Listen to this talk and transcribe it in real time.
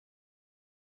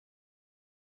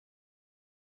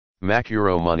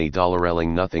Macuro money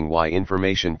dollarelling nothing. Why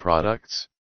information products?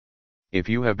 If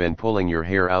you have been pulling your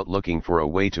hair out looking for a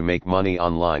way to make money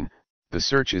online, the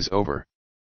search is over.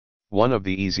 One of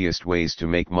the easiest ways to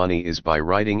make money is by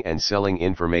writing and selling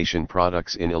information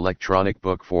products in electronic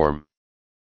book form.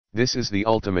 This is the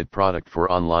ultimate product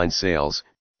for online sales,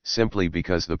 simply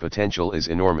because the potential is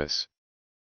enormous.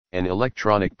 An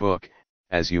electronic book,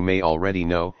 as you may already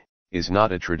know, is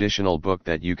not a traditional book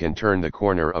that you can turn the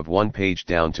corner of one page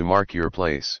down to mark your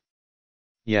place.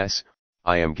 Yes,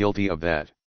 I am guilty of that.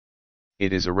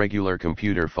 It is a regular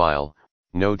computer file,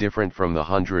 no different from the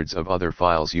hundreds of other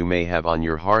files you may have on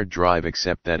your hard drive,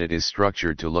 except that it is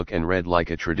structured to look and read like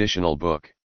a traditional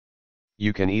book.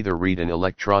 You can either read an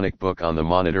electronic book on the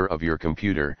monitor of your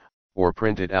computer, or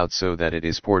print it out so that it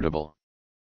is portable.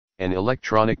 An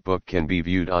electronic book can be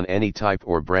viewed on any type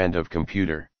or brand of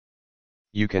computer.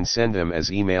 You can send them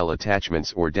as email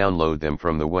attachments or download them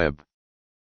from the web.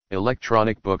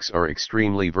 Electronic books are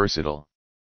extremely versatile.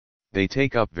 They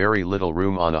take up very little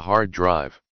room on a hard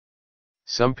drive.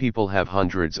 Some people have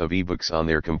hundreds of ebooks on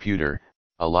their computer,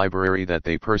 a library that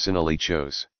they personally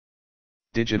chose.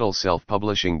 Digital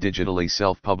self-publishing. Digitally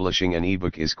self-publishing an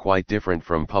ebook is quite different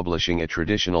from publishing a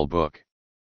traditional book.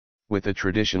 With a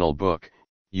traditional book,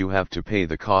 you have to pay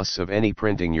the costs of any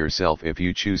printing yourself if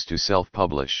you choose to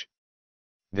self-publish.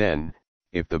 Then,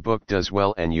 if the book does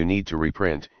well and you need to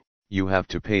reprint, you have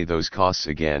to pay those costs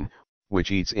again, which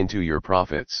eats into your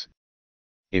profits.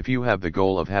 If you have the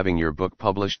goal of having your book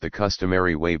published the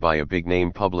customary way by a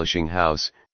big-name publishing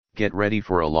house, get ready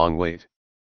for a long wait.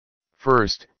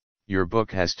 First, your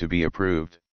book has to be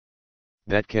approved.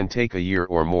 That can take a year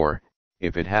or more,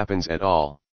 if it happens at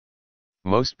all.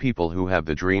 Most people who have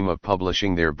the dream of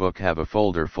publishing their book have a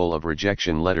folder full of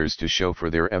rejection letters to show for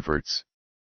their efforts.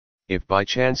 If by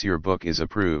chance your book is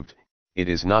approved, it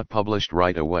is not published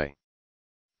right away.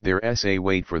 There's a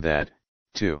wait for that,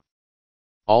 too.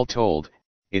 All told,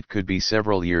 it could be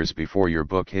several years before your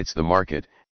book hits the market,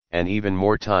 and even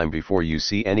more time before you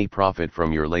see any profit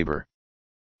from your labor.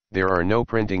 There are no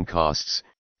printing costs,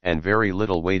 and very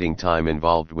little waiting time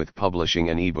involved with publishing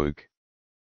an ebook.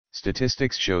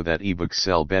 Statistics show that ebooks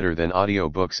sell better than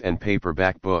audiobooks and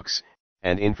paperback books,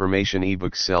 and information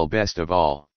ebooks sell best of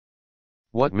all.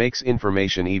 What makes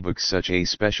information ebooks such a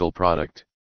special product?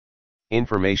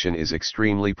 Information is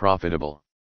extremely profitable.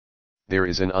 There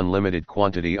is an unlimited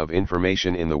quantity of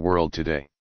information in the world today.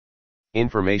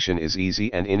 Information is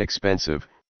easy and inexpensive,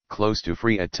 close to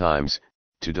free at times,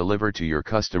 to deliver to your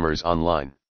customers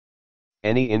online.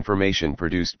 Any information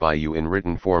produced by you in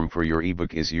written form for your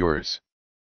ebook is yours.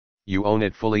 You own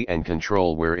it fully and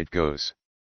control where it goes.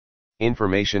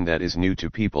 Information that is new to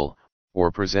people, or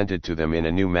presented to them in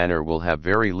a new manner, will have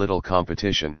very little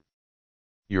competition.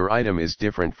 Your item is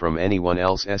different from anyone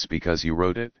else's because you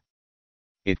wrote it.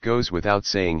 It goes without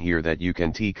saying here that you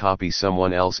can copy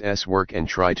someone else's work and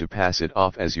try to pass it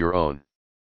off as your own.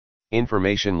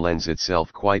 Information lends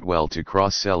itself quite well to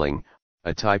cross-selling,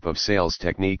 a type of sales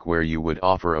technique where you would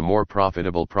offer a more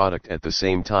profitable product at the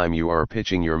same time you are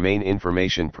pitching your main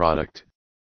information product.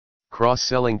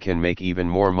 Cross-selling can make even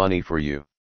more money for you.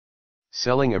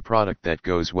 Selling a product that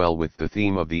goes well with the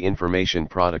theme of the information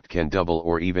product can double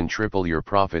or even triple your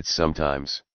profits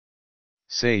sometimes.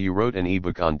 Say you wrote an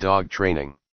ebook on dog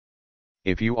training.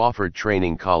 If you offered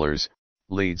training collars,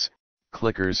 leads,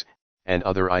 clickers, and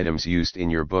other items used in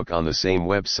your book on the same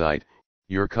website,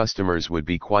 your customers would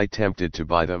be quite tempted to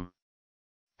buy them.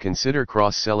 Consider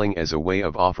cross-selling as a way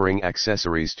of offering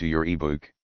accessories to your ebook.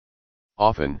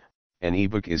 Often, an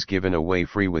ebook is given away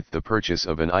free with the purchase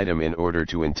of an item in order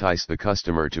to entice the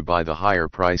customer to buy the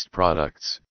higher-priced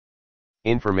products.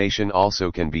 Information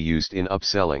also can be used in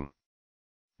upselling.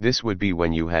 This would be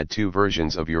when you had two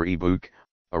versions of your ebook,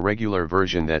 a regular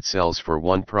version that sells for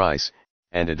one price,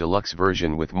 and a deluxe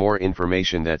version with more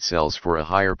information that sells for a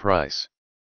higher price.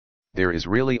 There is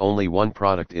really only one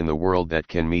product in the world that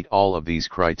can meet all of these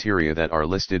criteria that are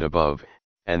listed above,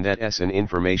 and that's an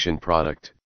information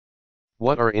product.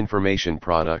 What are information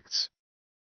products?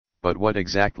 But what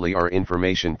exactly are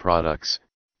information products,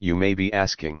 you may be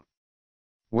asking.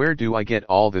 Where do I get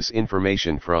all this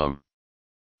information from?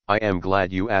 I am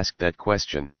glad you asked that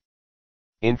question.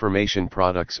 Information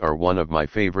products are one of my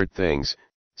favorite things,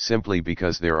 simply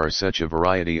because there are such a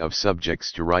variety of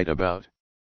subjects to write about.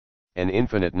 An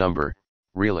infinite number,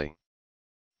 really.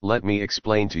 Let me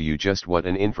explain to you just what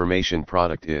an information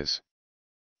product is.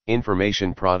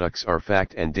 Information products are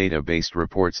fact and data-based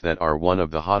reports that are one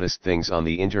of the hottest things on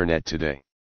the internet today.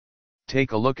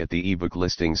 Take a look at the ebook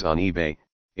listings on eBay,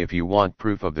 if you want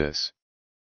proof of this.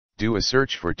 Do a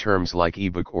search for terms like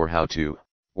ebook or how to,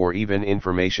 or even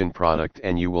information product,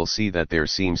 and you will see that there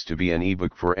seems to be an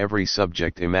ebook for every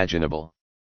subject imaginable.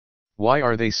 Why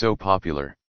are they so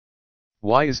popular?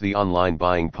 Why is the online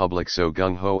buying public so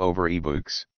gung-ho over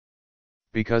ebooks?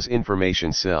 Because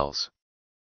information sells.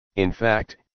 In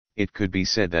fact, it could be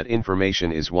said that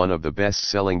information is one of the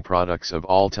best-selling products of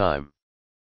all time.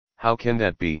 How can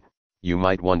that be, you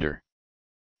might wonder?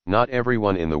 Not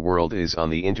everyone in the world is on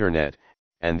the internet,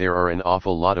 and there are an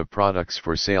awful lot of products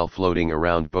for sale floating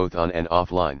around both on and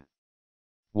offline.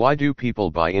 Why do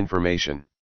people buy information?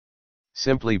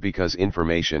 Simply because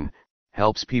information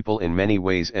helps people in many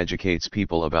ways, educates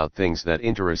people about things that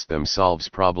interest them, solves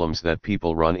problems that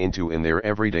people run into in their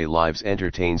everyday lives,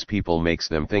 entertains people, makes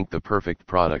them think the perfect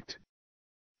product.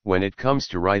 When it comes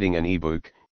to writing an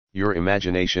ebook, your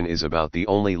imagination is about the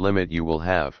only limit you will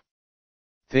have.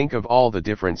 Think of all the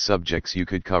different subjects you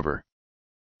could cover.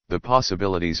 The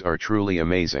possibilities are truly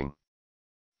amazing.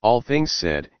 All things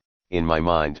said, in my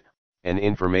mind, an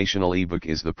informational ebook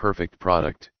is the perfect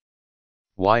product.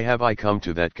 Why have I come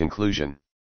to that conclusion?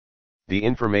 The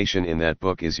information in that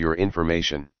book is your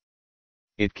information.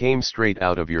 It came straight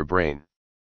out of your brain.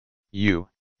 You,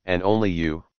 and only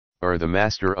you, are the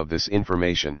master of this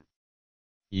information.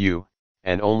 You,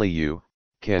 and only you,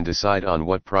 can decide on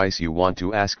what price you want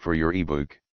to ask for your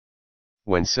ebook.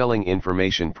 When selling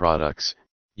information products,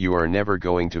 you are never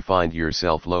going to find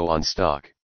yourself low on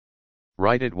stock.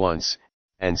 Write it once,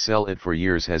 and sell it for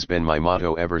years has been my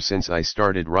motto ever since I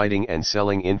started writing and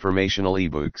selling informational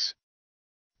ebooks.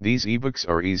 These ebooks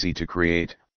are easy to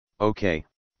create. Okay,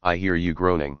 I hear you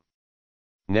groaning.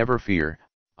 Never fear,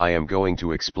 I am going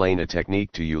to explain a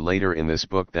technique to you later in this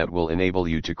book that will enable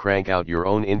you to crank out your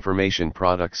own information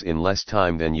products in less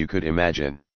time than you could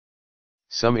imagine.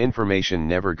 Some information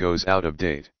never goes out of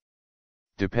date.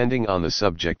 Depending on the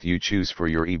subject you choose for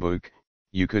your ebook,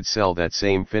 you could sell that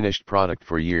same finished product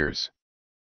for years.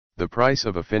 The price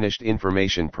of a finished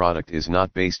information product is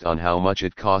not based on how much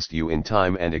it cost you in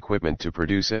time and equipment to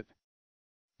produce it.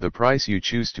 The price you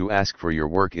choose to ask for your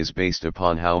work is based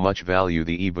upon how much value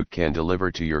the ebook can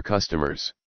deliver to your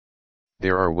customers.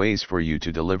 There are ways for you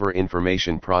to deliver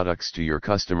information products to your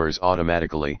customers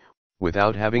automatically,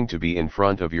 without having to be in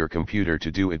front of your computer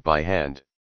to do it by hand.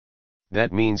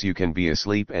 That means you can be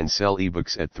asleep and sell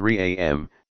ebooks at 3 a.m.,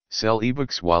 sell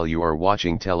ebooks while you are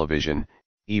watching television,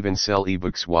 even sell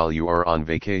ebooks while you are on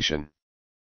vacation.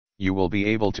 You will be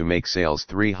able to make sales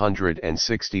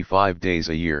 365 days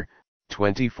a year,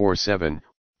 24/7,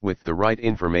 with the right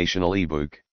informational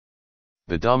ebook.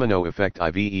 The domino effect.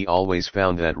 I've always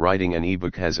found that writing an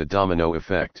ebook has a domino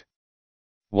effect.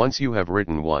 Once you have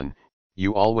written one,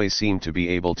 you always seem to be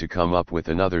able to come up with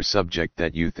another subject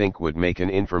that you think would make an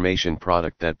information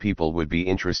product that people would be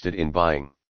interested in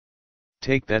buying.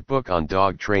 Take that book on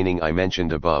dog training I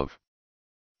mentioned above.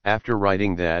 After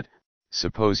writing that,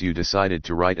 suppose you decided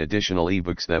to write additional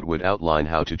ebooks that would outline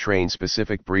how to train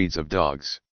specific breeds of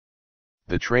dogs.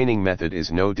 The training method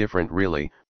is no different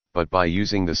really, but by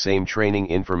using the same training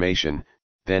information,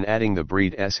 then adding the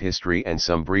breed's history and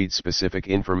some breed-specific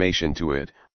information to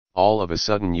it, all of a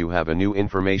sudden you have a new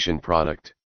information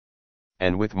product.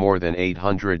 And with more than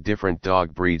 800 different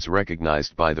dog breeds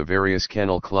recognized by the various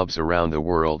kennel clubs around the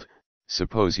world,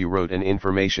 suppose you wrote an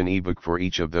information ebook for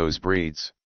each of those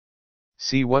breeds.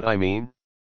 See what I mean?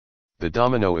 The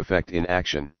domino effect in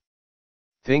action.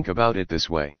 Think about it this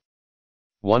way.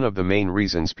 One of the main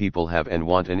reasons people have and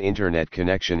want an internet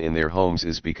connection in their homes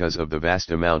is because of the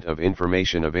vast amount of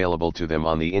information available to them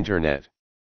on the internet.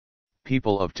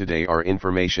 People of today are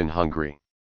information hungry.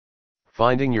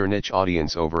 Finding your niche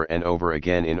audience over and over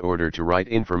again in order to write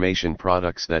information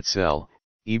products that sell,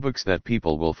 ebooks that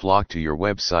people will flock to your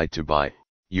website to buy,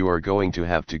 you are going to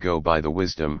have to go by the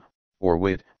wisdom, or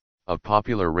wit, of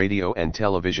popular radio and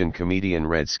television comedian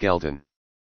Red Skelton.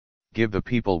 Give the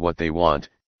people what they want,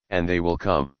 and they will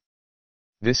come.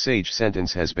 This sage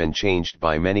sentence has been changed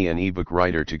by many an ebook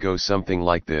writer to go something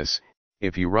like this: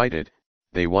 if you write it,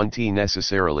 they won't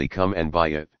necessarily come and buy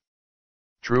it.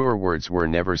 Truer words were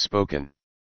never spoken.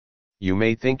 You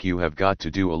may think you have got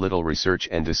to do a little research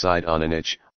and decide on a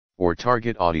niche, or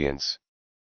target audience.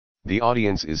 The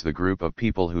audience is the group of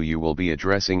people who you will be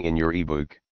addressing in your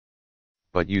ebook.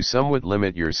 But you somewhat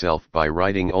limit yourself by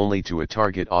writing only to a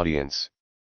target audience.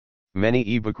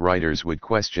 Many ebook writers would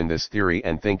question this theory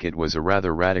and think it was a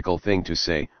rather radical thing to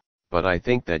say, but I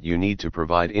think that you need to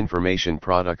provide information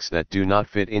products that do not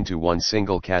fit into one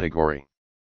single category.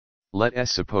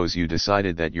 Let's suppose you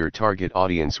decided that your target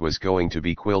audience was going to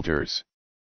be quilters.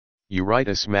 You write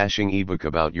a smashing ebook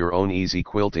about your own easy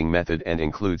quilting method and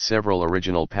include several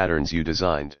original patterns you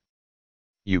designed.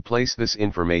 You place this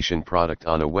information product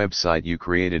on a website you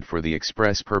created for the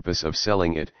express purpose of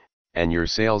selling it, and your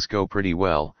sales go pretty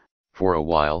well, for a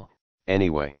while,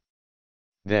 anyway.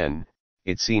 Then,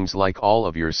 it seems like all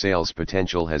of your sales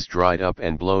potential has dried up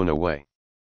and blown away.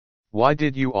 Why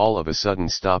did you all of a sudden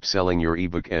stop selling your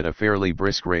ebook at a fairly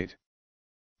brisk rate?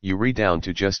 You read down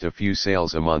to just a few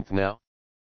sales a month now?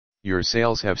 Your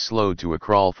sales have slowed to a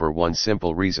crawl for one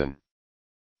simple reason.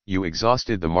 You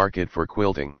exhausted the market for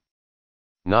quilting.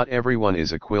 Not everyone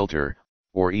is a quilter,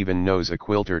 or even knows a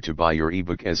quilter to buy your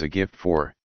ebook as a gift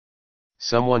for.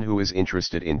 Someone who is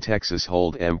interested in Texas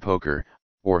Hold'em poker,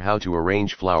 or how to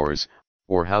arrange flowers,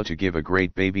 or how to give a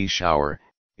great baby shower,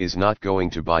 is not going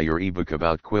to buy your ebook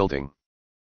about quilting.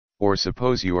 Or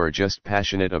suppose you are just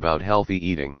passionate about healthy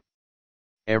eating.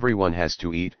 Everyone has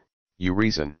to eat, you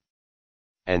reason.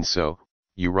 And so,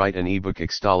 you write an ebook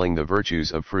extolling the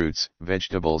virtues of fruits,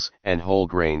 vegetables, and whole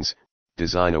grains,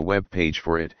 design a web page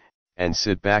for it, and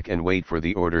sit back and wait for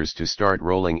the orders to start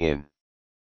rolling in.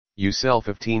 You sell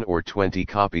 15 or 20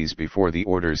 copies before the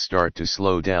orders start to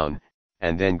slow down,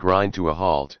 and then grind to a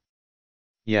halt.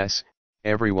 Yes,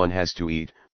 everyone has to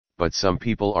eat, but some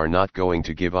people are not going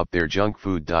to give up their junk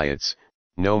food diets,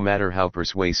 no matter how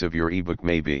persuasive your ebook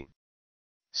may be.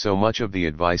 So much of the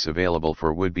advice available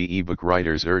for would-be ebook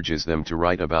writers urges them to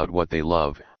write about what they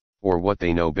love, or what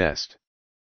they know best.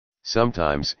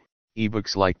 Sometimes,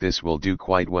 ebooks like this will do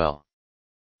quite well.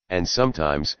 And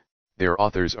sometimes, their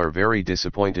authors are very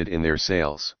disappointed in their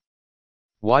sales.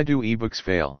 Why do ebooks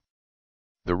fail?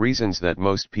 The reasons that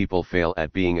most people fail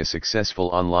at being a successful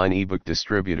online ebook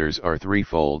distributors are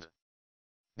threefold.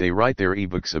 They write their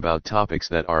ebooks about topics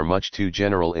that are much too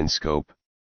general in scope.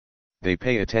 They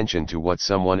pay attention to what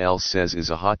someone else says is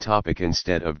a hot topic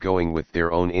instead of going with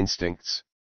their own instincts.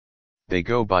 They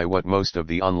go by what most of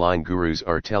the online gurus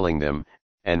are telling them,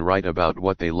 and write about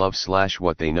what they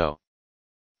love/what they know.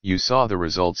 You saw the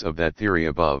results of that theory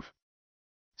above.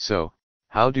 So,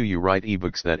 how do you write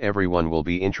ebooks that everyone will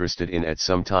be interested in at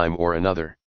some time or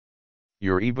another?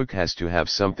 Your ebook has to have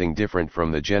something different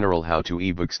from the general how-to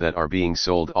ebooks that are being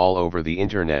sold all over the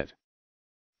internet.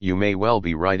 You may well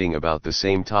be writing about the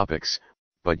same topics,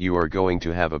 but you are going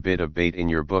to have a bit of bait in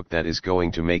your book that is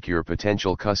going to make your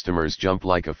potential customers jump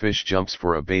like a fish jumps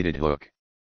for a baited hook.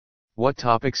 What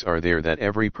topics are there that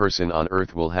every person on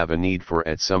earth will have a need for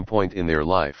at some point in their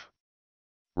life?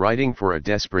 Writing for a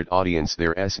desperate audience,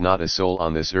 there's not a soul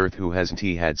on this earth who hasn't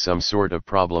had some sort of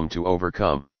problem to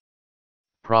overcome.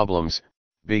 Problems,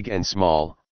 big and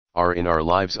small, are in our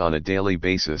lives on a daily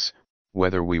basis,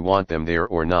 whether we want them there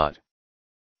or not.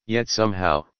 Yet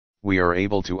somehow, we are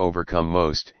able to overcome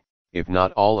most, if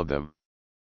not all of them.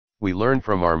 We learn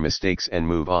from our mistakes and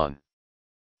move on.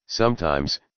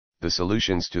 Sometimes, the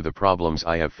solutions to the problems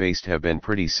I have faced have been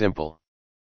pretty simple.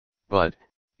 But,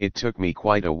 it took me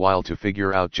quite a while to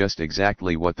figure out just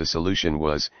exactly what the solution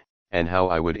was, and how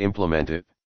I would implement it.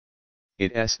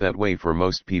 It's that way for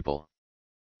most people.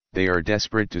 They are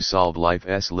desperate to solve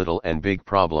life's little and big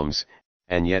problems,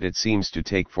 and yet it seems to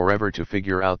take forever to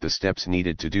figure out the steps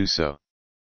needed to do so.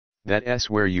 That's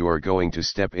where you are going to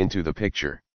step into the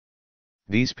picture.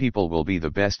 These people will be the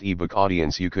best ebook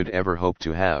audience you could ever hope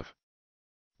to have.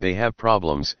 They have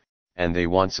problems, and they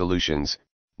want solutions,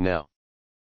 now.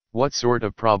 What sort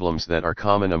of problems that are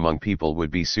common among people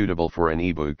would be suitable for an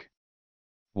ebook?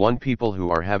 1. People who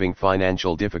are having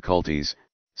financial difficulties,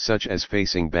 such as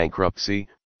facing bankruptcy,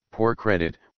 poor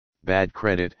credit, bad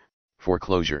credit,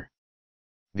 foreclosure.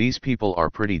 These people are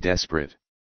pretty desperate.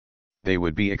 They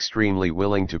would be extremely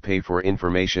willing to pay for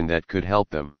information that could help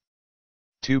them.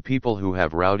 2. People who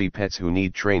have rowdy pets who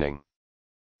need training.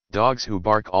 Dogs who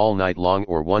bark all night long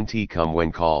or won't come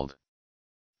when called.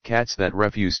 Cats that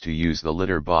refuse to use the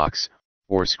litter box,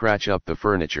 or scratch up the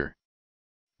furniture.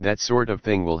 That sort of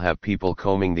thing will have people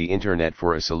combing the internet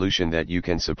for a solution that you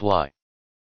can supply.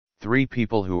 3.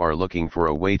 People who are looking for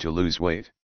a way to lose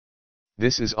weight.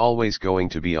 This is always going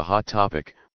to be a hot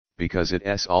topic, because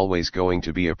it's always going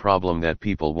to be a problem that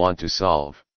people want to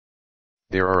solve.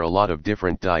 There are a lot of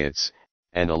different diets,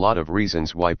 and a lot of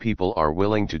reasons why people are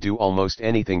willing to do almost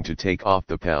anything to take off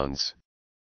the pounds.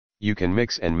 You can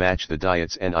mix and match the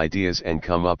diets and ideas and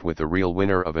come up with a real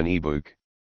winner of an ebook.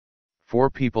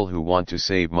 4. People who want to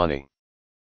save money.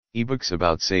 Ebooks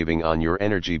about saving on your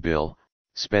energy bill,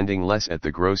 spending less at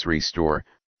the grocery store,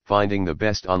 finding the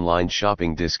best online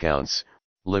shopping discounts,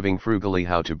 living frugally,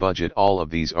 how to budget. All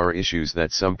of these are issues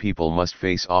that some people must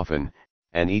face often,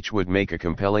 and each would make a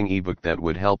compelling ebook that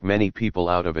would help many people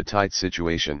out of a tight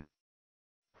situation.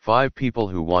 5. People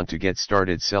who want to get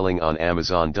started selling on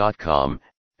Amazon.com,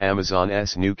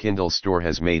 Amazon's new Kindle store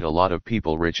has made a lot of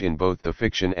people rich in both the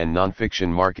fiction and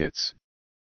non-fiction markets.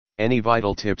 Any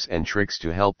vital tips and tricks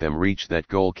to help them reach that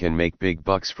goal can make big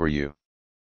bucks for you.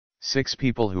 6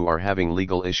 people who are having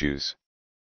legal issues.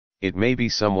 It may be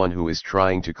someone who is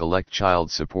trying to collect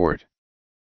child support.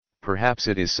 Perhaps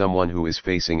it is someone who is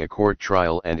facing a court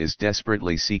trial and is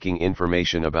desperately seeking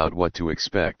information about what to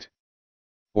expect.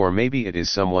 Or maybe it is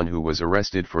someone who was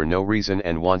arrested for no reason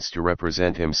and wants to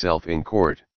represent himself in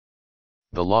court.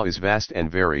 The law is vast and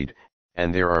varied,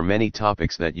 and there are many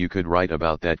topics that you could write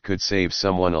about that could save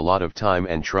someone a lot of time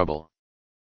and trouble.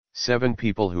 7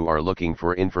 people who are looking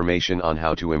for information on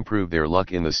how to improve their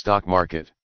luck in the stock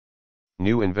market.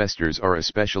 New investors are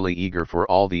especially eager for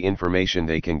all the information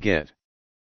they can get.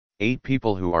 8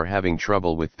 people who are having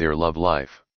trouble with their love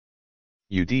life.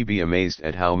 You'd be amazed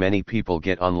at how many people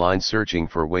get online searching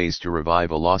for ways to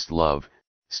revive a lost love,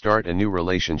 start a new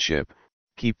relationship,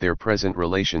 keep their present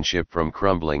relationship from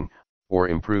crumbling, or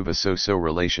improve a so-so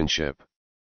relationship.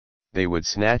 They would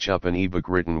snatch up an ebook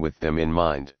written with them in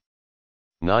mind.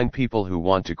 9 people who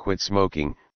want to quit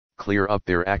smoking, clear up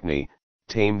their acne,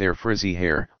 tame their frizzy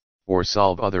hair, or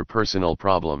solve other personal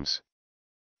problems.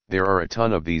 There are a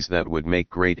ton of these that would make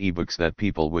great ebooks that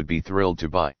people would be thrilled to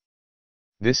buy.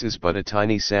 This is but a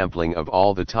tiny sampling of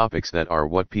all the topics that are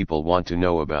what people want to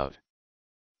know about.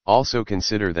 Also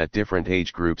consider that different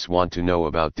age groups want to know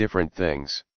about different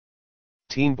things.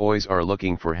 Teen boys are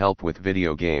looking for help with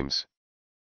video games.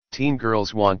 Teen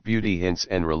girls want beauty hints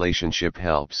and relationship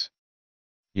helps.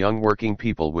 Young working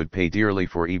people would pay dearly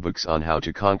for ebooks on how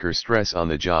to conquer stress on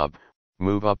the job,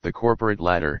 move up the corporate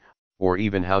ladder, or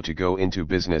even how to go into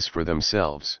business for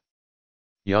themselves.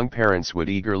 Young parents would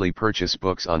eagerly purchase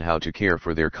books on how to care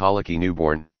for their colicky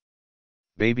newborn.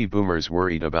 Baby boomers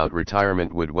worried about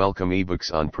retirement would welcome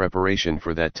ebooks on preparation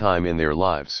for that time in their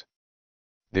lives.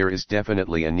 There is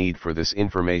definitely a need for this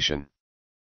information.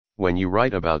 When you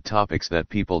write about topics that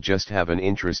people just have an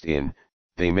interest in,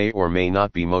 they may or may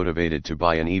not be motivated to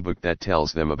buy an ebook that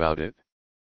tells them about it.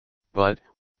 But,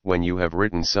 when you have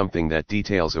written something that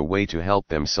details a way to help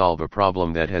them solve a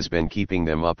problem that has been keeping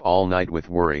them up all night with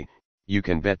worry, you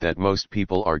can bet that most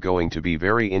people are going to be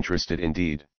very interested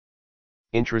indeed.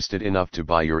 Interested enough to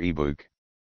buy your ebook?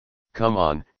 Come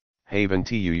on,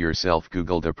 haven't you yourself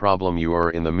Googled a problem you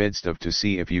are in the midst of to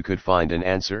see if you could find an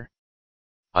answer?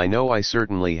 I know I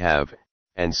certainly have,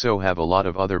 and so have a lot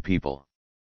of other people.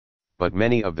 But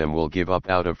many of them will give up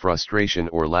out of frustration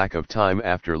or lack of time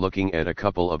after looking at a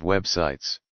couple of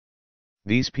websites.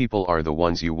 These people are the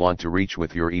ones you want to reach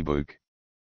with your ebook.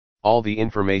 All the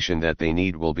information that they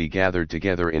need will be gathered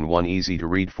together in one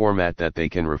easy-to-read format that they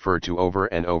can refer to over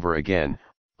and over again,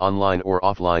 online or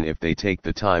offline if they take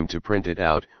the time to print it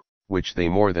out, which they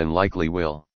more than likely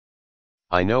will.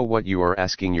 I know what you are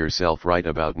asking yourself right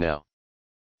about now.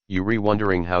 You're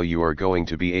wondering how you are going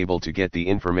to be able to get the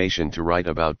information to write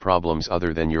about problems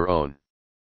other than your own.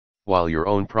 While your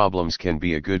own problems can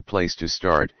be a good place to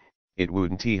start, it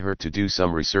wouldn't hurt to do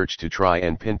some research to try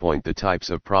and pinpoint the types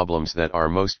of problems that are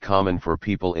most common for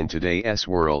people in today's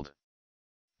world.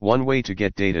 One way to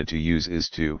get data to use is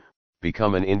to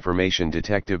become an information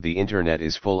detective. The internet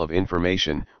is full of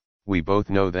information, we both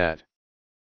know that.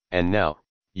 And now,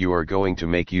 you are going to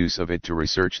make use of it to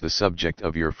research the subject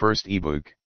of your first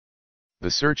ebook. The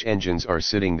search engines are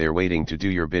sitting there waiting to do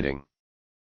your bidding.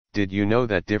 Did you know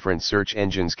that different search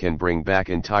engines can bring back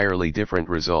entirely different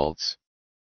results?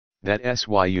 That's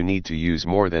why you need to use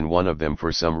more than one of them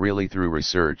for some really thorough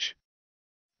research.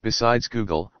 Besides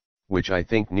Google, which I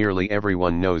think nearly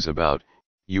everyone knows about,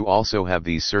 you also have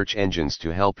these search engines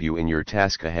to help you in your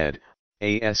task ahead.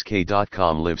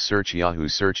 Ask.com, Live Search, Yahoo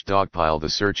Search, Dogpile. The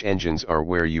search engines are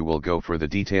where you will go for the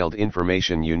detailed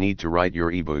information you need to write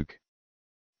your ebook.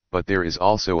 But there is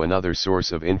also another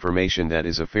source of information that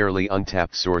is a fairly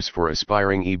untapped source for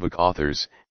aspiring ebook authors,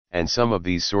 and some of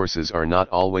these sources are not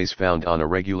always found on a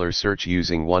regular search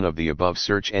using one of the above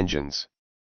search engines.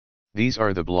 These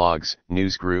are the blogs,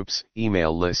 news groups,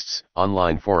 email lists,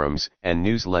 online forums, and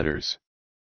newsletters.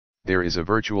 There is a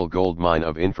virtual goldmine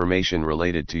of information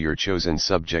related to your chosen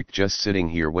subject just sitting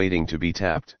here waiting to be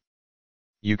tapped.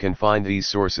 You can find these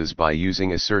sources by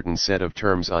using a certain set of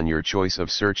terms on your choice of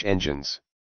search engines.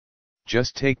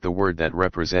 Just take the word that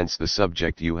represents the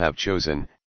subject you have chosen,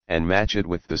 and match it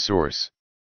with the source.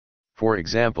 For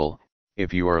example,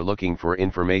 if you are looking for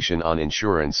information on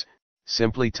insurance,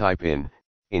 simply type in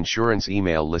insurance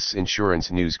email lists, insurance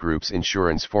news groups,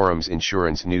 insurance forums,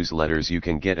 insurance newsletters. You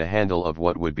can get a handle of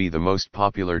what would be the most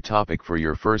popular topic for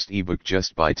your first ebook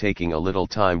just by taking a little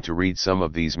time to read some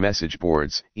of these message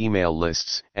boards, email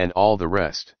lists, and all the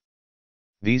rest.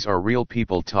 These are real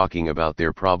people talking about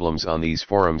their problems on these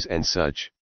forums and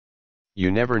such. You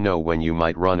never know when you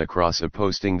might run across a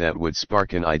posting that would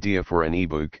spark an idea for an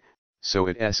ebook, so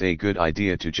it's a good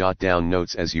idea to jot down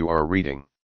notes as you are reading.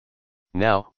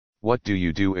 Now, what do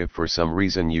you do if for some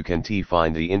reason you can't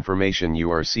find the information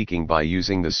you are seeking by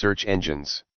using the search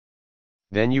engines?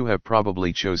 Then you have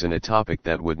probably chosen a topic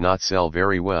that would not sell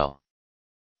very well.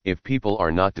 If people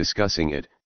are not discussing it,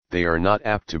 they are not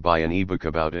apt to buy an ebook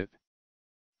about it.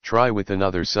 Try with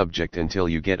another subject until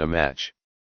you get a match.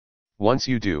 Once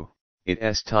you do,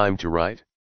 it's time to write.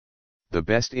 The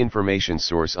best information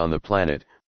source on the planet,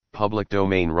 public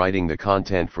domain. Writing the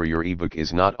content for your ebook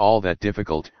is not all that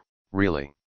difficult,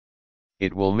 really.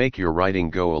 It will make your writing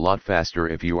go a lot faster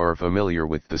if you are familiar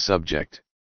with the subject.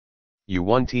 You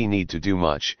won't need to do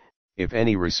much, if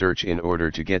any, research in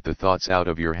order to get the thoughts out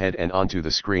of your head and onto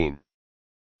the screen.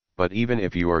 But even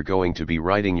if you are going to be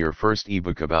writing your first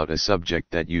ebook about a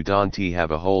subject that you don't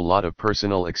have a whole lot of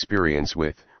personal experience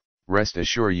with, rest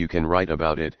assured you can write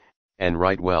about it, and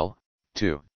write well,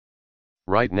 too.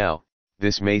 Right now,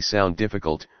 this may sound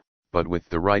difficult, but with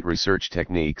the right research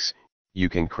techniques, you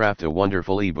can craft a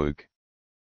wonderful ebook.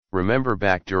 Remember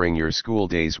back during your school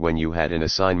days when you had an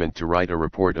assignment to write a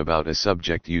report about a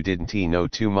subject you didn't know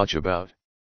too much about?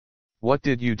 What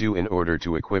did you do in order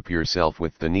to equip yourself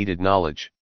with the needed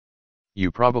knowledge? You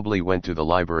probably went to the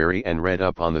library and read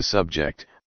up on the subject,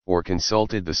 or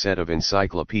consulted the set of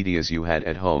encyclopedias you had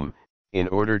at home, in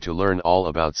order to learn all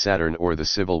about Saturn or the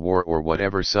Civil War or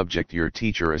whatever subject your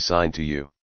teacher assigned to you.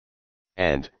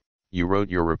 And, you wrote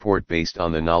your report based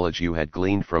on the knowledge you had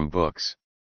gleaned from books.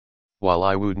 While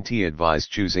I wouldn't advise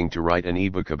choosing to write an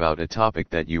ebook about a topic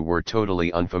that you were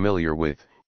totally unfamiliar with,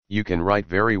 you can write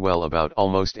very well about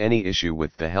almost any issue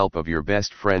with the help of your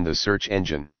best friend, the search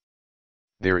engine.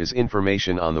 There is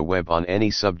information on the web on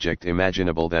any subject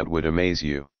imaginable that would amaze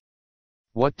you.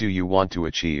 What do you want to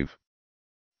achieve?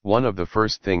 One of the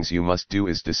first things you must do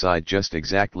is decide just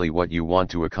exactly what you want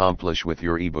to accomplish with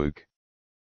your ebook.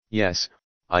 Yes,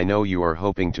 I know you are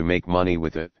hoping to make money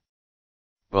with it.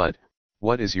 But,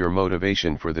 what is your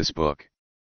motivation for this book?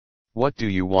 What do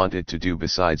you want it to do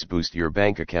besides boost your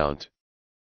bank account?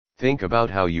 Think about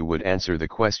how you would answer the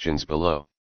questions below.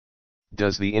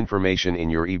 Does the information in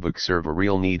your ebook serve a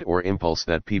real need or impulse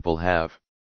that people have?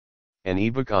 An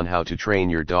ebook on how to train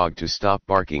your dog to stop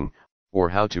barking, or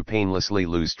how to painlessly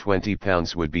lose 20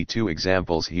 pounds would be two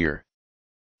examples here.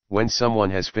 When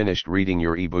someone has finished reading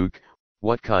your ebook,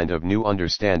 what kind of new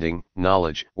understanding,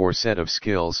 knowledge, or set of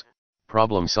skills,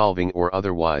 problem solving or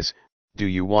otherwise, do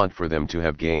you want for them to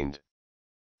have gained?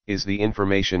 Is the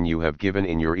information you have given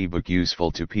in your ebook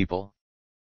useful to people?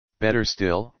 Better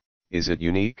still, is it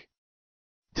unique?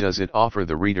 Does it offer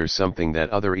the reader something that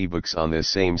other ebooks on this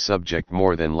same subject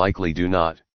more than likely do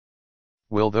not?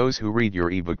 Will those who read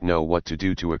your ebook know what to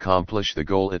do to accomplish the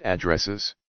goal it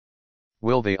addresses?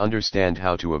 Will they understand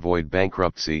how to avoid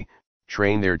bankruptcy,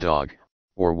 train their dog,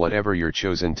 or whatever your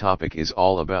chosen topic is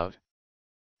all about?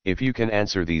 If you can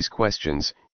answer these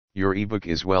questions, your ebook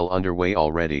is well underway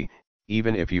already,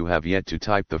 even if you have yet to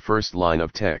type the first line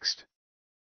of text.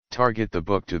 Target the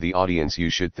book to the audience. You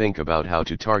should think about how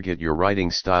to target your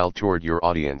writing style toward your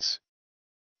audience.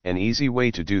 An easy way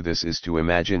to do this is to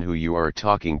imagine who you are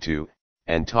talking to,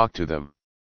 and talk to them.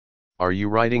 Are you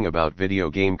writing about video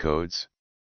game codes?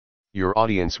 Your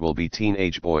audience will be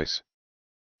teenage boys.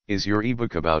 Is your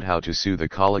ebook about how to soothe a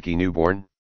colicky newborn?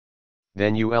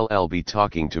 Then you'll be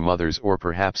talking to mothers or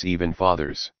perhaps even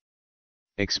fathers.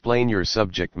 Explain your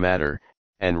subject matter,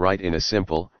 and write in a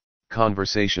simple,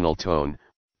 conversational tone,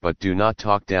 but do not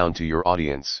talk down to your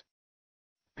audience.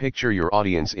 Picture your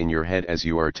audience in your head as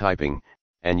you are typing,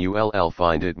 and you'll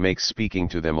find it makes speaking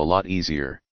to them a lot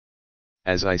easier.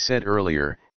 As I said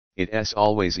earlier, it's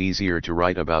always easier to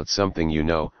write about something you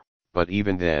know, but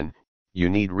even then, you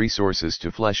need resources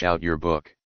to flesh out your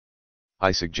book.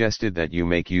 I suggested that you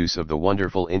make use of the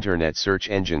wonderful internet search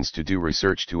engines to do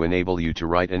research to enable you to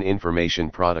write an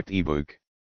information product ebook.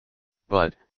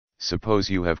 But, suppose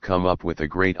you have come up with a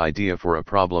great idea for a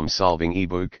problem-solving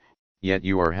ebook, yet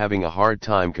you are having a hard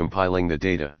time compiling the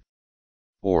data.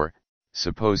 Or,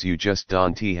 suppose you just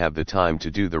don't have the time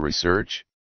to do the research?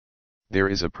 There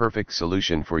is a perfect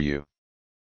solution for you.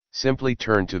 Simply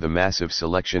turn to the massive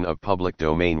selection of public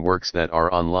domain works that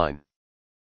are online.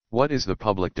 What is the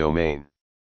public domain?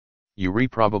 You're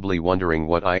probably wondering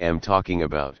what I am talking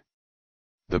about.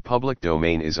 The public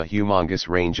domain is a humongous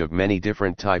range of many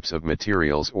different types of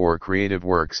materials or creative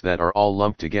works that are all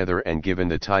lumped together and given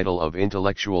the title of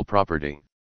intellectual property.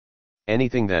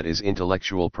 Anything that is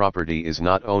intellectual property is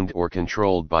not owned or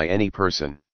controlled by any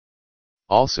person.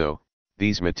 Also,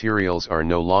 these materials are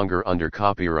no longer under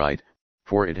copyright,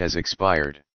 for it has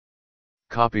expired.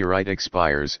 Copyright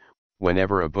expires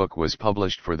whenever a book was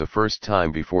published for the first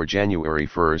time before January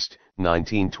 1,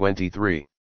 1923.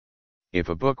 If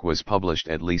a book was published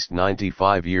at least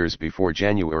 95 years before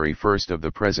January 1 of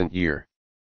the present year.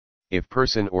 If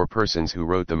person or persons who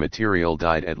wrote the material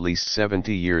died at least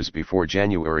 70 years before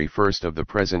January 1 of the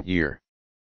present year.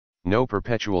 No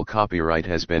perpetual copyright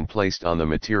has been placed on the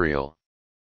material.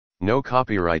 No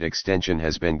copyright extension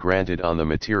has been granted on the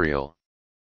material.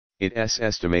 It is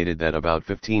estimated that about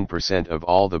 15% of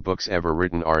all the books ever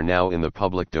written are now in the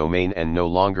public domain and no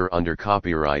longer under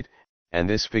copyright, and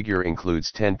this figure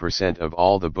includes 10% of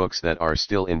all the books that are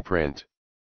still in print.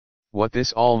 What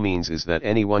this all means is that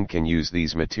anyone can use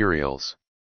these materials.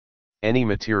 Any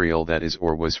material that is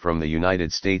or was from the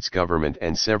United States government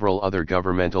and several other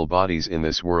governmental bodies in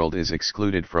this world is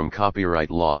excluded from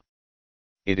copyright law.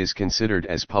 It is considered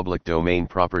as public domain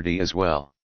property as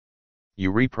well.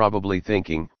 You're probably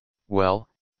thinking, well,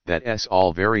 that's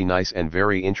all very nice and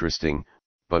very interesting,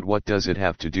 but what does it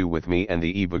have to do with me and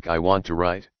the ebook I want to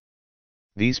write?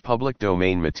 These public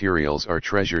domain materials are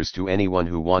treasures to anyone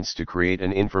who wants to create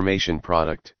an information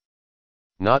product.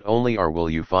 Not only will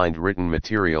you find written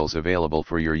materials available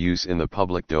for your use in the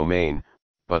public domain,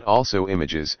 but also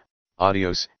images,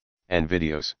 audios, and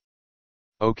videos.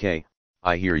 Okay,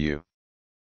 I hear you.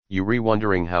 You're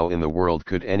wondering how in the world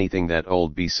could anything that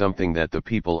old be something that the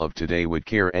people of today would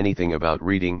care anything about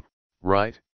reading,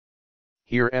 right?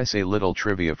 Here's a little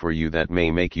trivia for you that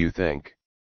may make you think.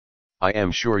 I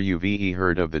am sure you've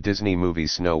heard of the Disney movie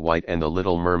Snow White and the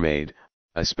Little Mermaid,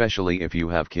 especially if you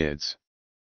have kids.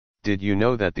 Did you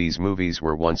know that these movies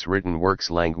were once written works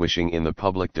languishing in the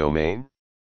public domain?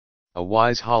 A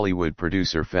wise Hollywood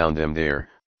producer found them there,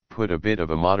 put a bit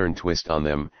of a modern twist on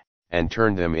them, and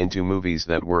turned them into movies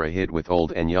that were a hit with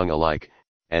old and young alike,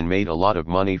 and made a lot of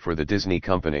money for the Disney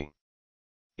company.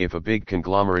 If a big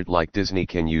conglomerate like Disney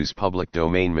can use public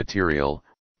domain material,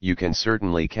 you can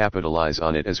certainly capitalize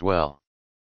on it as well.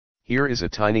 Here is a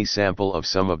tiny sample of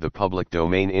some of the public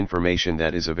domain information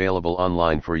that is available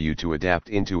online for you to adapt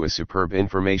into a superb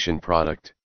information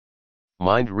product.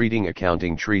 Mind reading,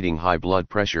 accounting, treating high blood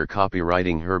pressure,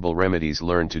 copywriting, herbal remedies,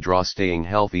 learn to draw, staying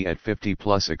healthy at 50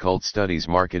 plus, occult studies,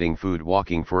 marketing, food,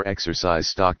 walking for exercise,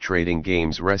 stock trading,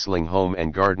 games, wrestling, home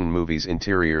and garden, movies,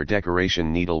 interior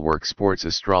decoration, needlework, sports,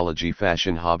 astrology,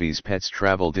 fashion, hobbies, pets,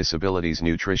 travel, disabilities,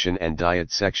 nutrition and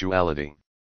diet, sexuality.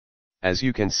 As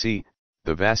you can see,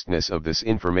 the vastness of this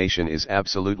information is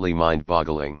absolutely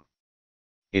mind-boggling.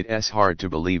 It's hard to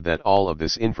believe that all of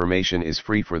this information is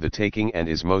free for the taking and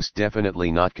is most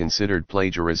definitely not considered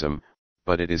plagiarism,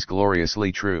 but it is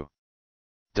gloriously true.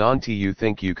 Don't you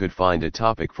think you could find a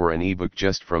topic for an ebook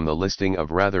just from the listing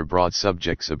of rather broad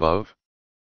subjects above?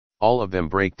 All of them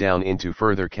break down into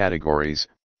further categories,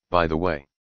 by the way.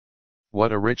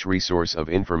 What a rich resource of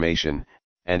information,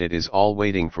 and it is all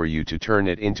waiting for you to turn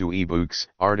it into ebooks,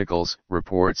 articles,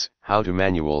 reports, how-to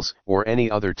manuals, or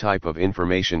any other type of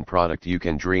information product you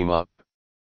can dream up.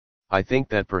 I think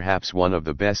that perhaps one of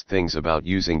the best things about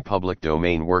using public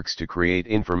domain works to create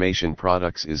information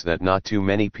products is that not too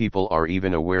many people are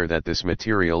even aware that this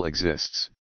material exists.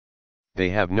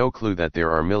 They have no clue that there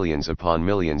are millions upon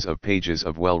millions of pages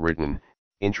of well-written,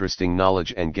 interesting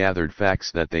knowledge and gathered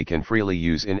facts that they can freely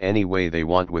use in any way they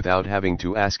want without having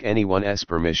to ask anyone's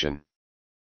permission.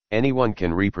 Anyone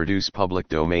can reproduce public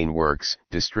domain works,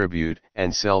 distribute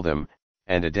and sell them,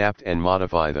 and adapt and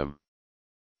modify them.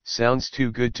 Sounds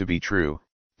too good to be true,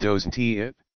 doesn't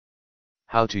it?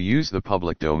 How to use the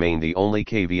public domain? The only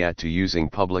caveat to using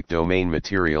public domain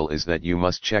material is that you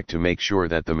must check to make sure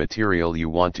that the material you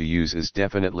want to use is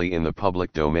definitely in the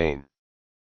public domain.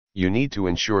 You need to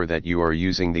ensure that you are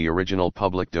using the original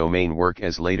public domain work,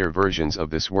 as later versions of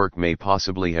this work may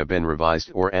possibly have been revised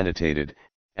or annotated,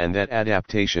 and that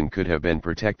adaptation could have been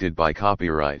protected by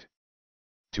copyright.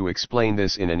 To explain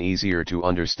this in an easier to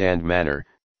understand manner,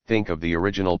 think of the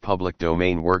original public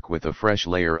domain work with a fresh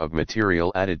layer of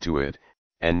material added to it,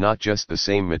 and not just the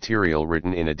same material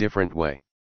written in a different way.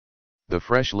 The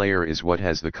fresh layer is what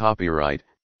has the copyright,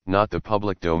 not the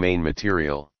public domain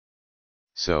material.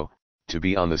 So, to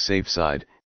be on the safe side,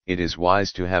 it is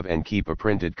wise to have and keep a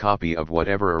printed copy of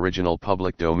whatever original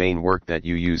public domain work that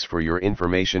you use for your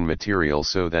information material,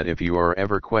 so that if you are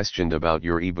ever questioned about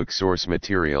your ebook source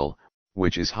material,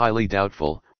 which is highly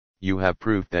doubtful, you have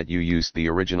proof that you used the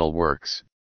original works.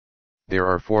 There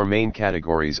are 4 main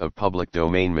categories of public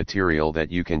domain material that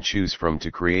you can choose from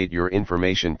to create your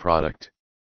information product.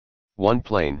 1.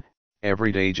 Plain,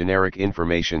 everyday generic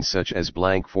information such as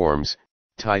blank forms,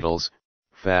 titles,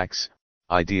 facts,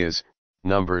 ideas,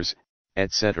 numbers,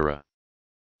 etc.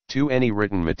 2. Any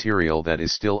written material that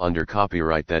is still under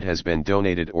copyright that has been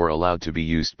donated or allowed to be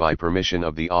used by permission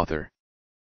of the author.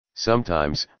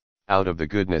 Sometimes, out of the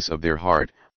goodness of their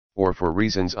heart, or for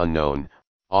reasons unknown,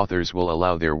 authors will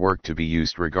allow their work to be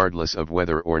used regardless of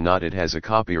whether or not it has a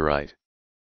copyright.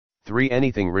 3.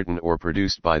 Anything written or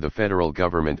produced by the federal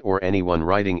government or anyone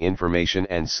writing information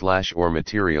and/or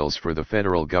materials for the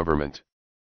federal government.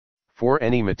 4.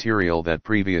 Any material that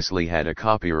previously had a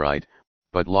copyright,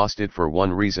 but lost it for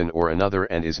one reason or another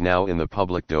and is now in the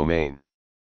public domain.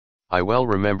 I well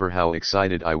remember how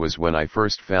excited I was when I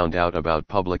first found out about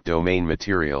public domain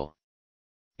material.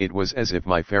 It was as if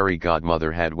my fairy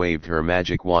godmother had waved her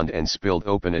magic wand and spilled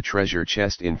open a treasure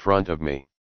chest in front of me.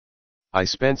 I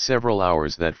spent several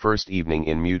hours that first evening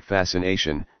in mute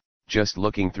fascination, just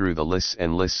looking through the lists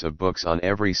and lists of books on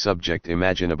every subject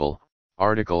imaginable,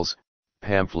 articles,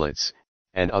 pamphlets,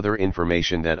 and other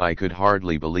information that I could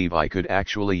hardly believe I could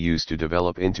actually use to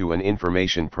develop into an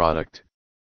information product.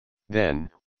 Then,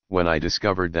 when I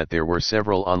discovered that there were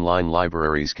several online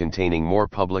libraries containing more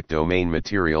public domain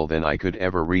material than I could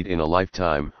ever read in a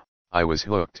lifetime, I was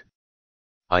hooked.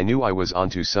 I knew I was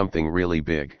onto something really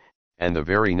big, and the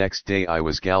very next day I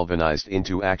was galvanized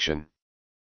into action.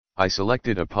 I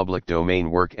selected a public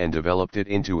domain work and developed it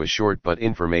into a short but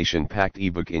information-packed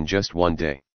ebook in just one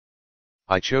day.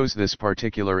 I chose this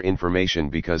particular information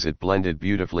because it blended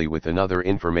beautifully with another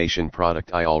information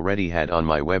product I already had on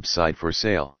my website for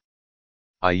sale.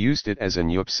 I used it as an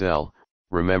upsell,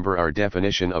 remember our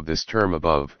definition of this term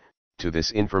above, to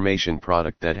this information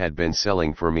product that had been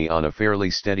selling for me on a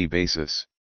fairly steady basis.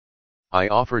 I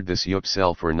offered this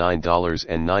upsell for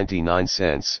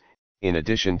 $9.99, in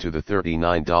addition to the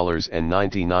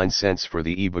 $39.99 for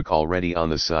the ebook already on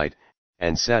the site,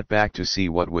 and sat back to see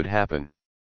what would happen.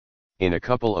 In a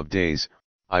couple of days,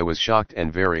 I was shocked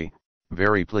and very,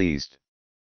 very pleased.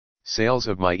 Sales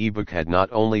of my ebook had not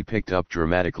only picked up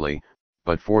dramatically,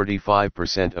 but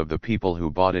 45% of the people who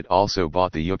bought it also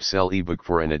bought the upsell ebook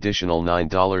for an additional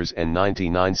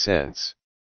 $9.99.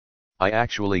 I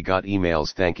actually got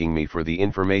emails thanking me for the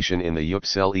information in the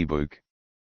upsell ebook.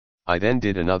 I then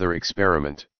did another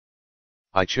experiment.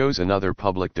 I chose another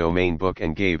public domain book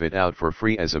and gave it out for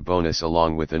free as a bonus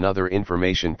along with another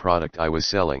information product I was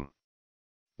selling.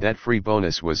 That free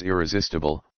bonus was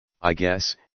irresistible, I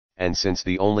guess, and since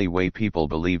the only way people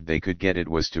believed they could get it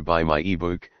was to buy my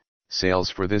ebook, sales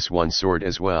for this one soared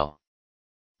as well.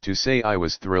 To say I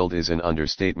was thrilled is an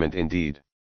understatement indeed.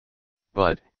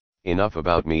 But, enough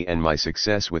about me and my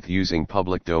success with using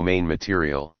public domain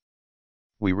material.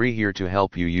 We're here to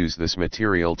help you use this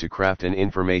material to craft an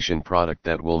information product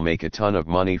that will make a ton of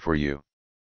money for you.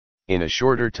 In a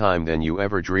shorter time than you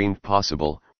ever dreamed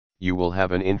possible, you will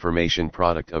have an information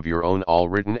product of your own all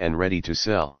written and ready to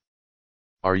sell.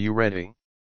 Are you ready?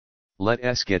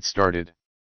 Let's get started.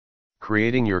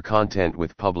 Creating your content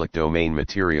with public domain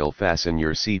material. Fasten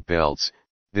your seat belts,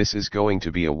 this is going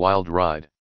to be a wild ride.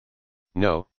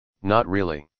 No, not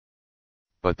really.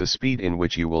 But the speed in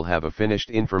which you will have a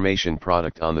finished information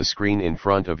product on the screen in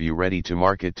front of you ready to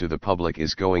market to the public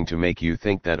is going to make you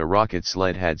think that a rocket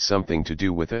sled had something to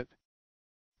do with it.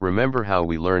 Remember how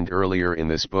we learned earlier in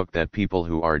this book that people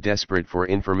who are desperate for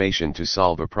information to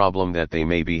solve a problem that they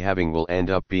may be having will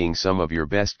end up being some of your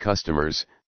best customers,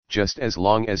 just as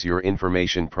long as your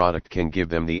information product can give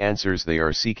them the answers they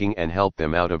are seeking and help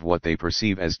them out of what they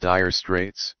perceive as dire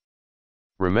straits.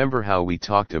 Remember how we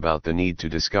talked about the need to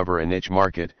discover a niche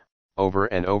market, over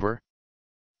and over?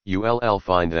 You'll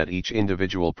find that each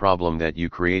individual problem that you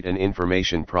create an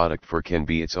information product for can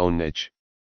be its own niche.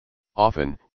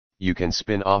 Often, you can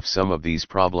spin off some of these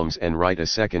problems and write a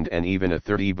second and even a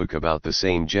third ebook about the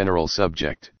same general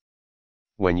subject.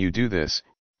 When you do this,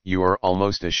 you are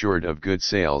almost assured of good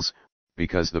sales,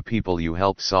 because the people you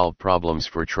help solve problems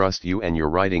for trust you and your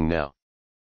writing now.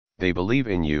 They believe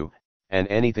in you, and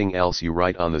anything else you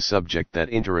write on the subject that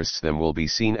interests them will be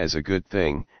seen as a good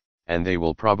thing, and they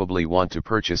will probably want to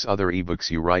purchase other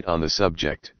ebooks you write on the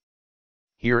subject.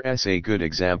 Here's a good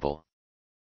example.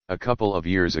 A couple of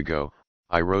years ago,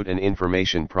 I wrote an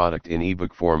information product in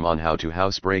ebook form on how to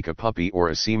housebreak a puppy or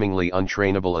a seemingly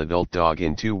untrainable adult dog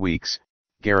in 2 weeks,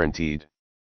 guaranteed.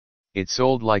 It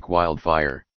sold like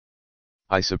wildfire.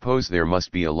 I suppose there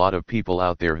must be a lot of people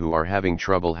out there who are having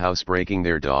trouble housebreaking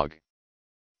their dog.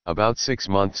 About 6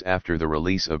 months after the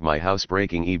release of my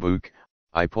housebreaking ebook,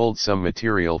 I pulled some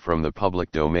material from the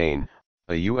public domain,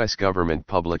 a US government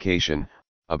publication,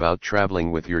 about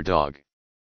traveling with your dog.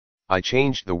 I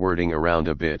changed the wording around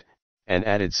a bit, and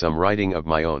added some writing of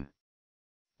my own.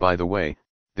 By the way,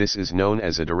 This is known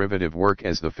as a derivative work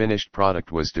as the finished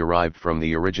product was derived from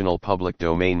the original public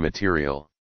domain material.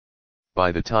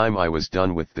 By the time I was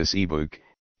done with this ebook,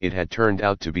 it had turned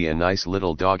out to be a nice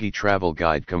little doggy travel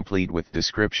guide complete with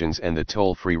descriptions and the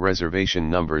toll-free reservation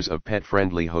numbers of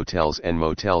pet-friendly hotels and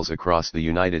motels across the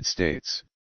United States.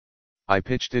 I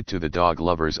pitched it to the dog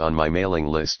lovers on my mailing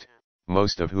list,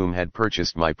 most of whom had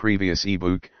purchased my previous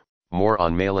ebook. More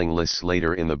on mailing lists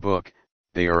later in the book.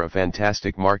 They are a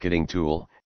fantastic marketing tool,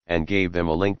 and gave them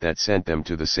a link that sent them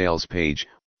to the sales page.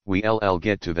 We'll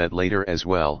get to that later as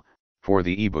well. For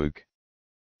the ebook,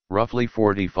 roughly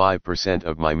 45%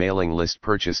 of my mailing list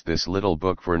purchased this little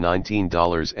book for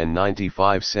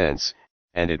 $19.95,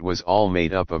 and it was all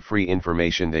made up of free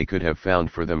information they could have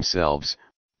found for themselves,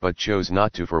 but chose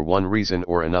not to for one reason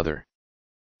or another.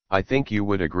 I think you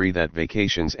would agree that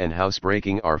vacations and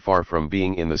housebreaking are far from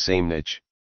being in the same niche.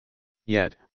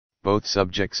 Yet, both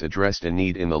subjects addressed a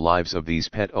need in the lives of these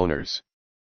pet owners.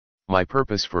 My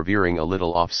purpose for veering a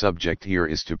little off subject here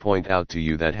is to point out to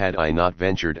you that had I not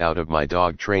ventured out of my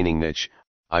dog training niche,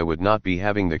 I would not be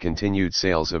having the continued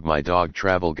sales of my dog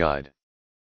travel guide.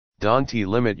 Don't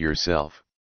limit yourself.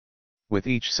 With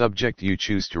each subject you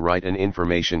choose to write an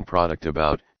information product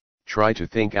about, try to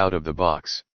think out of the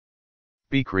box.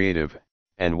 Be creative,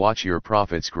 and watch your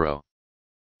profits grow.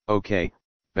 Okay,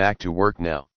 back to work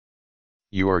now.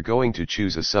 You are going to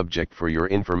choose a subject for your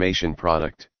information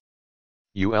product.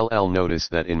 You'll notice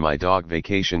that in my dog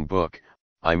vacation book,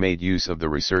 I made use of the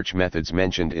research methods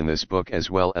mentioned in this book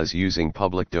as well as using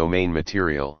public domain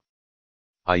material.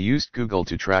 I used Google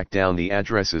to track down the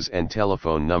addresses and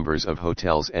telephone numbers of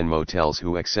hotels and motels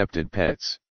who accepted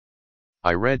pets.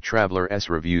 I read travelers'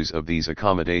 reviews of these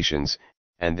accommodations,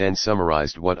 and then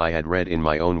summarized what I had read in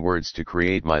my own words to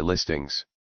create my listings.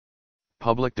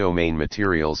 Public domain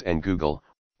materials and Google,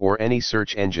 or any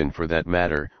search engine for that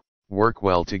matter, work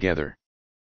well together.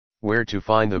 Where to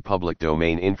find the public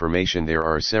domain information? There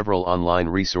are several online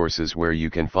resources where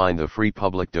you can find the free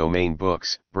public domain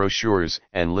books, brochures,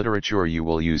 and literature you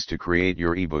will use to create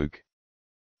your ebook.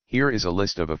 Here is a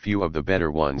list of a few of the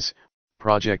better ones.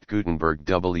 Project Gutenberg,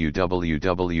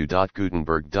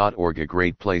 www.gutenberg.org, a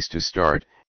great place to start,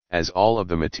 as all of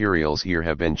the materials here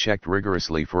have been checked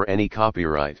rigorously for any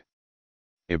copyright.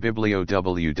 Ibiblio,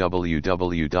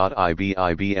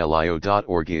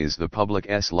 www.ibiblio.org, is the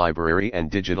public's library and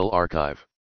digital archive.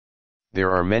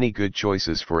 There are many good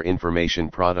choices for information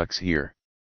products here.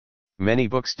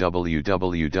 Manybooks,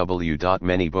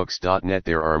 www.manybooks.net,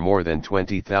 there are more than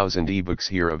 20,000 ebooks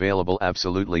here available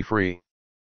absolutely free.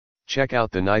 Check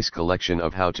out the nice collection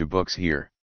of how-to books here.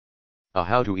 A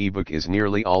how-to ebook is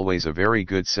nearly always a very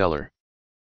good seller.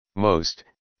 Most,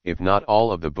 if not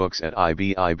all of the books at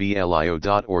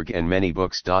ibiblio.org and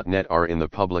manybooks.net are in the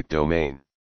public domain.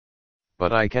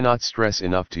 But I cannot stress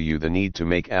enough to you the need to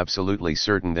make absolutely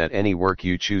certain that any work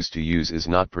you choose to use is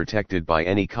not protected by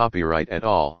any copyright at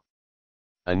all.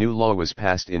 A new law was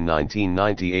passed in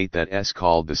 1998 that's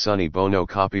called the Sonny Bono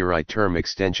Copyright Term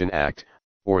Extension Act,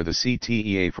 or the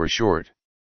CTEA for short.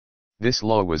 This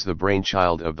law was the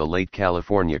brainchild of the late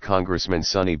California Congressman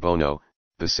Sonny Bono,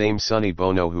 the same Sonny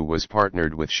Bono who was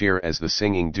partnered with Cher as the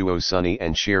singing duo Sonny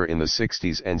and Cher in the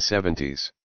 60s and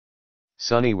 70s.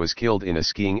 Sonny was killed in a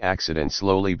skiing accident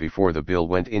slowly before the bill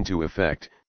went into effect,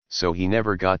 so he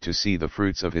never got to see the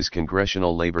fruits of his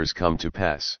congressional labors come to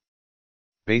pass.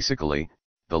 Basically,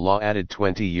 the law added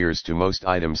 20 years to most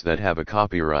items that have a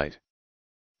copyright.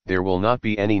 There will not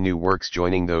be any new works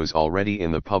joining those already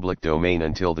in the public domain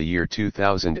until the year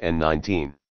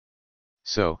 2019.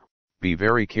 So, be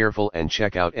very careful and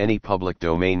check out any public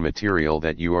domain material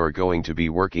that you are going to be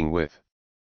working with.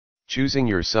 Choosing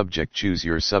your subject. Choose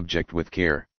your subject with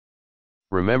care.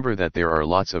 Remember that there are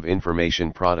lots of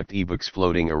information product ebooks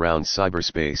floating around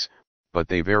cyberspace, but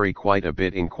they vary quite a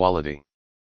bit in quality.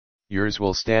 Yours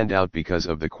will stand out because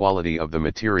of the quality of the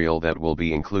material that will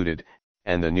be included,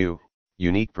 and the new,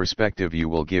 unique perspective you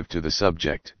will give to the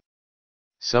subject.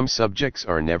 Some subjects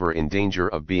are never in danger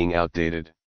of being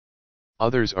outdated.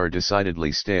 Others are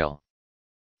decidedly stale.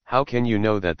 How can you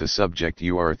know that the subject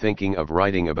you are thinking of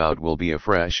writing about will be a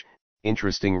fresh,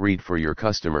 interesting read for your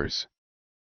customers?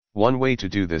 One way to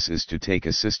do this is to take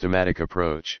a systematic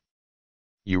approach.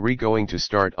 You're going to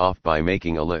start off by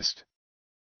making a list.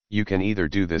 You can either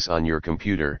do this on your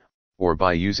computer, or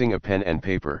by using a pen and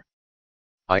paper.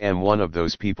 I am one of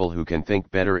those people who can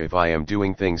think better if I am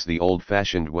doing things the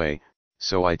old-fashioned way,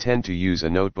 so I tend to use a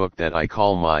notebook that I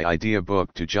call my idea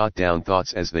book to jot down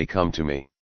thoughts as they come to me.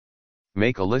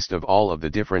 Make a list of all of the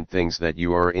different things that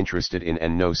you are interested in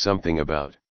and know something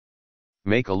about.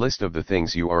 Make a list of the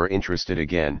things you are interested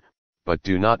again, but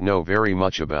do not know very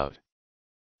much about.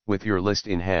 With your list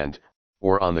in hand,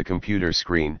 or on the computer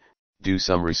screen, do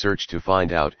some research to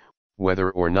find out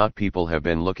whether or not people have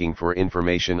been looking for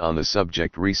information on the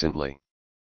subject recently.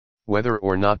 Whether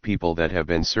or not people that have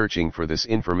been searching for this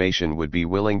information would be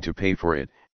willing to pay for it,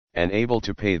 and able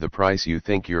to pay the price you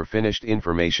think your finished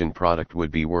information product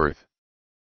would be worth.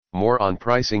 More on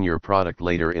pricing your product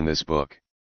later in this book.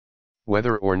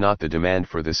 Whether or not the demand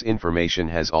for this information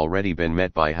has already been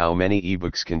met by how many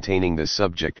ebooks containing this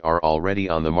subject are already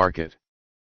on the market.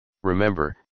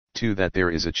 Remember, too, that there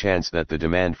is a chance that the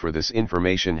demand for this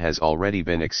information has already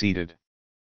been exceeded.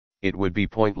 It would be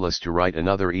pointless to write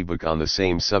another ebook on the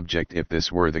same subject if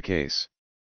this were the case.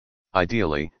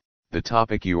 Ideally, the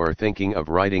topic you are thinking of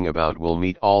writing about will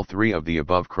meet all three of the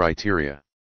above criteria.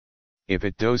 If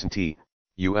it doesn't,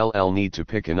 you'll need to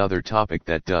pick another topic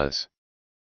that does.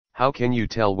 How can you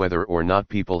tell whether or not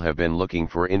people have been looking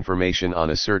for information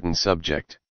on a certain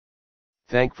subject?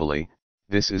 Thankfully,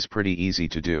 this is pretty easy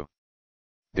to do.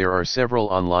 There are several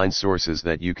online sources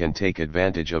that you can take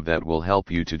advantage of that will help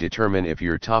you to determine if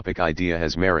your topic idea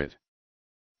has merit.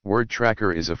 Word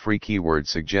Tracker is a free keyword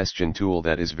suggestion tool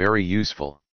that is very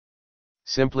useful.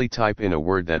 Simply type in a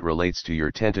word that relates to your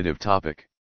tentative topic.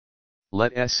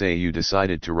 Let's say you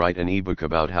decided to write an ebook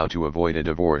about how to avoid a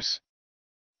divorce.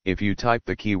 If you type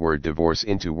the keyword divorce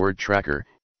into Word Tracker,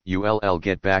 you'll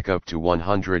get back up to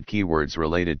 100 keywords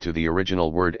related to the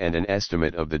original word and an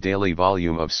estimate of the daily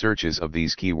volume of searches of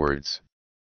these keywords.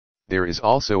 There is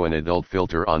also an adult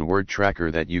filter on Word Tracker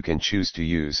that you can choose to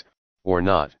use, or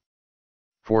not.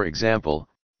 For example,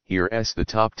 here's the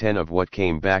top 10 of what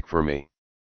came back for me.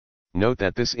 Note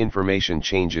that this information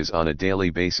changes on a daily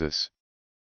basis.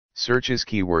 Searches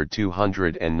keyword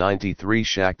 293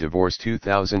 Shaq divorce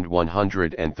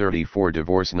 2134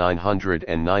 divorce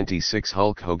 996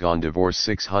 Hulk Hogan divorce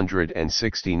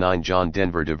 669 John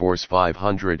Denver divorce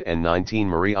 519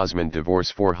 Marie Osmond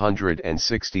divorce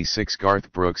 466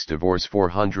 Garth Brooks divorce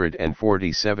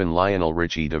 447 Lionel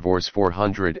Richie divorce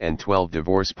 412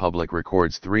 divorce public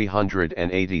records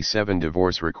 387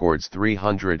 divorce records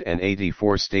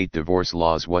 384 state divorce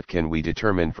laws. What can we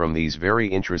determine from these very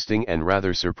interesting and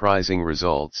rather surprising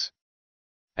results?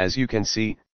 As you can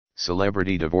see,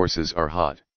 celebrity divorces are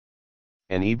hot.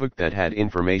 An ebook that had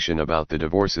information about the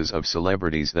divorces of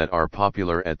celebrities that are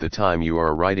popular at the time you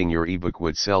are writing your ebook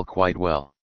would sell quite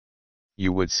well.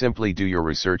 You would simply do your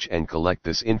research and collect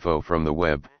this info from the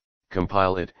web,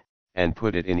 compile it, and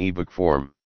put it in ebook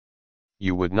form.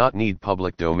 You would not need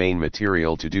public domain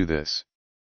material to do this.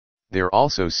 There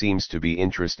also seems to be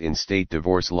interest in state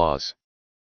divorce laws.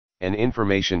 An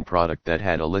information product that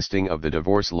had a listing of the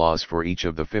divorce laws for each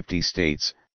of the 50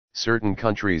 states, certain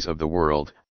countries of the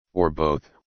world, or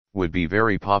both, would be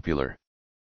very popular.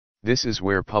 This is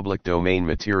where public domain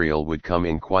material would come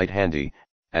in quite handy,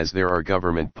 as there are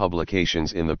government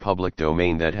publications in the public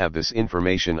domain that have this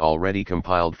information already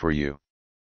compiled for you.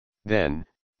 Then,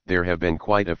 there have been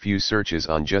quite a few searches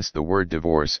on just the word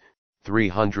divorce,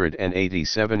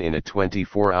 387 in a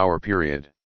 24-hour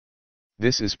period.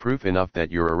 This is proof enough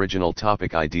that your original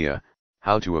topic idea,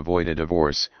 how to avoid a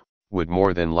divorce, would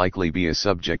more than likely be a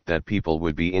subject that people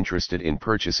would be interested in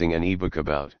purchasing an ebook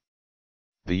about.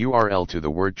 The URL to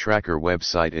the Word Tracker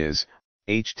website is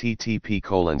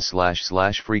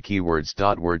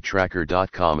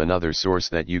http://freekeywords.wordtracker.com. Another source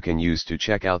that you can use to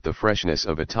check out the freshness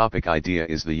of a topic idea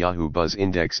is the Yahoo Buzz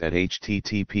Index at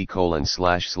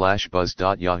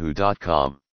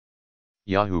http://buzz.yahoo.com.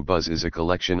 Yahoo Buzz is a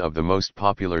collection of the most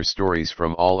popular stories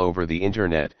from all over the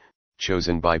internet,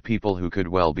 chosen by people who could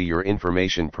well be your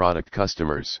information product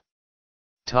customers.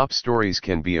 Top stories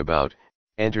can be about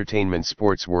entertainment,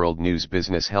 sports, world news,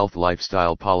 business, health,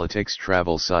 lifestyle, politics,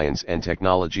 travel, science and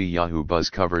technology. Yahoo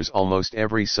Buzz covers almost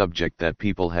every subject that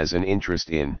people has an interest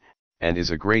in, and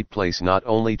is a great place not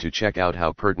only to check out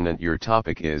how pertinent your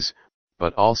topic is,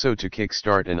 but also to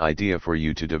kickstart an idea for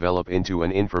you to develop into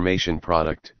an information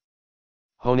product.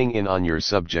 Honing in on your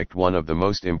subject. One of the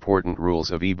most important rules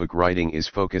of ebook writing is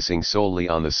focusing solely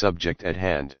on the subject at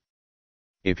hand.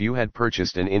 If you had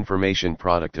purchased an information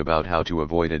product about how to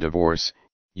avoid a divorce,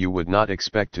 you would not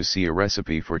expect to see a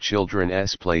recipe for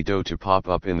children's Play-Doh to pop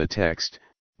up in the text,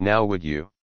 now would you?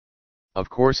 Of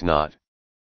course not.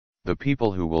 The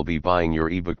people who will be buying your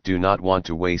ebook do not want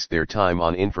to waste their time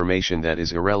on information that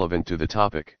is irrelevant to the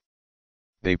topic.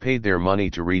 They paid their money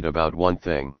to read about one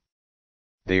thing.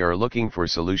 They are looking for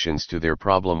solutions to their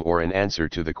problem or an answer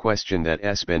to the question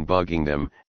that's been bugging them,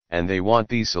 and they want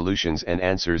these solutions and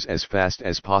answers as fast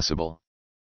as possible.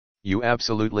 You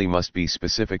absolutely must be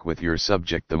specific with your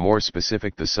subject. The more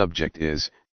specific the subject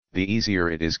is, the easier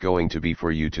it is going to be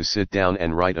for you to sit down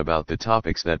and write about the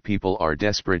topics that people are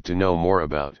desperate to know more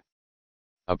about.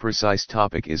 A precise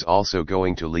topic is also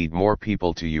going to lead more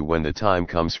people to you when the time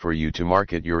comes for you to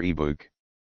market your ebook.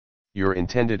 Your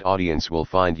intended audience will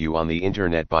find you on the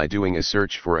internet by doing a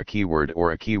search for a keyword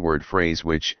or a keyword phrase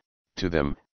which, to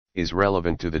them, is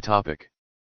relevant to the topic.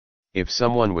 If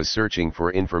someone was searching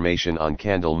for information on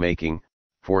candle making,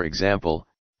 for example,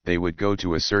 they would go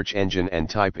to a search engine and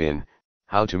type in,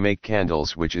 how to make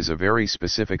candles, which is a very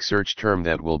specific search term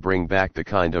that will bring back the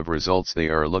kind of results they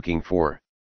are looking for.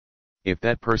 If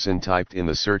that person typed in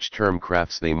the search term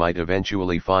crafts, they might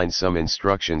eventually find some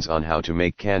instructions on how to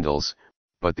make candles,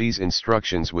 but these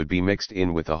instructions would be mixed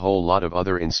in with a whole lot of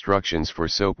other instructions for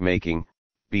soap making,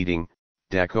 beading,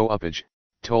 decoupage,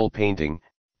 toll painting,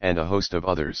 and a host of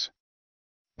others.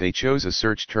 They chose a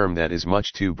search term that is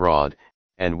much too broad,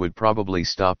 and would probably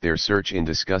stop their search in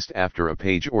disgust after a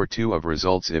page or two of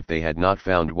results if they had not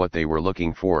found what they were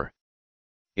looking for.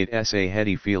 It's a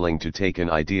heady feeling to take an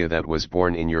idea that was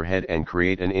born in your head and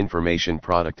create an information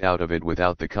product out of it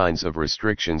without the kinds of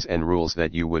restrictions and rules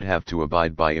that you would have to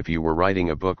abide by if you were writing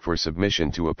a book for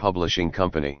submission to a publishing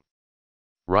company.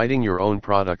 Writing your own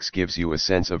products gives you a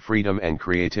sense of freedom and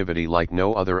creativity like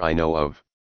no other I know of.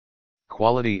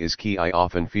 Quality is key. I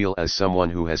often feel as someone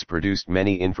who has produced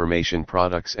many information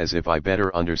products as if I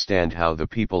better understand how the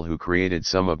people who created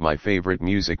some of my favorite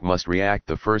music must react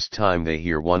the first time they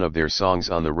hear one of their songs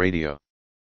on the radio.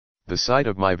 The sight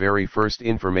of my very first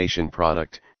information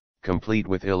product, complete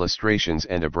with illustrations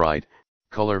and a bright,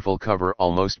 colorful cover,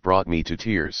 almost brought me to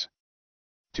tears.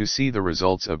 To see the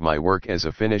results of my work as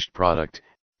a finished product,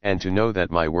 and to know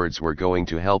that my words were going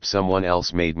to help someone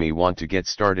else, made me want to get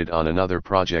started on another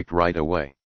project right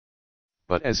away.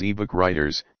 But as ebook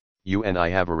writers, you and I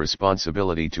have a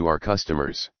responsibility to our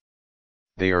customers.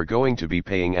 They are going to be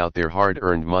paying out their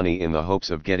hard-earned money in the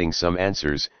hopes of getting some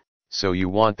answers, so you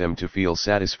want them to feel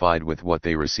satisfied with what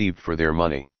they received for their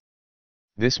money.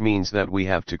 This means that we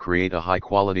have to create a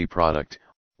high-quality product,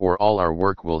 or all our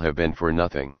work will have been for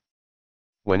nothing.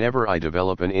 Whenever I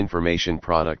develop an information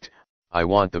product, I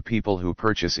want the people who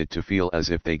purchase it to feel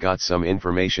as if they got some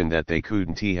information that they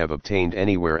couldn't have obtained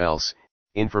anywhere else,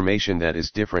 information that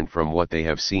is different from what they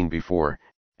have seen before,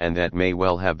 and that may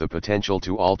well have the potential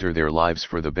to alter their lives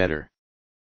for the better.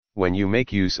 When you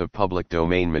make use of public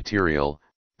domain material,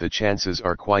 the chances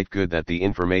are quite good that the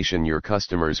information your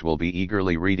customers will be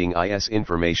eagerly reading is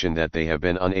information that they have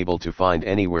been unable to find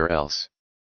anywhere else.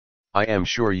 I am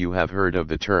sure you have heard of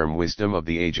the term wisdom of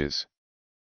the ages.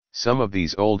 Some of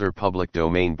these older public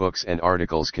domain books and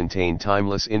articles contain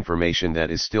timeless information that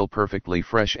is still perfectly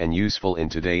fresh and useful in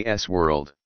today's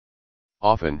world.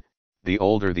 Often, the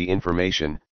older the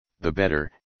information, the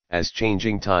better, as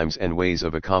changing times and ways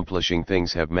of accomplishing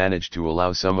things have managed to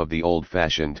allow some of the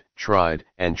old-fashioned, tried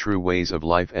and true ways of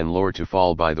life and lore to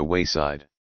fall by the wayside.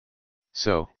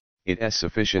 So, it is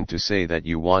sufficient to say that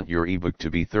you want your ebook to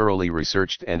be thoroughly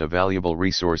researched and a valuable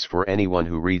resource for anyone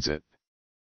who reads it.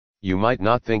 You might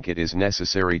not think it is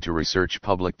necessary to research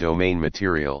public domain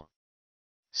material.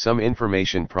 Some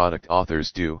information product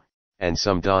authors do, and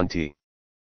some don't.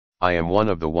 I am one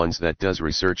of the ones that does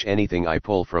research anything I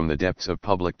pull from the depths of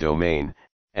public domain,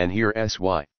 and here's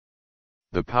why.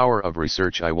 The power of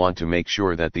research. I want to make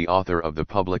sure that the author of the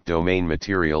public domain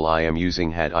material I am using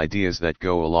had ideas that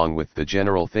go along with the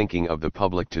general thinking of the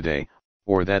public today,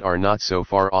 or that are not so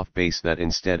far off base that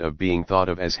instead of being thought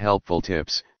of as helpful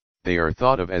tips, they are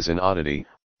thought of as an oddity,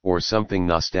 or something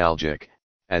nostalgic,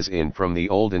 as in from the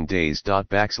olden days.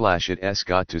 It's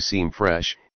got to seem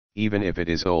fresh, even if it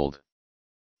is old.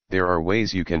 There are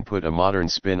ways you can put a modern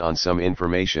spin on some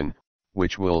information,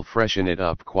 which will freshen it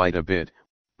up quite a bit,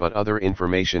 but other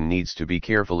information needs to be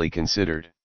carefully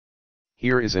considered.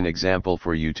 Here is an example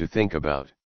for you to think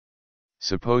about.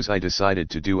 Suppose I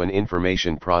decided to do an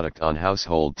information product on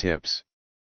household tips.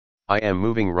 I am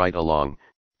moving right along,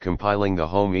 compiling the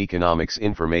home economics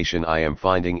information I am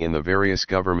finding in the various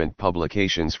government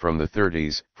publications from the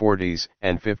 30s, 40s,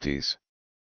 and 50s.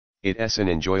 It's an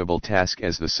enjoyable task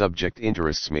as the subject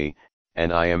interests me,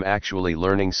 and I am actually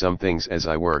learning some things as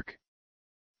I work.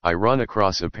 I run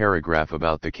across a paragraph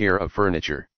about the care of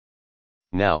furniture.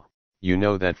 Now, you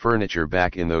know that furniture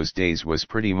back in those days was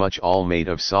pretty much all made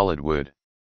of solid wood.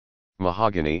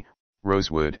 Mahogany,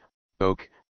 rosewood, oak,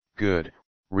 good,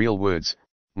 real woods,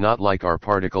 not like our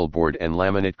particle board and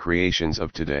laminate creations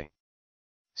of today.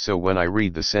 So when I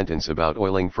read the sentence about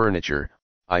oiling furniture,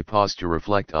 I pause to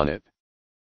reflect on it.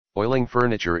 Oiling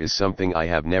furniture is something I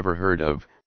have never heard of,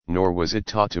 nor was it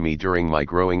taught to me during my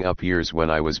growing up years when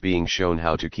I was being shown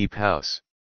how to keep house.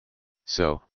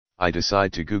 So, I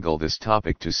decide to Google this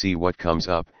topic to see what comes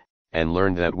up, and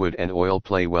learned that wood and oil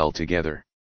play well together.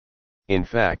 In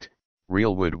fact,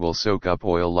 real wood will soak up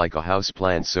oil like a house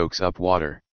plant soaks up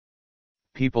water.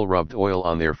 People rubbed oil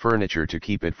on their furniture to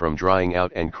keep it from drying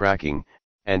out and cracking,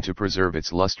 and to preserve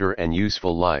its luster and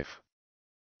useful life.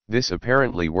 This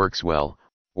apparently works well,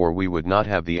 or we would not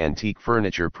have the antique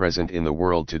furniture present in the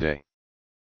world today.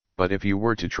 But if you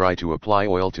were to try to apply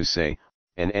oil to, say,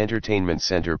 an entertainment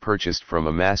center purchased from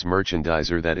a mass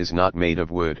merchandiser that is not made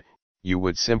of wood, you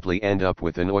would simply end up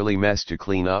with an oily mess to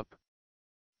clean up.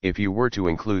 If you were to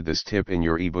include this tip in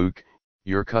your ebook,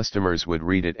 your customers would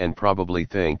read it and probably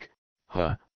think,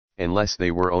 huh, unless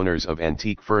they were owners of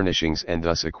antique furnishings and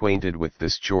thus acquainted with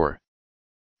this chore.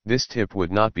 This tip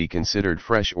would not be considered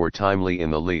fresh or timely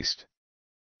in the least.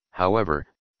 However,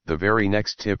 the very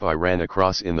next tip I ran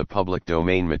across in the public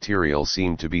domain material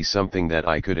seemed to be something that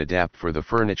I could adapt for the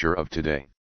furniture of today.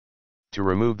 To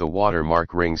remove the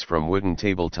watermark rings from wooden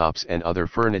tabletops and other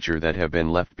furniture that have been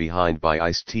left behind by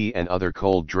iced tea and other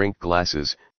cold drink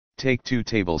glasses, take 2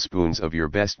 tablespoons of your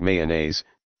best mayonnaise.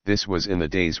 This was in the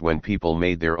days when people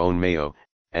made their own mayo,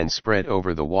 and spread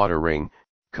over the water ring,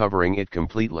 covering it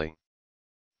completely.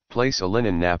 Place a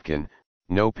linen napkin,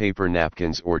 no paper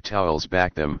napkins or towels,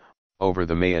 back them, over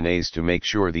the mayonnaise to make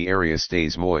sure the area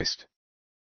stays moist.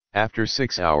 After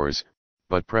 6 hours,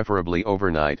 but preferably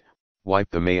overnight, wipe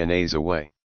the mayonnaise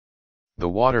away. The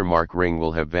watermark ring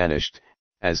will have vanished,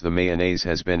 as the mayonnaise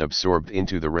has been absorbed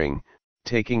into the ring,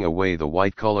 taking away the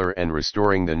white color and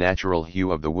restoring the natural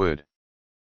hue of the wood.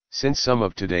 Since some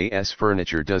of today's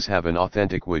furniture does have an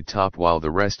authentic wood top while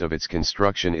the rest of its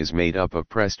construction is made up of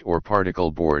pressed or particle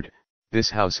board, this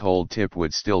household tip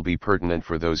would still be pertinent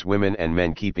for those women and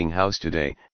men keeping house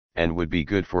today, and would be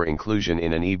good for inclusion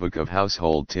in an ebook of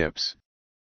household tips.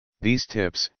 These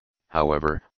tips,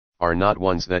 however, are not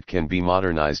ones that can be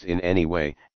modernized in any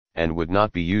way, and would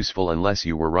not be useful unless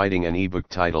you were writing an ebook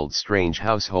titled Strange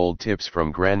Household Tips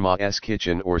from Grandma's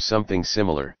Kitchen or something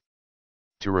similar.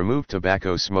 To remove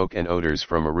tobacco smoke and odors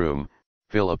from a room,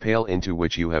 fill a pail into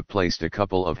which you have placed a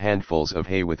couple of handfuls of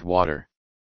hay with water.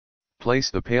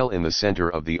 Place the pail in the center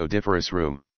of the odoriferous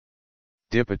room.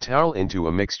 Dip a towel into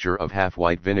a mixture of half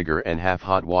white vinegar and half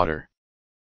hot water.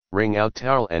 Wring out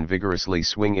towel and vigorously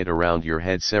swing it around your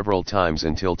head several times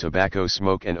until tobacco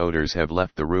smoke and odors have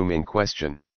left the room in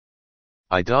question.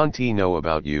 I don't know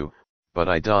about you, but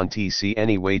I don't see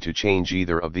any way to change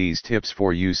either of these tips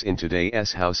for use in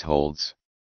today's households.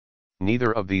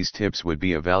 Neither of these tips would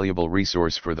be a valuable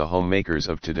resource for the homemakers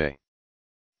of today.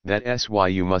 That's why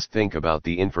you must think about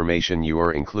the information you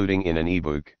are including in an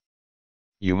ebook.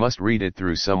 You must read it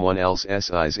through someone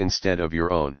else's eyes instead of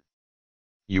your own.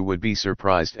 You would be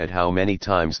surprised at how many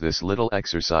times this little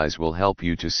exercise will help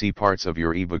you to see parts of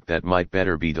your ebook that might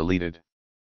better be deleted.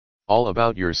 All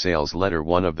about your sales letter.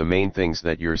 One of the main things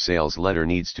that your sales letter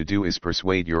needs to do is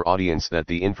persuade your audience that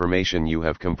the information you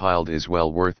have compiled is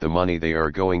well worth the money they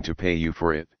are going to pay you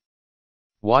for it.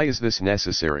 Why is this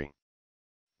necessary?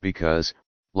 Because,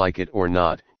 like it or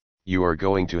not, you are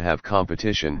going to have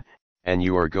competition, and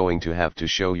you are going to have to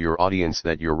show your audience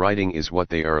that your writing is what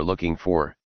they are looking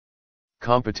for.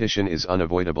 Competition is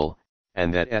unavoidable,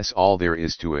 and that's all there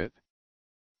is to it.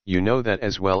 You know that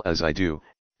as well as I do,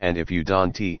 and if you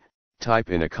don't, type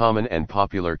in a common and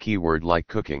popular keyword like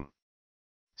cooking.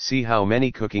 See how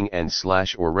many cooking and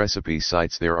 / or recipe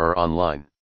sites there are online.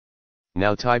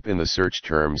 Now type in the search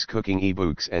terms cooking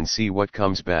ebooks and see what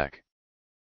comes back.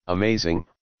 Amazing,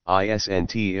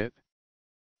 isn't it?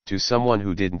 To someone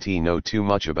who didn't know too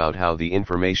much about how the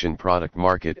information product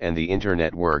market and the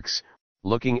internet works,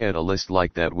 looking at a list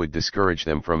like that would discourage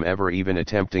them from ever even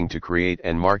attempting to create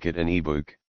and market an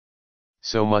ebook.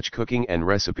 So much cooking and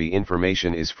recipe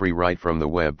information is free right from the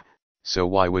web, so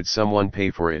why would someone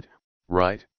pay for it,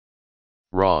 right?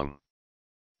 Wrong.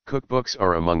 Cookbooks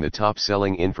are among the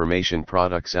top-selling information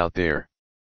products out there.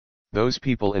 Those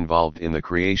people involved in the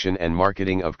creation and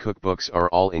marketing of cookbooks are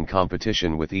all in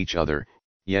competition with each other,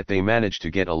 yet they manage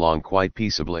to get along quite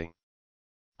peaceably.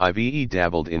 I've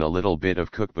dabbled in a little bit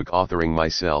of cookbook authoring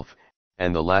myself,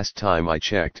 and the last time I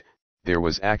checked, there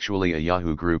was actually a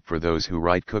Yahoo group for those who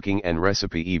write cooking and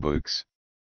recipe ebooks.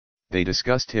 They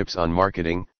discuss tips on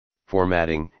marketing,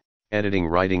 formatting, editing,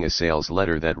 writing a sales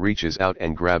letter that reaches out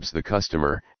and grabs the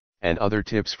customer, and other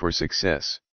tips for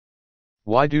success.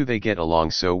 Why do they get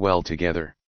along so well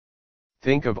together?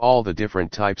 Think of all the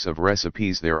different types of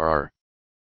recipes there are.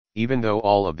 Even though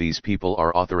all of these people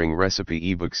are authoring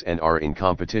recipe ebooks and are in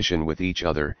competition with each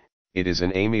other, it is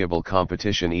an amiable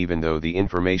competition even though the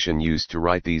information used to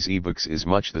write these ebooks is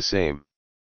much the same.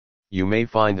 You may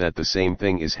find that the same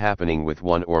thing is happening with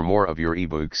one or more of your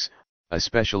ebooks,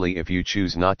 especially if you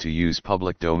choose not to use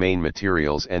public domain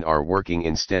materials and are working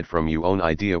instead from your own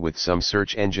idea with some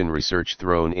search engine research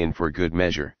thrown in for good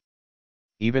measure.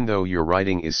 Even though your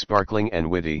writing is sparkling and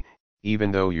witty,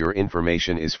 even though your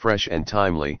information is fresh and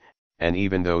timely, and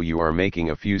even though you are making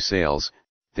a few sales,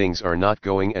 things are not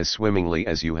going as swimmingly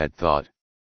as you had thought.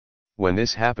 When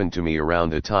this happened to me around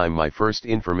the time my first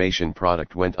information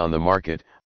product went on the market,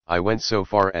 I went so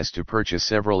far as to purchase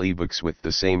several ebooks with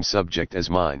the same subject as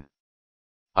mine.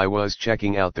 I was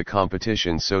checking out the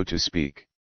competition, so to speak.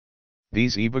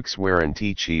 These ebooks weren't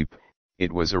cheap.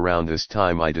 It was around this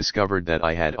time I discovered that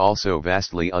I had also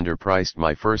vastly underpriced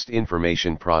my first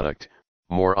information product.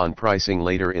 More on pricing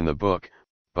later in the book,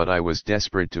 but I was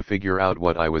desperate to figure out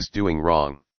what I was doing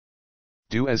wrong.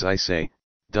 Do as I say,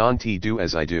 don't do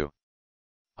as I do.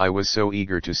 I was so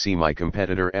eager to see my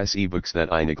competitor's ebooks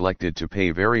that I neglected to pay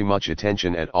very much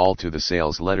attention at all to the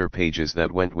sales letter pages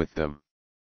that went with them.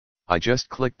 I just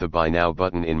clicked the Buy Now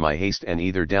button in my haste and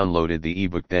either downloaded the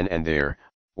ebook then and there,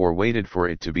 or waited for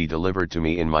it to be delivered to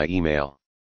me in my email.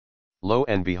 Lo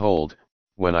and behold,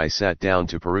 when I sat down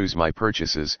to peruse my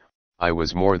purchases, I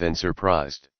was more than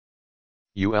surprised.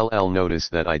 You'll notice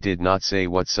that I did not say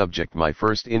what subject my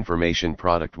first information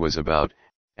product was about,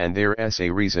 and there's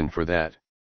a reason for that.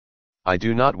 I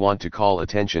do not want to call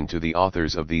attention to the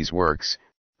authors of these works,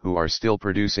 who are still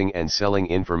producing and selling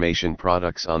information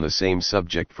products on the same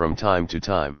subject from time to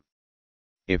time.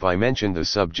 If I mention the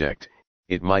subject,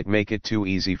 it might make it too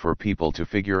easy for people to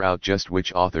figure out just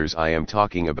which authors I am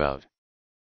talking about.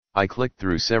 I clicked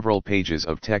through several pages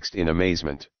of text in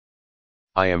amazement.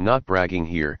 I am not bragging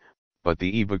here, but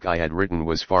the ebook I had written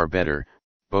was far better,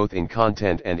 both in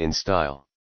content and in style.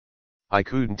 I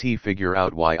couldn't figure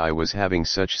out why I was having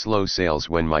such slow sales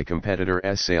when my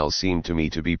competitor's sales seemed to me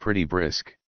to be pretty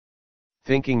brisk.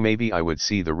 Thinking maybe I would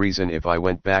see the reason if I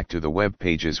went back to the web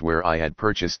pages where I had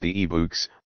purchased the ebooks,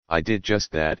 I did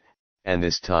just that, and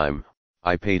this time,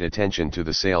 I paid attention to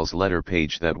the sales letter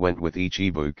page that went with each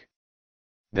ebook.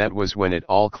 That was when it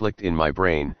all clicked in my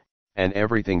brain, and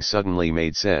everything suddenly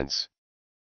made sense.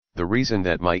 The reason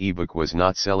that my ebook was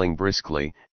not selling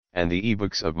briskly, and the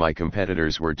ebooks of my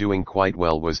competitors were doing quite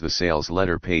well, was the sales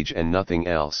letter page and nothing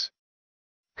else.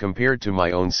 Compared to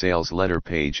my own sales letter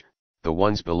page, the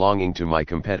ones belonging to my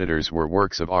competitors were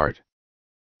works of art.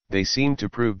 They seemed to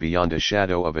prove beyond a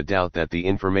shadow of a doubt that the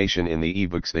information in the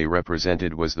ebooks they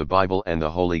represented was the Bible and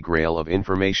the Holy Grail of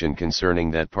information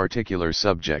concerning that particular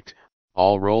subject,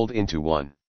 all rolled into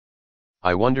one.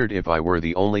 I wondered if I were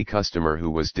the only customer who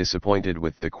was disappointed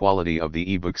with the quality of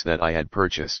the ebooks that I had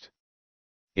purchased.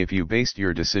 If you based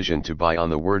your decision to buy on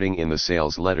the wording in the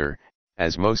sales letter,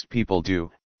 as most people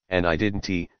do, and I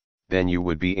didn't, then you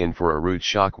would be in for a rude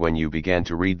shock when you began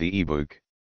to read the ebook.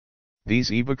 These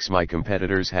ebooks my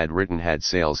competitors had written had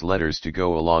sales letters to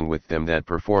go along with them that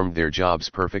performed their jobs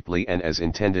perfectly, and as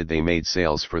intended they made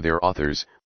sales for their authors,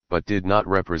 but did not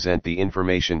represent the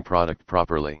information product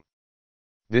properly.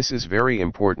 This is very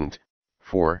important,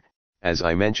 for, as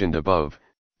I mentioned above,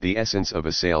 the essence of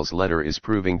a sales letter is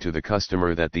proving to the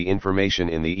customer that the information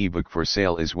in the ebook for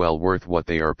sale is well worth what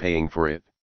they are paying for it.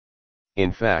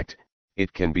 In fact,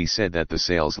 it can be said that the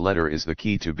sales letter is the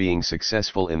key to being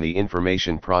successful in the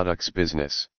information products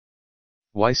business.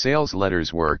 Why sales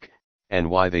letters work, and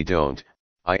why they don't,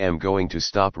 I am going to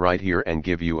stop right here and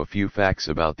give you a few facts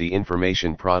about the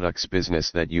information products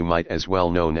business that you might as well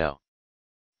know now.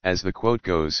 As the quote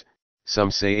goes,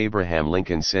 some say Abraham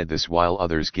Lincoln said this, while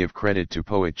others give credit to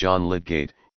poet John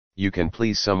Lydgate: you can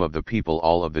please some of the people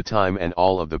all of the time and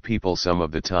all of the people some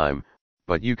of the time,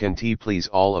 but you can please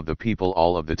all of the people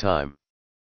all of the time.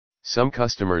 Some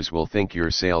customers will think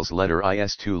your sales letter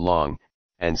is too long,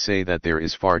 and say that there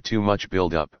is far too much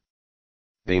build-up.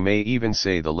 They may even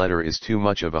say the letter is too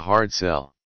much of a hard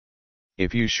sell.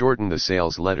 If you shorten the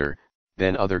sales letter,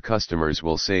 then other customers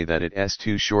will say that it's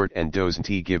too short and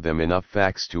doesn't give them enough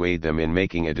facts to aid them in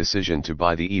making a decision to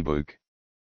buy the ebook.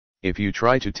 If you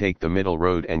try to take the middle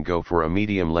road and go for a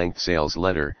medium-length sales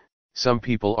letter, some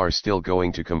people are still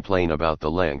going to complain about the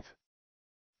length.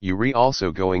 You're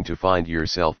also going to find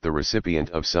yourself the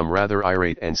recipient of some rather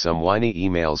irate and some whiny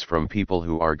emails from people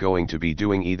who are going to be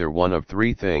doing either one of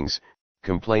three things: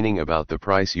 complaining about the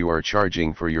price you are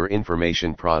charging for your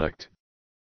information product,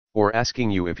 or asking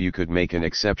you if you could make an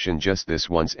exception just this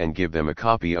once and give them a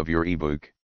copy of your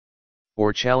ebook,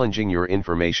 or challenging your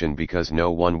information because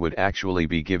no one would actually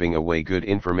be giving away good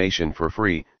information for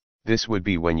free. This would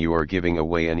be when you are giving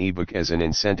away an ebook as an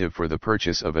incentive for the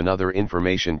purchase of another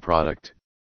information product.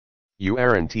 You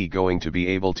aren't going to be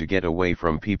able to get away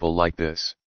from people like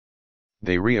this.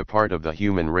 They re a part of the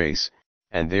human race,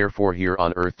 and therefore here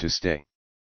on earth to stay.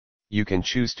 You can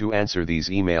choose to answer these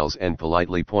emails and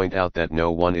politely point out that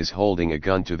no one is holding a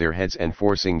gun to their heads and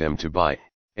forcing them to buy.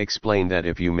 Explain that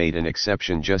if you made an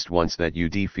exception just once that you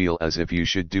feel as if you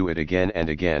should do it again and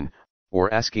again,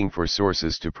 or asking for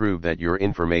sources to prove that your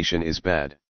information is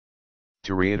bad.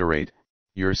 To reiterate,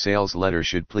 your sales letter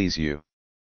should please you.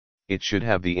 It should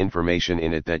have the information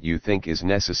in it that you think is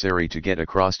necessary to get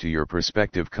across to your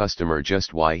prospective customer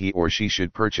just why he or she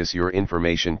should purchase your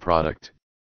information product.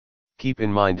 Keep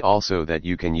in mind also that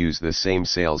you can use the same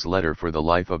sales letter for the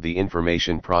life of the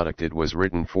information product it was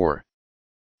written for.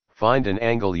 Find an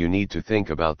angle you need to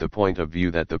think about the point of view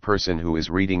that the person who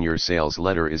is reading your sales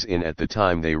letter is in at the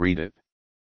time they read it.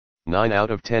 9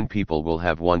 out of 10 people will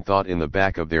have one thought in the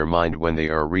back of their mind when they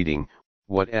are reading,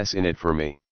 "What's in it for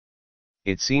me?"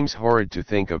 It seems horrid to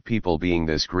think of people being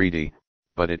this greedy,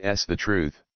 but it's the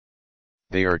truth.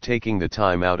 They are taking the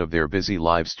time out of their busy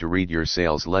lives to read your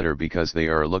sales letter because they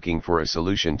are looking for a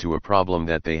solution to a problem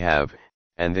that they have,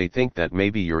 and they think that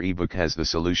maybe your ebook has the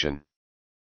solution.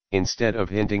 Instead of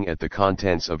hinting at the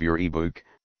contents of your ebook,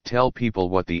 tell people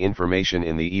what the information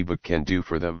in the ebook can do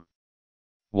for them.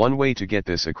 One way to get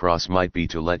this across might be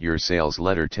to let your sales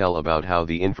letter tell about how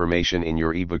the information in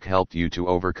your ebook helped you to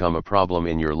overcome a problem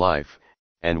in your life,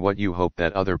 and what you hope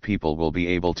that other people will be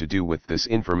able to do with this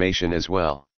information as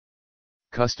well.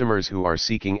 Customers who are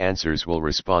seeking answers will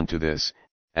respond to this,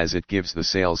 as it gives the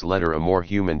sales letter a more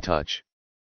human touch.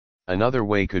 Another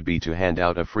way could be to hand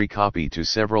out a free copy to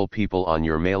several people on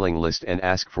your mailing list and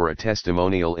ask for a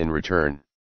testimonial in return.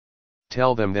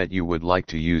 Tell them that you would like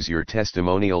to use your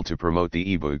testimonial to promote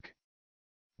the ebook.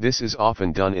 This is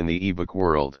often done in the ebook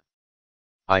world.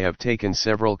 I have taken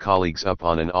several colleagues up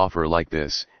on an offer like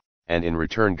this, and in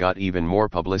return got even more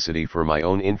publicity for my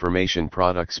own information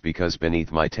products because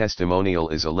beneath my testimonial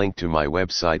is a link to my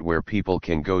website where people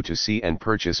can go to see and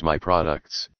purchase my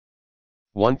products.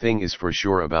 One thing is for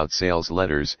sure about sales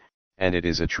letters, and it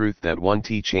is a truth that won't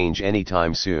change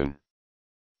anytime soon.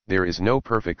 There is no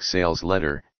perfect sales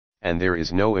letter, and there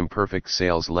is no imperfect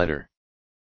sales letter.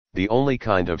 The only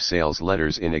kind of sales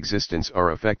letters in existence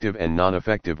are effective and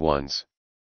non-effective ones.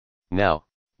 Now,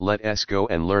 let's go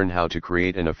and learn how to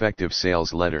create an effective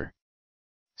sales letter.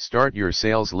 Start your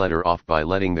sales letter off by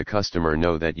letting the customer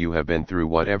know that you have been through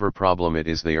whatever problem it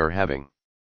is they are having.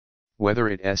 Whether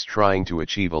it's trying to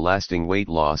achieve a lasting weight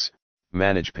loss,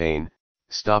 manage pain,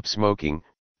 stop smoking,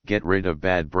 get rid of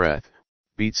bad breath,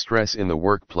 beat stress in the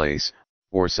workplace,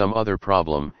 or some other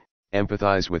problem,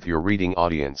 empathize with your reading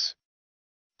audience.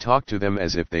 Talk to them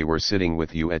as if they were sitting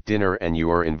with you at dinner and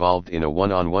you are involved in a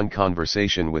one-on-one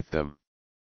conversation with them.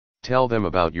 Tell them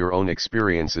about your own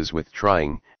experiences with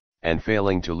trying, and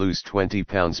failing to lose 20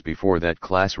 pounds before that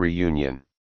class reunion.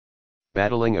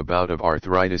 Battling a bout of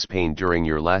arthritis pain during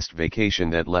your last vacation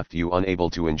that left you unable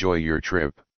to enjoy your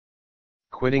trip.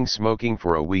 Quitting smoking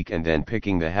for a week and then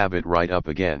picking the habit right up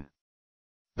again.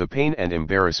 The pain and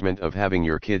embarrassment of having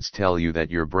your kids tell you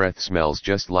that your breath smells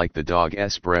just like the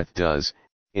dog's breath does,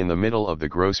 in the middle of the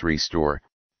grocery store,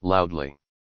 loudly.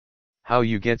 How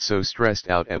you get so stressed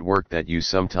out at work that you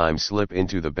sometimes slip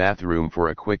into the bathroom for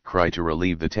a quick cry to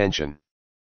relieve the tension.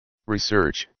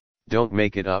 Research, don't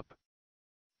make it up.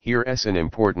 Here's an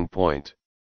important point.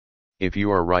 If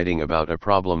you are writing about a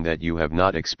problem that you have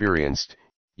not experienced,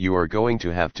 you are going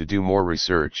to have to do more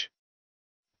research.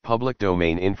 Public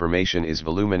domain information is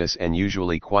voluminous and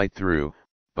usually quite thorough,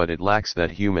 but it lacks that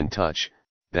human touch,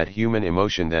 that human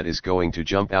emotion that is going to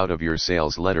jump out of your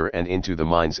sales letter and into the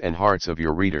minds and hearts of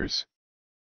your readers.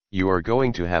 You are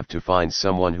going to have to find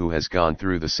someone who has gone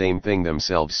through the same thing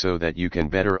themselves so that you can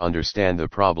better understand the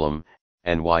problem,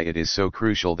 and why it is so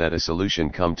crucial that a solution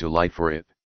come to light for it.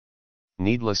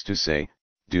 Needless to say,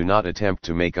 do not attempt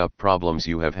to make up problems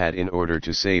you have had in order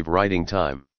to save writing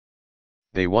time.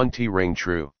 They won't ring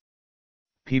true.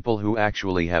 People who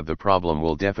actually have the problem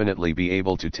will definitely be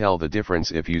able to tell the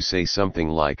difference if you say something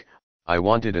like, "I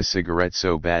wanted a cigarette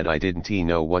so bad I didn't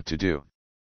know what to do.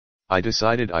 I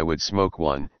decided I would smoke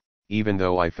one, even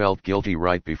though I felt guilty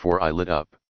right before I lit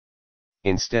up.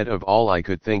 Instead of all I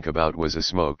could think about was a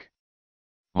smoke.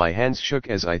 My hands shook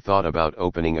as I thought about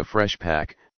opening a fresh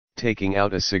pack, taking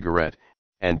out a cigarette,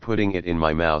 and putting it in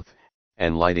my mouth,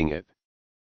 and lighting it.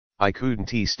 I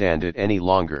couldn't stand it any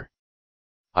longer.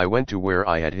 I went to where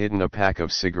I had hidden a pack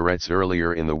of cigarettes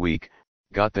earlier in the week,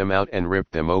 got them out and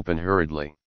ripped them open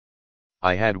hurriedly.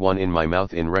 I had one in my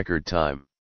mouth in record time.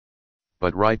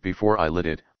 But right before I lit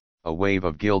it, a wave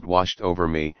of guilt washed over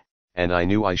me, and I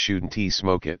knew I shouldn't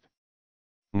smoke it.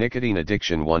 Nicotine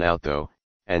addiction won out though,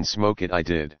 and smoke it I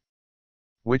did.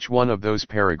 Which one of those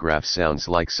paragraphs sounds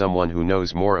like someone who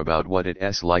knows more about what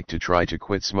it's like to try to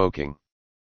quit smoking?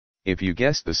 If you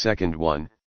guessed the second one,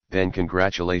 then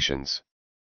congratulations.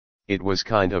 It was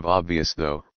kind of obvious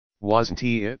though, wasn't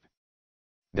it?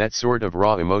 That sort of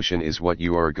raw emotion is what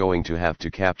you are going to have to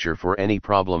capture for any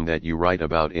problem that you write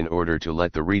about in order to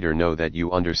let the reader know that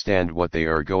you understand what they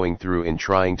are going through in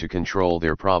trying to control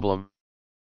their problem.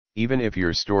 Even if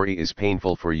your story is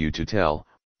painful for you to tell,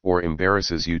 or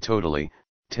embarrasses you totally,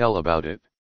 tell about it.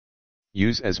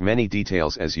 Use as many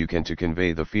details as you can to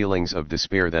convey the feelings of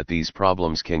despair that these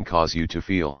problems can cause you to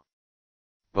feel.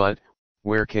 But,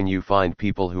 where can you find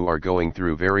people who are going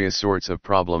through various sorts of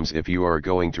problems if you are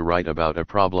going to write about a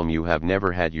problem you have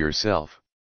never had yourself?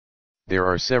 There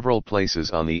are several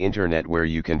places on the internet where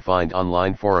you can find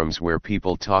online forums where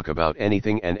people talk about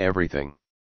anything and everything.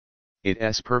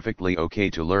 It's perfectly okay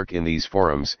to lurk in these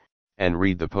forums, and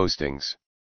read the postings.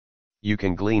 You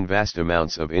can glean vast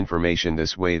amounts of information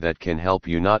this way that can help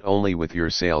you not only with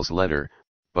your sales letter,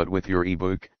 but with your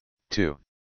ebook, too.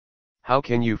 How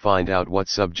can you find out what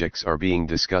subjects are being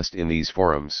discussed in these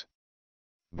forums?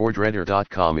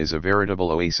 Boardreader.com is a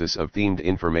veritable oasis of themed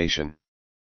information.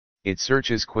 It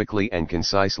searches quickly and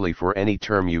concisely for any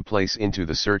term you place into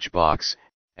the search box,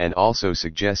 and also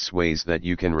suggests ways that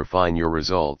you can refine your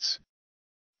results.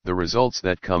 The results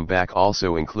that come back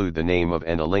also include the name of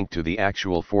and a link to the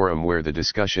actual forum where the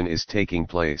discussion is taking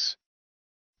place.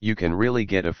 You can really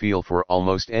get a feel for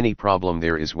almost any problem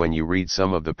there is when you read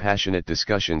some of the passionate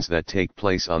discussions that take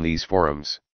place on these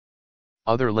forums.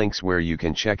 Other links where you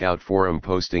can check out forum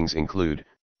postings include,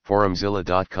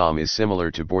 forumzilla.com is similar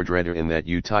to Boardreader in that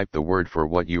you type the word for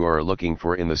what you are looking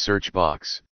for in the search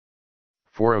box.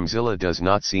 Forumzilla does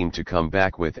not seem to come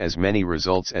back with as many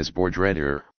results as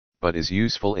Boardreader, but is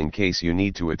useful in case you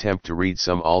need to attempt to read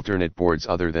some alternate boards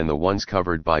other than the ones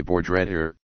covered by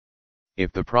Boardreader.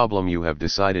 If the problem you have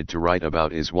decided to write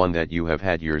about is one that you have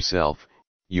had yourself,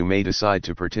 you may decide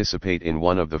to participate in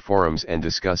one of the forums and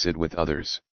discuss it with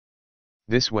others.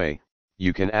 This way,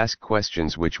 you can ask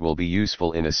questions which will be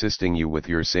useful in assisting you with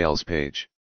your sales page.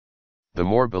 The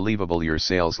more believable your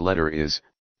sales letter is,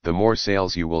 the more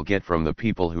sales you will get from the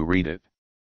people who read it.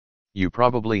 You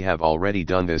probably have already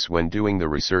done this when doing the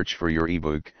research for your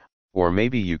ebook, or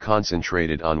maybe you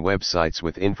concentrated on websites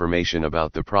with information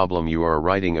about the problem you are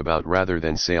writing about rather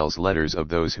than sales letters of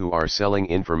those who are selling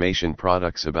information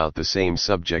products about the same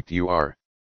subject you are.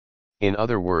 In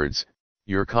other words,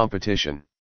 your competition.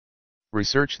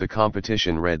 Research the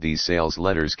competition. Read these sales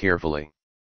letters carefully.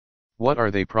 What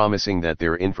are they promising that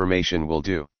their information will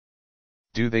do?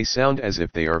 Do they sound as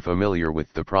if they are familiar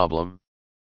with the problem?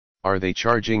 Are they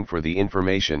charging for the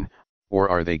information, or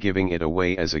are they giving it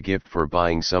away as a gift for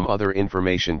buying some other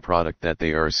information product that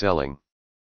they are selling?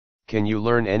 Can you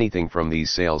learn anything from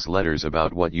these sales letters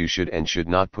about what you should and should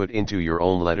not put into your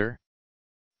own letter?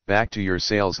 Back to your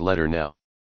sales letter now.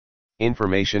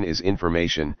 Information is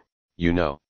information, you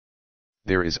know.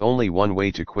 There is only one way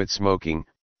to quit smoking,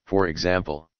 for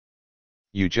example.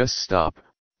 You just stop,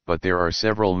 but there are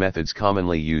several methods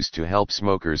commonly used to help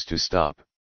smokers to stop.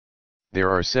 There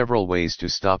are several ways to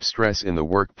stop stress in the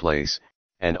workplace,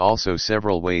 and also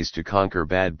several ways to conquer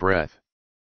bad breath.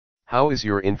 How is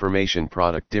your information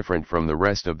product different from the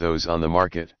rest of those on the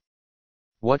market?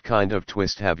 What kind of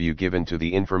twist have you given to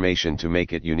the information to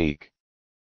make it unique?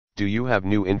 Do you have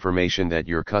new information that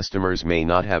your customers may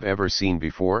not have ever seen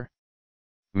before?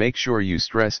 Make sure you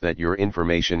stress that your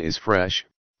information is fresh,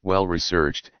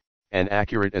 well-researched, and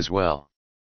accurate as well.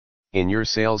 In your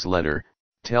sales letter,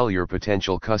 tell your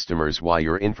potential customers why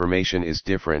your information is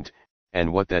different,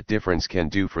 and what that difference can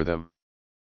do for them.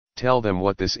 Tell them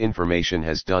what this information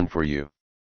has done for you.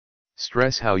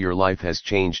 Stress how your life has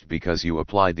changed because you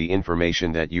applied the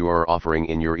information that you are offering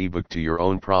in your ebook to your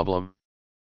own problem.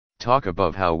 Talk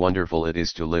above how wonderful it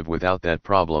is to live without that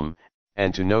problem,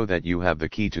 and to know that you have the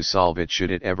key to solve it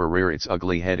should it ever rear its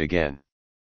ugly head again.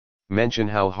 Mention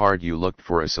how hard you looked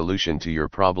for a solution to your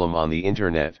problem on the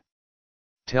internet.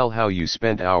 Tell how you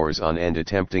spent hours on end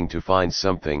attempting to find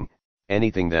something,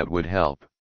 anything that would help.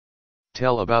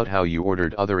 Tell about how you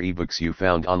ordered other ebooks you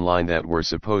found online that were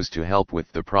supposed to help with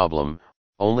the problem,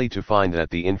 only to find that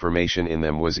the information in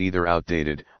them was either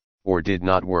outdated, or did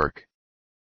not work.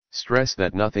 Stress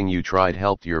that nothing you tried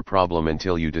helped your problem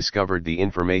until you discovered the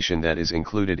information that is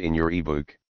included in your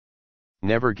ebook.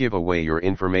 Never give away your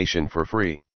information for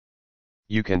free.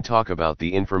 You can talk about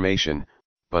the information,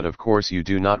 but of course you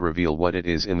do not reveal what it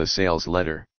is in the sales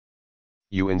letter.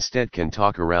 You instead can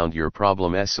talk around your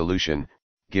problem's solution,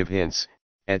 give hints,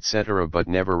 etc., but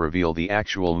never reveal the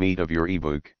actual meat of your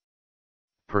ebook.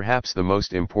 Perhaps the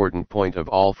most important point of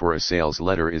all for a sales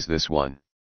letter is this one.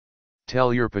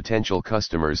 Tell your potential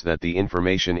customers that the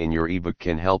information in your ebook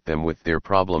can help them with their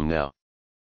problem now.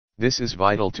 This is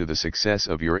vital to the success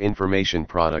of your information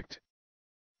product.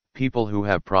 People who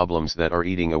have problems that are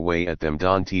eating away at them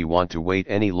don't want to wait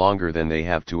any longer than they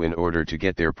have to in order to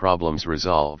get their problems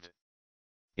resolved.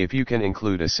 If you can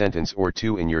include a sentence or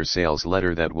two in your sales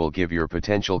letter that will give your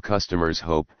potential customers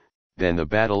hope, then the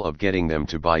battle of getting them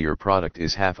to buy your product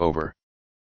is half over.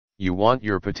 You want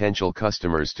your potential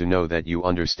customers to know that you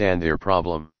understand their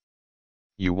problem.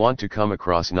 You want to come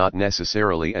across not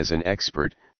necessarily as an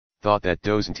expert, thought that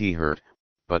doesn't hurt,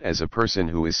 but as a person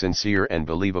who is sincere and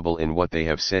believable in what they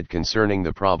have said concerning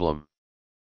the problem.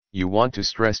 You want to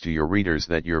stress to your readers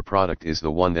that your product is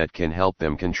the one that can help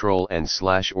them control and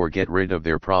or get rid of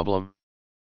their problem.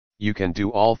 You can do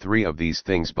all three of these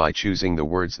things by choosing the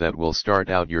words that will start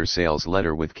out your sales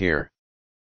letter with care.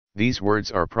 These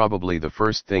words are probably the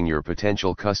first thing your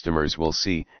potential customers will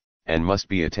see, and must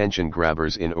be attention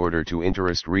grabbers in order to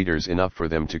interest readers enough for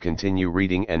them to continue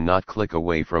reading and not click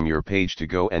away from your page to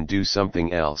go and do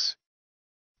something else.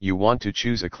 You want to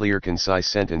choose a clear, concise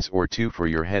sentence or two for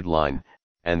your headline,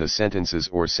 and the sentences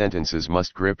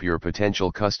must grip your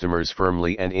potential customers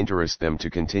firmly and interest them to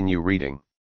continue reading.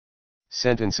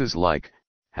 Sentences like,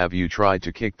 "Have you tried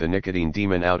to kick the nicotine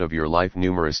demon out of your life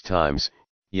numerous times,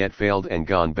 yet failed and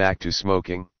gone back to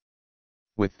smoking?"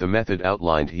 With the method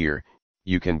outlined here,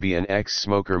 you can be an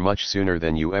ex-smoker much sooner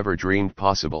than you ever dreamed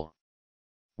possible.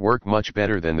 Work much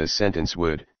better than this sentence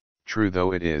would, true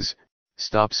though it is,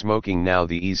 "Stop smoking now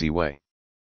the easy way."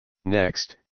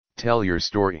 Next, tell your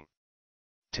story.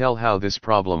 Tell how this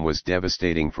problem was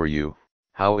devastating for you,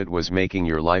 how it was making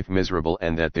your life miserable,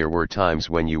 and that there were times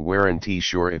when you weren't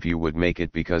sure if you would make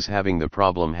it because having the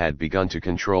problem had begun to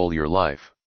control your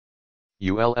life.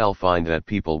 You'll find that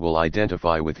people will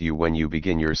identify with you when you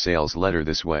begin your sales letter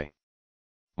this way.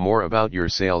 More about your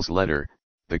sales letter,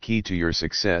 the key to your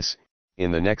success,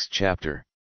 in the next chapter.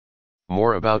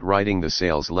 More about writing the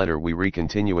sales letter. We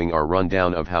continuing our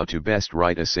rundown of how to best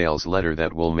write a sales letter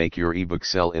that will make your ebook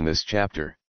sell in this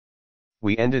chapter.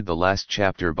 We ended the last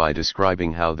chapter by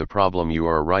describing how the problem you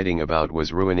are writing about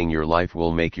was ruining your life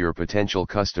will make your potential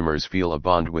customers feel a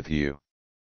bond with you.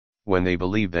 When they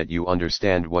believe that you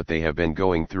understand what they have been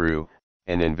going through,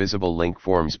 an invisible link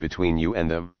forms between you and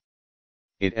them.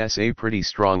 It's a pretty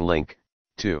strong link,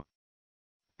 too.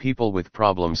 People with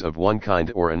problems of one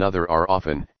kind or another are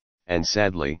often, and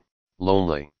sadly,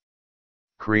 lonely.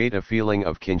 Create a feeling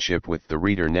of kinship with the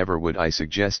reader. Never would I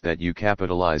suggest that you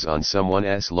capitalize on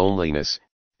someone's loneliness,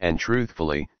 and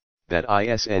truthfully, that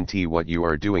isn't what you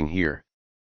are doing here.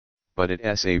 But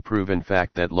it's a proven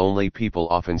fact that lonely people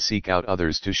often seek out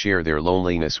others to share their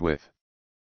loneliness with.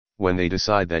 When they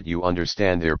decide that you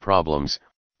understand their problems,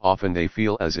 often they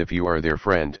feel as if you are their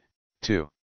friend, too.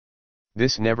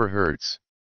 This never hurts.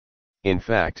 In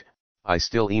fact, I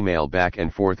still email back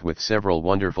and forth with several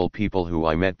wonderful people who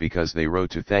I met because they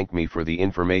wrote to thank me for the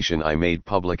information I made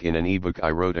public in an ebook I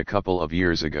wrote a couple of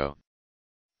years ago.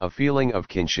 A feeling of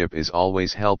kinship is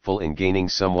always helpful in gaining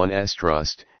someone's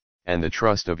trust, and the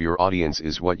trust of your audience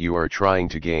is what you are trying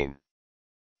to gain.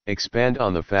 Expand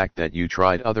on the fact that you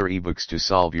tried other ebooks to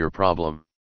solve your problem.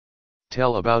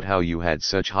 Tell about how you had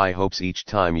such high hopes each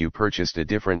time you purchased a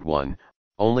different one,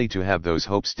 only to have those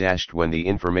hopes dashed when the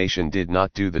information did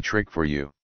not do the trick for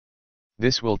you.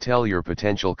 This will tell your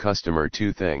potential customer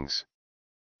two things.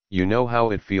 You know how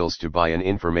it feels to buy an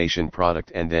information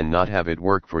product and then not have it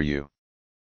work for you.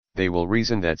 They will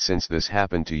reason that since this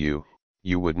happened to you,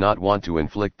 you would not want to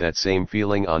inflict that same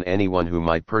feeling on anyone who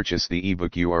might purchase the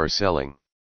ebook you are selling.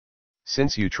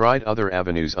 Since you tried other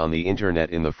avenues on the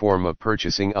internet in the form of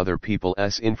purchasing other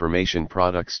people's information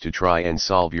products to try and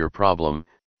solve your problem,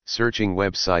 searching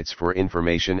websites for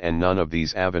information, and none of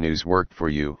these avenues worked for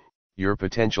you, your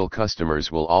potential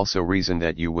customers will also reason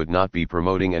that you would not be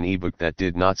promoting an ebook that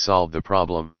did not solve the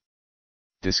problem.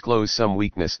 Disclose some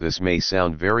weakness. This may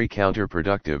sound very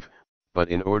counterproductive, but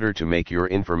in order to make your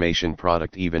information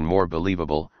product even more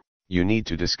believable, you need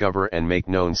to discover and make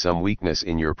known some weakness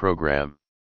in your program.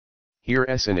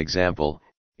 Here's an example.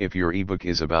 If your ebook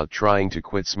is about trying to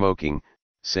quit smoking,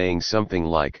 saying something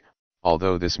like,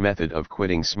 "Although this method of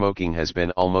quitting smoking has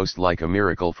been almost like a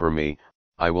miracle for me,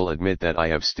 I will admit that I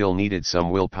have still needed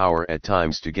some willpower at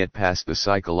times to get past the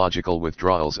psychological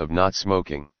withdrawals of not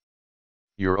smoking."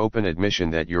 Your open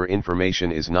admission that your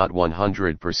information is not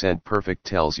 100% perfect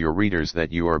tells your readers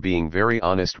that you are being very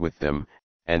honest with them,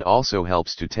 and also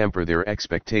helps to temper their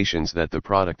expectations that the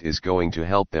product is going to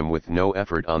help them with no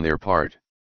effort on their part.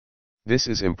 This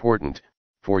is important,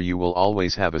 for you will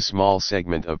always have a small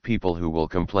segment of people who will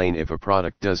complain if a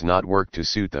product does not work to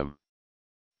suit them.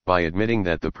 By admitting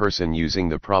that the person using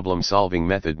the problem-solving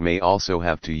method may also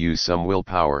have to use some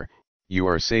willpower, you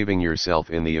are saving yourself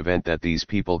in the event that these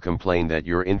people complain that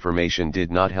your information did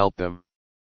not help them.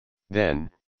 Then,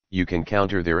 you can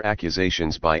counter their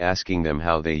accusations by asking them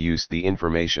how they used the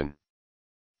information.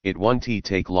 It won't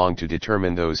take long to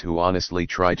determine those who honestly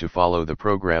try to follow the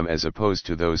program as opposed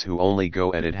to those who only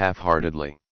go at it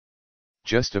half-heartedly.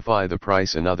 Justify the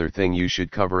price. Another thing you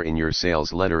should cover in your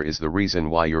sales letter is the reason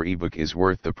why your ebook is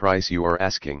worth the price you are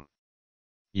asking.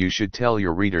 You should tell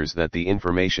your readers that the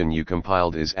information you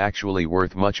compiled is actually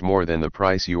worth much more than the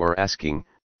price you are asking,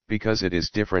 because it is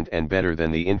different and better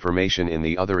than the information in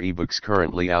the other ebooks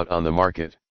currently out on the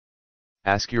market.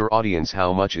 Ask your audience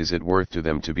how much is it worth to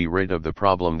them to be rid of the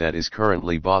problem that is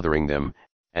currently bothering them,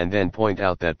 and then point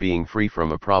out that being free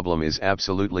from a problem is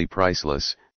absolutely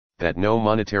priceless, that no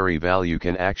monetary value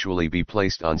can actually be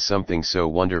placed on something so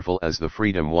wonderful as the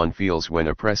freedom one feels when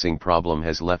a pressing problem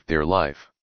has left their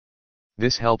life.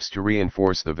 This helps to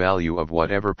reinforce the value of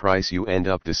whatever price you end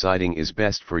up deciding is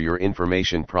best for your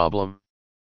information problem.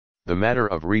 The matter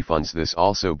of refunds. This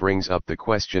also brings up the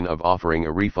question of offering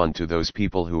a refund to those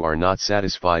people who are not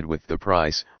satisfied with the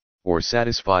price, or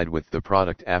satisfied with the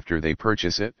product after they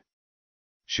purchase it.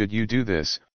 Should you do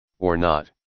this, or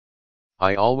not?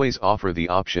 I always offer the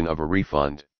option of a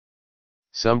refund.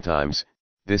 Sometimes,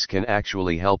 this can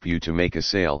actually help you to make a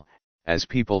sale, as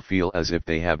people feel as if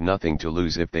they have nothing to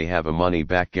lose if they have a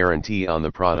money-back guarantee on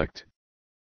the product.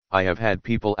 I have had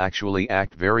people actually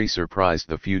act very surprised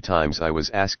the few times I was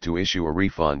asked to issue a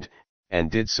refund, and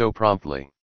did so promptly.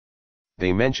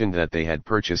 They mentioned that they had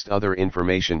purchased other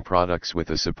information products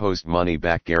with a supposed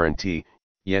money-back guarantee,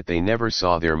 yet they never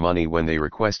saw their money when they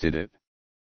requested it.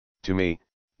 To me,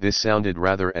 this sounded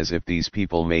rather as if these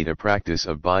people made a practice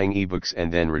of buying ebooks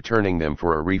and then returning them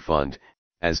for a refund,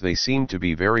 as they seemed to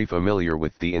be very familiar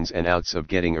with the ins and outs of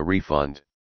getting a refund.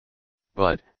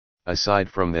 But, aside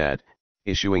from that,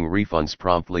 issuing refunds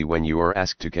promptly when you are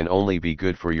asked to can only be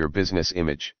good for your business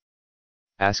image.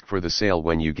 Ask for the sale.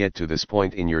 When you get to this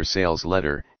point in your sales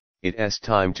letter, it's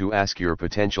time to ask your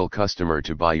potential customer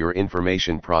to buy your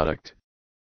information product.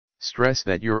 Stress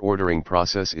that your ordering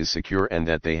process is secure and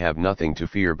that they have nothing to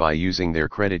fear by using their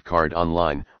credit card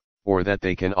online, or that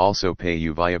they can also pay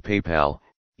you via PayPal,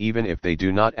 even if they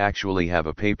do not actually have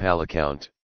a PayPal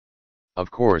account. Of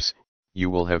course,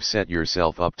 you will have set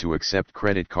yourself up to accept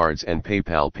credit cards and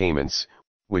PayPal payments,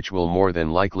 which will more than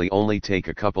likely only take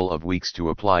a couple of weeks to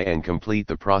apply and complete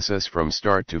the process from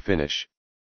start to finish.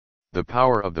 The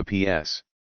power of the PS.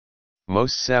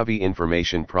 Most savvy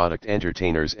information product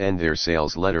entertainers end their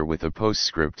sales letter with a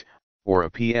postscript, or a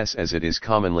PS as it is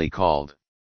commonly called.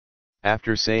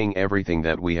 After saying everything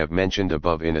that we have mentioned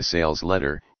above in a sales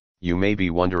letter, you may be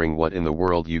wondering what in the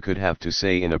world you could have to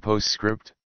say in a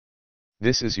postscript.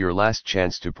 This is your last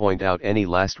chance to point out any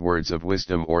last words of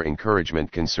wisdom or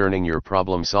encouragement concerning your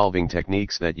problem-solving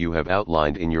techniques that you have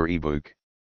outlined in your ebook.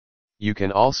 You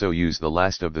can also use the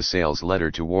last of the sales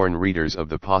letter to warn readers of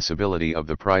the possibility of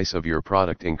the price of your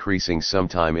product increasing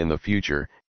sometime in the future,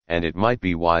 and it might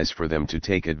be wise for them to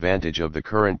take advantage of the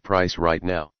current price right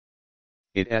now.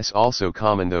 It's also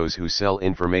common those who sell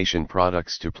information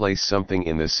products to place something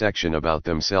in this section about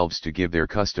themselves to give their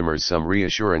customers some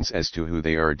reassurance as to who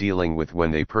they are dealing with when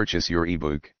they purchase your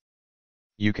ebook.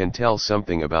 You can tell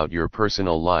something about your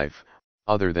personal life,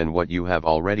 other than what you have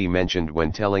already mentioned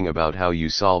when telling about how you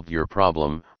solved your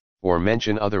problem, or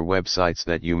mention other websites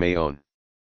that you may own.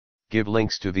 Give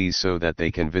links to these so that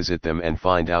they can visit them and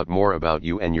find out more about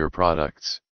you and your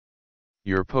products.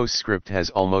 Your postscript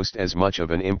has almost as much of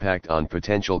an impact on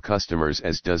potential customers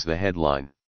as does the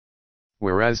headline.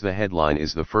 Whereas the headline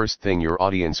is the first thing your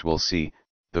audience will see,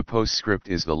 the postscript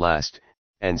is the last,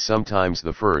 and sometimes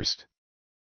the first.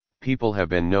 People have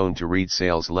been known to read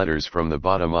sales letters from the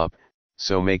bottom up,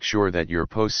 so make sure that your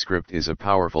postscript is a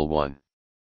powerful one.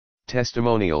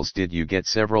 Testimonials. Did you get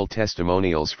several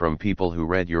testimonials from people who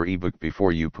read your ebook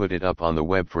before you put it up on the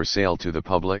web for sale to the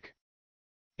public?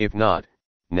 If not,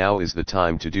 now is the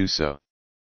time to do so.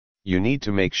 You need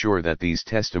to make sure that these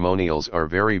testimonials are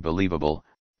very believable,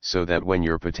 so that when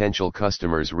your potential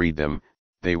customers read them,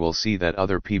 they will see that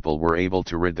other people were able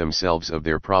to rid themselves of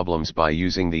their problems by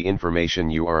using the information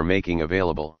you are making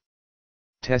available.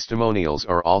 Testimonials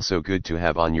are also good to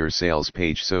have on your sales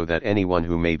page so that anyone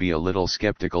who may be a little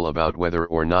skeptical about whether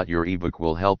or not your ebook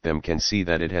will help them can see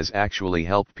that it has actually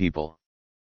helped people.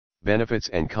 Benefits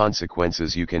and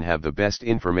consequences. You can have the best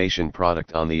information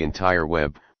product on the entire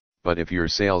web, but if your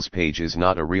sales page is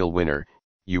not a real winner,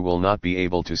 you will not be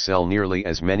able to sell nearly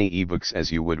as many ebooks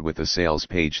as you would with a sales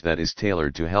page that is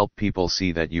tailored to help people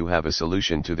see that you have a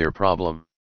solution to their problem.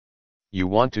 You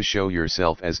want to show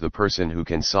yourself as the person who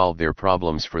can solve their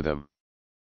problems for them.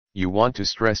 You want to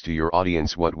stress to your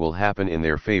audience what will happen in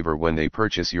their favor when they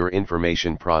purchase your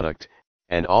information product,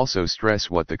 and also stress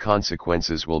what the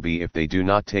consequences will be if they do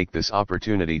not take this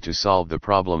opportunity to solve the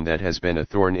problem that has been a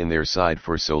thorn in their side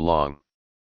for so long.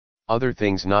 Other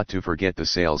things not to forget: the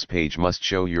sales page must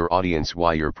show your audience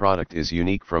why your product is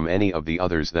unique from any of the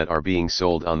others that are being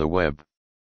sold on the web.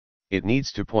 It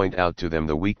needs to point out to them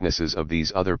the weaknesses of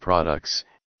these other products,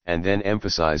 and then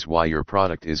emphasize why your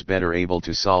product is better able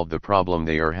to solve the problem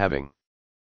they are having.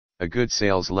 A good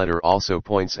sales letter also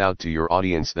points out to your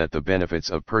audience that the benefits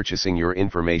of purchasing your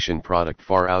information product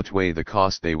far outweigh the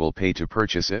cost they will pay to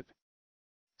purchase it.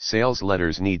 Sales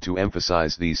letters need to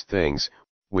emphasize these things,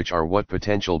 which are what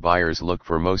potential buyers look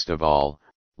for most of all: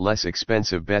 less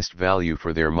expensive, best value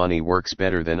for their money, works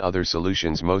better than other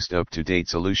solutions, most up-to-date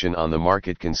solution on the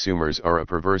market. Consumers are a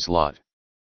perverse lot.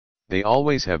 They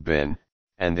always have been,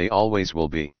 and they always will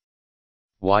be.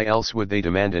 Why else would they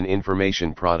demand an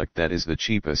information product that is the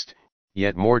cheapest,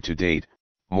 yet more to-date,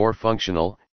 more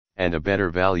functional, and a better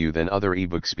value than other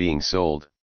ebooks being sold?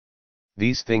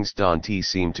 These things don't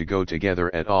seem to go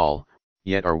together at all,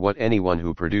 yet are what anyone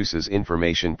who produces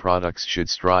information products should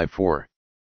strive for.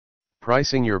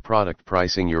 Pricing your product,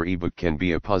 pricing your ebook can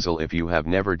be a puzzle if you have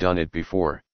never done it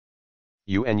before.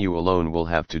 You and you alone will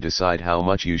have to decide how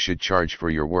much you should charge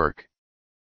for your work.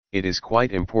 It is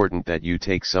quite important that you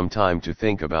take some time to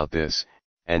think about this,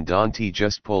 and don't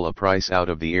just pull a price out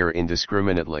of the air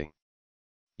indiscriminately.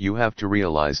 You have to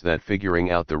realize that figuring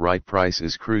out the right price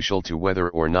is crucial to whether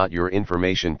or not your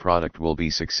information product will be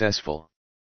successful.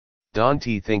 Don't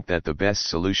think that the best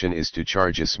solution is to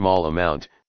charge a small amount,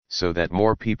 so that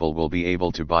more people will be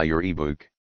able to buy your ebook.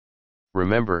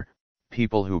 Remember,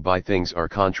 people who buy things are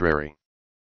contrary.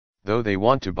 Though they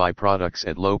want to buy products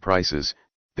at low prices,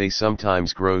 they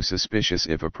sometimes grow suspicious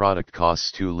if a product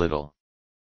costs too little.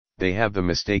 They have the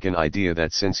mistaken idea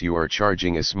that since you are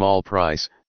charging a small price,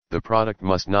 the product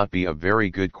must not be of very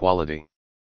good quality.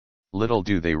 Little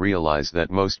do they realize that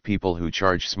most people who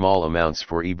charge small amounts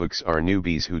for ebooks are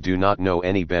newbies who do not know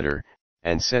any better,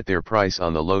 and set their price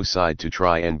on the low side to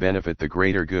try and benefit the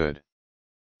greater good.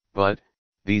 But,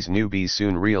 these newbies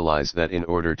soon realize that in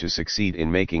order to succeed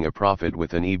in making a profit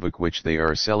with an ebook which they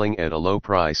are selling at a low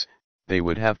price, they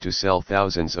would have to sell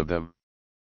thousands of them.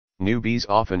 Newbies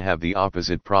often have the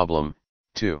opposite problem,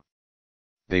 too.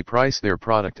 They price their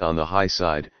product on the high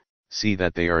side, see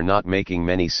that they are not making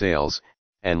many sales,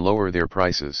 and lower their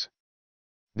prices.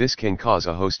 This can cause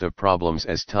a host of problems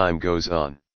as time goes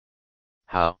on.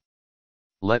 How?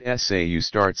 Let's say you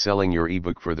start selling your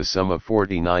ebook for the sum of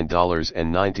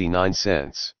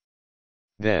 $49.99.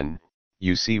 Then,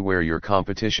 you see where your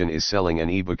competition is selling an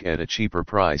ebook at a cheaper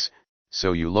price,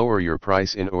 so you lower your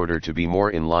price in order to be more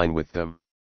in line with them.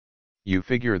 You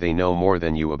figure they know more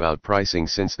than you about pricing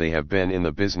since they have been in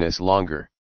the business longer.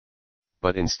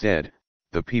 But instead,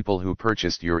 the people who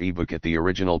purchased your ebook at the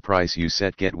original price you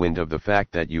set get wind of the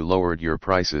fact that you lowered your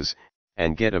prices,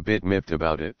 and get a bit miffed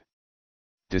about it.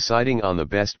 Deciding on the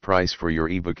best price for your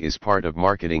ebook is part of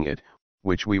marketing it,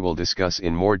 which we will discuss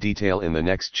in more detail in the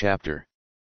next chapter.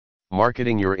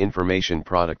 Marketing your information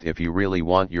product. If you really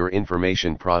want your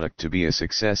information product to be a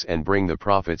success and bring the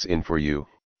profits in for you,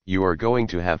 you are going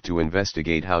to have to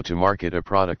investigate how to market a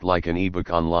product like an ebook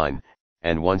online,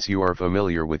 and once you are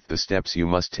familiar with the steps you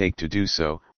must take to do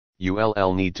so,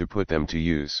 you'll need to put them to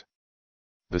use.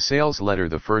 The sales letter.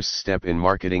 The first step in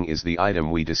marketing is the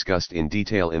item we discussed in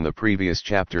detail in the previous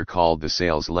chapter called the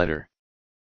sales letter.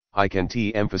 I can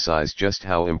emphasize just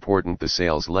how important the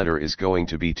sales letter is going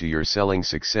to be to your selling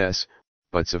success,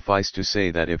 but suffice to say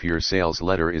that if your sales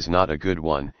letter is not a good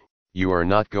one, you are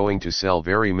not going to sell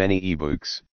very many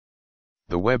ebooks.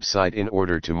 The website. In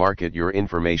order to market your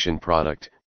information product,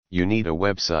 you need a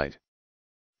website.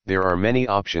 There are many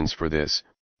options for this,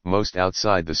 most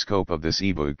outside the scope of this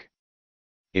ebook.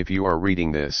 If you are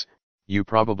reading this, you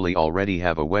probably already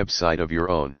have a website of your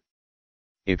own.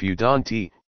 If you don't,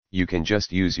 you can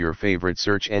just use your favorite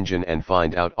search engine and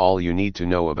find out all you need to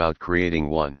know about creating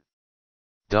one.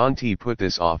 Don't put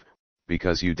this off,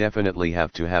 because you definitely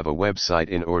have to have a website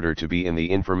in order to be in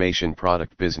the information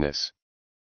product business.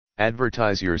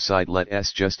 Advertise your site.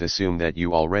 Let's just assume that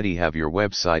you already have your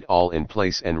website all in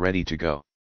place and ready to go.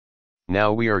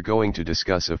 Now we are going to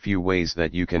discuss a few ways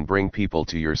that you can bring people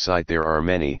to your site. There are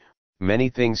many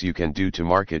things you can do to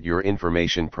market your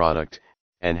information product,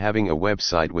 and having a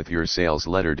website with your sales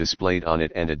letter displayed on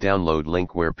it and a download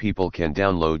link where people can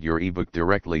download your ebook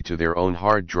directly to their own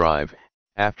hard drive,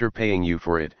 after paying you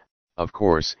for it, of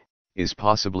course, is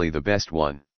possibly the best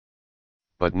one.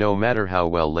 But no matter how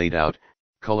well laid out,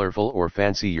 colorful or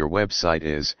fancy your website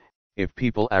is, if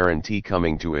people aren't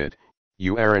coming to it,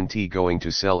 you aren't going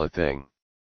to sell a thing.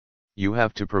 You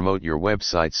have to promote your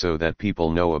website so that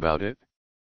people know about it.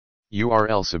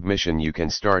 URL submission: you can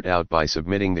start out by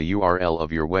submitting the URL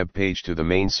of your web page to the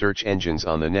main search engines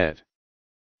on the net.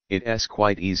 It's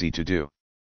quite easy to do.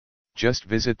 Just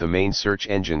visit the main search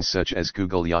engines such as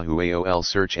Google, Yahoo, AOL,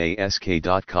 Search,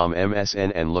 ask.com,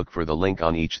 MSN, and look for the link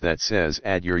on each that says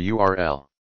add your URL.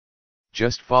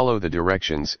 Just follow the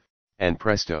directions, and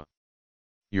presto!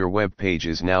 Your web page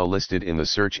is now listed in the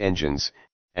search engines,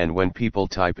 and when people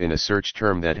type in a search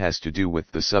term that has to do with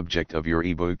the subject of your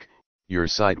ebook, your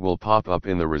site will pop up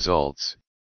in the results.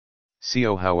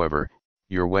 SEO, however,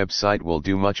 your website will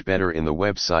do much better in the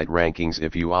website rankings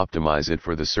if you optimize it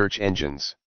for the search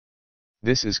engines.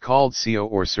 This is called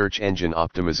SEO, or search engine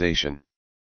optimization.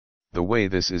 The way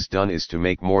this is done is to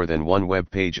make more than one web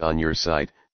page on your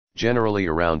site. Generally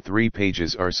around 3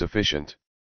 pages are sufficient.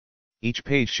 Each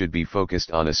page should be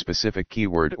focused on a specific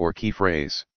keyword or key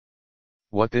phrase.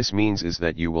 What this means is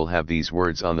that you will have these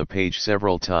words on the page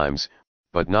several times,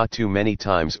 but not too many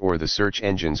times, or the search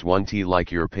engines won't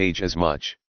like your page as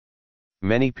much.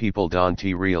 Many people don't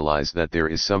realize that there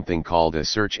is something called a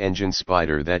search engine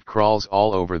spider that crawls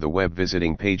all over the web,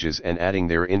 visiting pages and adding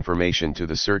their information to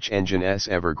the search engine's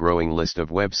ever-growing list of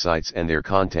websites and their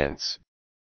contents.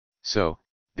 So,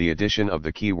 the addition of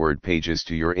the keyword pages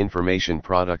to your information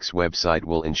products website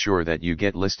will ensure that you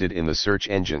get listed in the search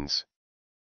engines.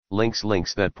 Links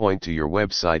that point to your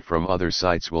website from other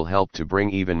sites will help to bring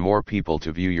even more people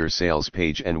to view your sales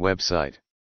page and website.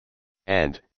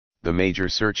 And, the major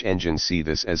search engines see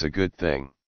this as a good thing.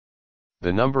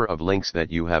 The number of links that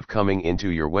you have coming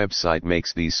into your website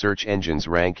makes these search engines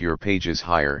rank your pages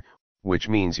higher, which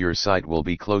means your site will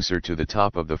be closer to the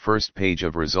top of the first page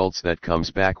of results that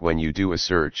comes back when you do a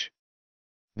search.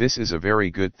 This is a very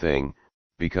good thing,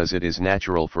 because it is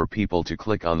natural for people to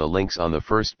click on the links on the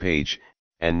first page,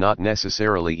 and not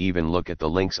necessarily even look at the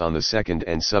links on the second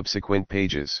and subsequent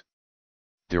pages.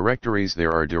 Directories: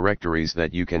 there are directories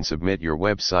that you can submit your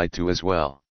website to as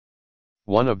well.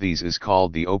 One of these is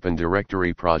called the Open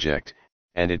Directory Project,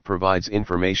 and it provides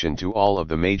information to all of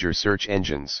the major search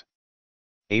engines.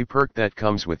 A perk that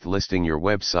comes with listing your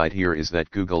website here is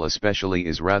that Google especially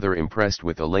is rather impressed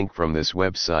with a link from this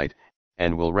website,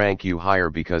 and will rank you higher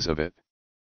because of it.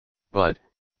 But,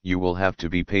 you will have to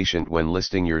be patient when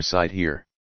listing your site here.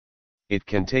 It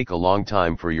can take a long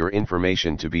time for your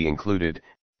information to be included,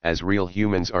 as real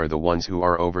humans are the ones who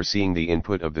are overseeing the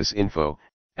input of this info,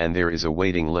 and there is a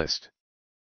waiting list.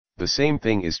 The same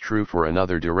thing is true for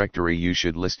another directory you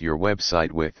should list your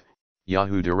website with,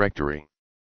 Yahoo directory.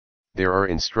 There are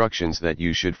instructions that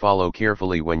you should follow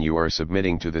carefully when you are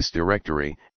submitting to this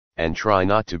directory, and try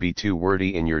not to be too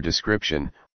wordy in your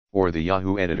description, or the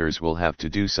Yahoo editors will have to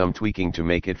do some tweaking to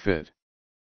make it fit.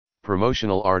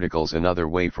 Promotional articles: another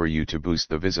way for you to boost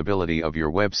the visibility of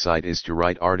your website is to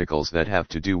write articles that have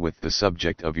to do with the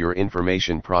subject of your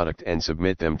information product and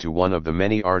submit them to one of the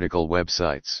many article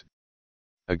websites.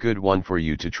 A good one for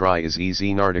you to try is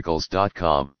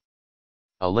ezinearticles.com.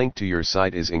 A link to your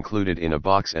site is included in a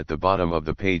box at the bottom of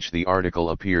the page the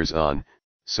article appears on,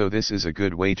 so this is a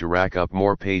good way to rack up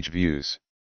more page views.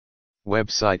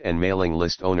 Website and mailing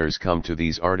list owners come to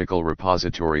these article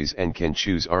repositories and can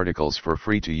choose articles for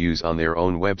free to use on their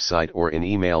own website or in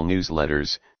email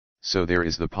newsletters, so there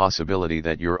is the possibility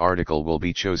that your article will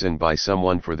be chosen by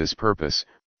someone for this purpose,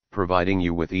 providing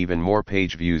you with even more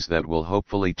page views that will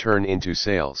hopefully turn into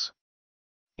sales.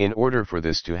 In order for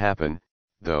this to happen,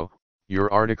 though,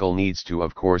 your article needs to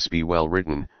of course be well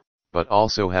written, but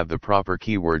also have the proper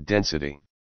keyword density.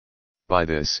 By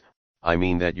this, I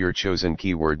mean that your chosen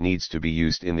keyword needs to be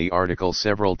used in the article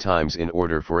several times in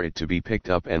order for it to be picked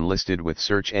up and listed with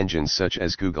search engines such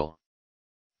as Google.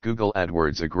 Google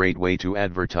AdWords: a great way to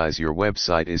advertise your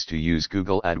website is to use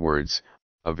Google AdWords,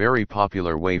 a very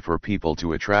popular way for people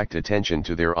to attract attention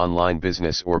to their online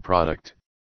business or product.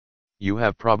 You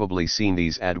have probably seen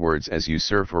these AdWords as you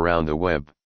surf around the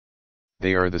web.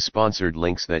 They are the sponsored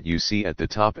links that you see at the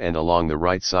top and along the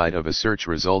right side of a search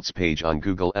results page on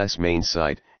Google's main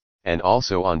site, and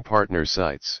also on partner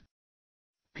sites.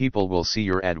 People will see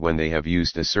your ad when they have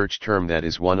used a search term that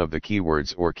is one of the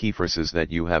keywords or key phrases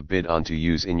that you have bid on to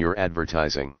use in your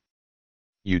advertising.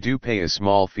 You do pay a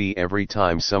small fee every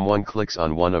time someone clicks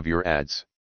on one of your ads.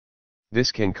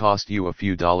 This can cost you a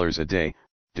few dollars a day,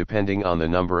 depending on the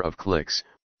number of clicks,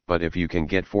 but if you can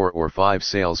get 4 or 5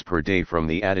 sales per day from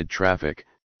the added traffic,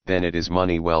 then it is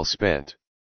money well spent.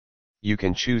 You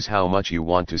can choose how much you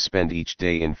want to spend each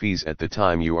day in fees at the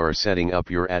time you are setting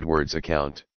up your AdWords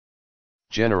account.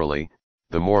 Generally,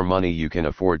 the more money you can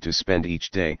afford to spend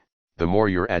each day, the more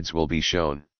your ads will be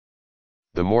shown.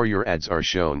 The more your ads are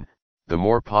shown, the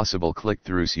more possible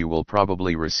click-throughs you will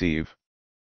probably receive.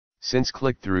 Since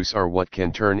click-throughs are what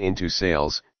can turn into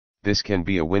sales, this can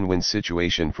be a win-win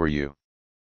situation for you.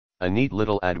 A neat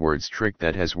little AdWords trick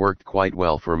that has worked quite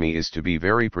well for me is to be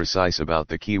very precise about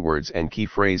the keywords and key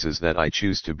phrases that I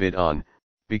choose to bid on,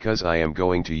 because I am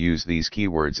going to use these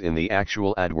keywords in the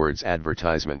actual AdWords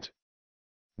advertisement.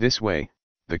 This way,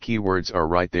 the keywords are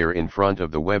right there in front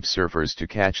of the web surfers to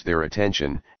catch their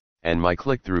attention, and my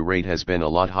click-through rate has been a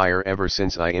lot higher ever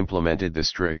since I implemented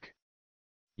this trick.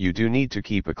 You do need to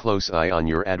keep a close eye on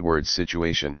your AdWords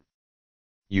situation.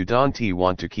 You don't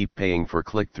want to keep paying for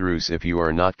click-throughs if you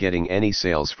are not getting any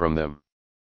sales from them.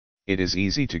 It is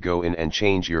easy to go in and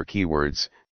change your keywords,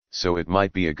 so it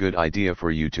might be a good idea for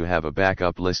you to have a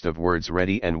backup list of words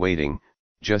ready and waiting,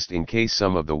 just in case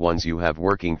some of the ones you have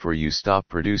working for you stop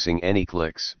producing any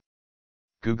clicks.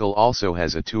 Google also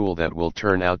has a tool that will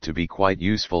turn out to be quite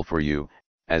useful for you,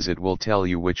 as it will tell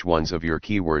you which ones of your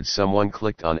keywords someone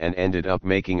clicked on and ended up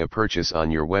making a purchase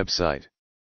on your website.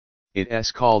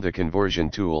 It's called a conversion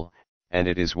tool, and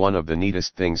it is one of the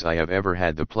neatest things I have ever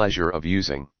had the pleasure of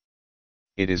using.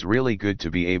 It is really good to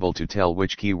be able to tell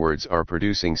which keywords are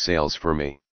producing sales for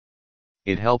me.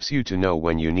 It helps you to know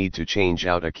when you need to change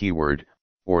out a keyword,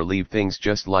 or leave things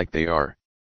just like they are.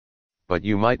 But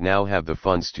you might now have the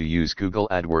funds to use Google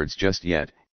AdWords just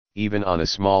yet, even on a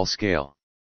small scale.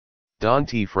 Don't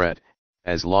fret,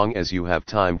 as long as you have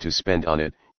time to spend on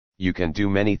it, you can do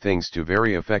many things to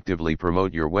very effectively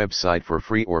promote your website for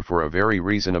free or for a very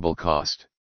reasonable cost.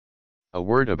 A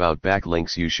word about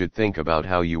backlinks: you should think about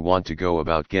how you want to go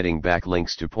about getting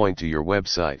backlinks to point to your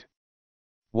website.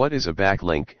 What is a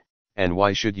backlink, and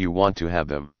why should you want to have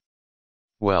them?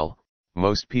 Well,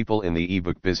 most people in the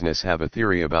ebook business have a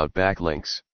theory about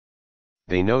backlinks.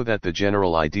 They know that the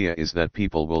general idea is that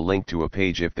people will link to a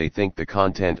page if they think the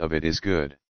content of it is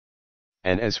good.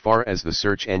 And as far as the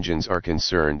search engines are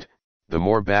concerned, the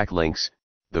more backlinks,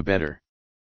 the better.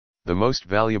 The most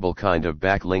valuable kind of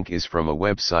backlink is from a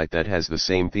website that has the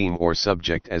same theme or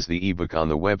subject as the ebook on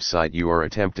the website you are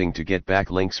attempting to get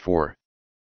backlinks for.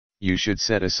 You should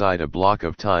set aside a block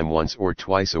of time once or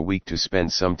twice a week to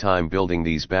spend some time building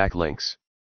these backlinks.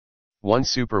 One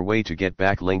super way to get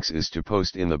backlinks is to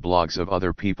post in the blogs of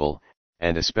other people,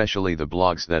 and especially the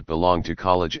blogs that belong to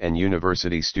college and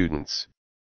university students.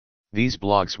 These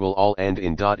blogs will all end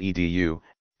in .edu,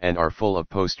 and are full of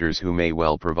posters who may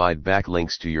well provide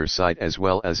backlinks to your site as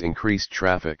well as increased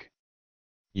traffic.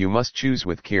 You must choose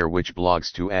with care which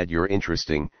blogs to add your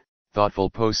interesting, thoughtful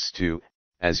posts to,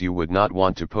 as you would not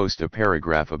want to post a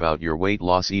paragraph about your weight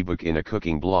loss ebook in a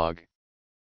cooking blog.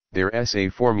 There's a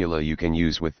formula you can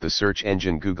use with the search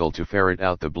engine Google to ferret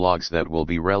out the blogs that will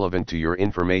be relevant to your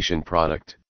information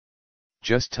product.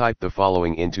 Just type the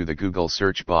following into the Google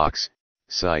search box: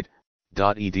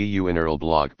 site.edu URL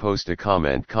blog post a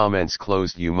comment comments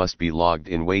closed. You must be logged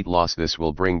in weight loss. This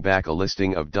will bring back a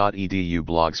listing of .edu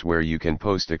blogs where you can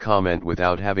post a comment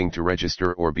without having to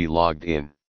register or be logged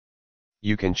in.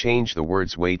 You can change the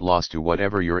words weight loss to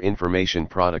whatever your information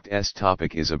product's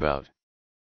topic is about.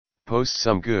 Post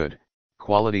some good,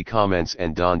 quality comments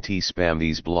and don't spam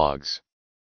these blogs.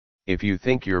 If you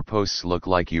think your posts look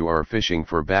like you are fishing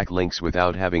for backlinks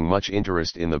without having much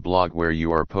interest in the blog where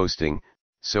you are posting,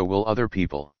 so will other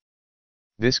people.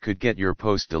 This could get your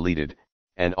post deleted,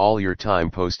 and all your time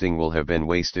posting will have been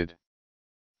wasted.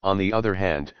 On the other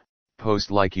hand, post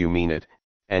like you mean it,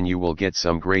 and you will get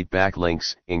some great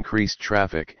backlinks, increased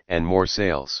traffic, and more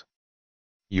sales.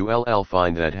 You'll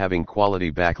find that having quality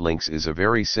backlinks is a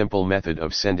very simple method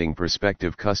of sending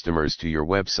prospective customers to your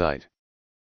website.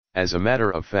 As a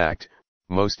matter of fact,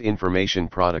 most information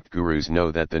product gurus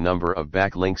know that the number of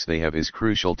backlinks they have is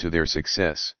crucial to their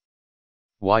success.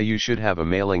 Why you should have a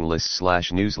mailing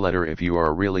list/newsletter if you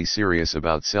are really serious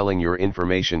about selling your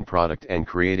information product and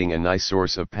creating a nice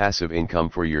source of passive income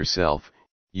for yourself,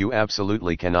 you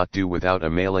absolutely cannot do without a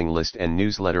mailing list and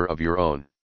newsletter of your own.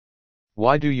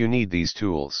 Why do you need these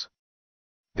tools?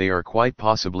 They are quite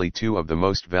possibly two of the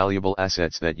most valuable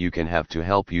assets that you can have to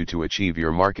help you to achieve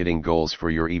your marketing goals for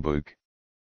your ebook.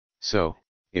 So,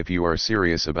 if you are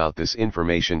serious about this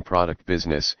information product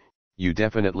business, you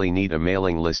definitely need a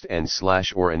mailing list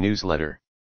and/or a newsletter.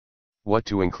 What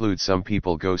to include? Some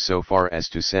people go so far as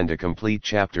to send a complete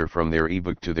chapter from their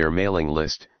ebook to their mailing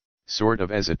list, sort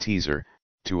of as a teaser,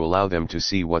 to allow them to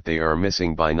see what they are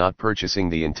missing by not purchasing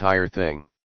the entire thing.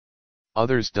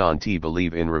 Others don't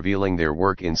believe in revealing their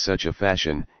work in such a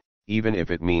fashion, even if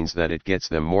it means that it gets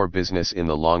them more business in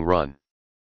the long run.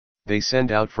 They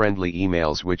send out friendly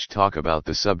emails which talk about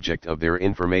the subject of their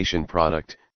information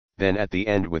product, then at the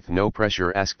end with no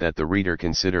pressure ask that the reader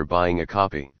consider buying a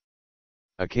copy.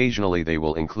 Occasionally they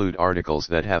will include articles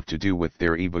that have to do with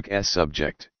their ebook's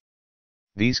subject.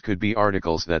 These could be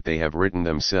articles that they have written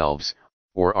themselves,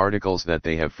 or articles that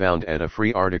they have found at a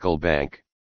free article bank.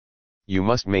 You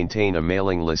must maintain a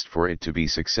mailing list for it to be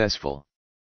successful.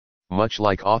 Much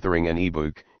like authoring an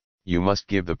ebook, you must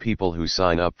give the people who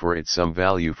sign up for it some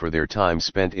value for their time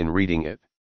spent in reading it.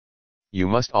 You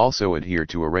must also adhere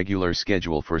to a regular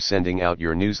schedule for sending out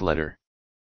your newsletter.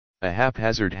 A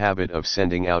haphazard habit of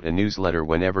sending out a newsletter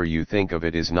whenever you think of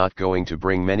it is not going to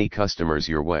bring many customers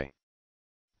your way.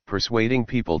 Persuading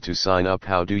people to sign up.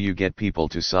 How do you get people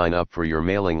to sign up for your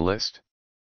mailing list?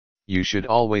 You should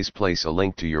always place a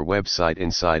link to your website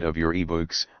inside of your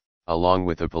ebooks, along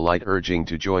with a polite urging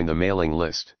to join the mailing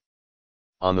list.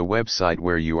 On the website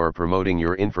where you are promoting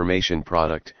your information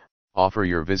product, offer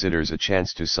your visitors a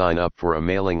chance to sign up for a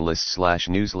mailing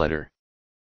list/newsletter.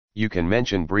 You can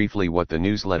mention briefly what the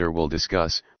newsletter will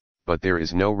discuss, but there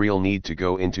is no real need to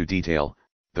go into detail.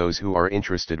 Those who are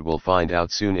interested will find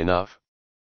out soon enough.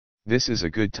 This is a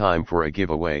good time for a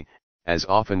giveaway, as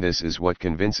often this is what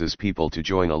convinces people to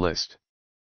join a list.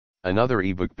 Another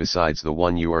ebook besides the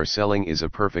one you are selling is a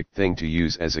perfect thing to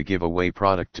use as a giveaway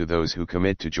product to those who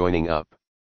commit to joining up.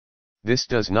 This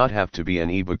does not have to be an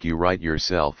ebook you write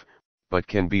yourself, but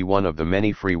can be one of the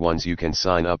many free ones you can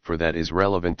sign up for that is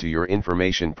relevant to your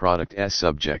information product's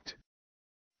subject.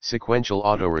 Sequential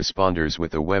autoresponders.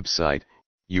 With a website,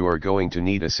 you are going to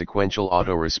need a sequential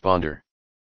autoresponder.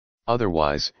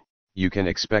 Otherwise, you can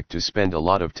expect to spend a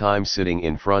lot of time sitting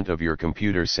in front of your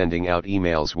computer sending out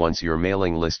emails once your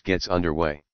mailing list gets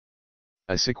underway.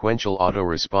 A sequential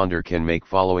autoresponder can make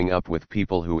following up with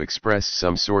people who express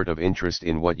some sort of interest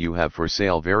in what you have for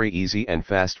sale very easy and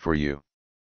fast for you.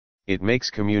 It makes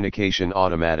communication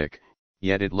automatic,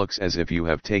 yet it looks as if you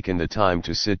have taken the time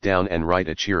to sit down and write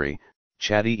a cheery,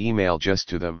 chatty email just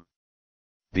to them.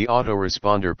 The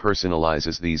autoresponder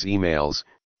personalizes these emails,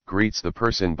 greets the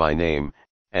person by name,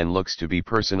 and looks to be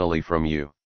personally from you.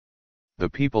 The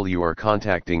people you are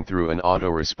contacting through an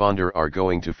autoresponder are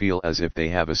going to feel as if they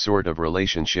have a sort of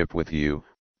relationship with you,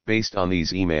 based on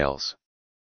these emails.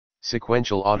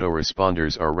 Sequential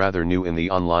autoresponders are rather new in the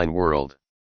online world.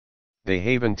 They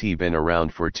haven't been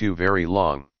around for too very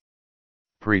long.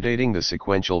 Predating the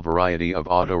sequential variety of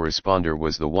autoresponder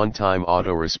was the one-time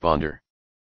autoresponder.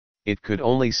 It could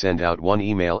only send out one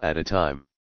email at a time.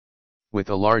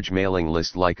 With a large mailing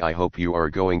list like I hope you are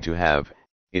going to have,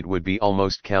 it would be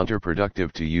almost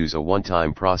counterproductive to use a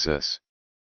one-time process.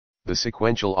 The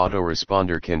sequential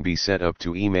autoresponder can be set up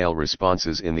to email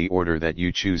responses in the order that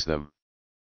you choose them.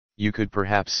 You could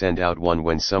perhaps send out one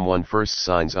when someone first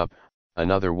signs up,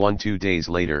 another one 2 days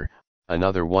later,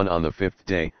 another one on the 5th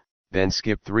day, then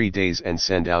skip 3 days and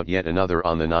send out yet another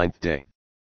on the 9th day.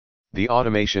 The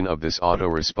automation of this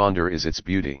autoresponder is its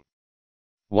beauty.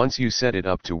 Once you set it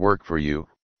up to work for you,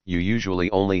 you usually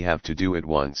only have to do it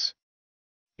once.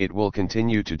 It will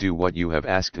continue to do what you have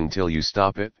asked until you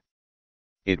stop it.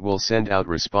 It will send out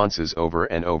responses over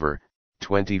and over,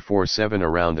 24/7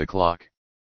 around the clock.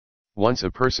 Once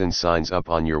a person signs up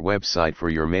on your website for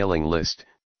your mailing list,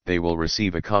 they will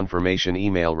receive a confirmation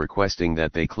email requesting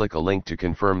that they click a link to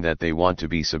confirm that they want to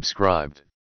be subscribed.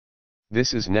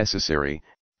 This is necessary,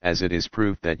 as it is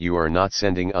proof that you are not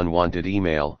sending unwanted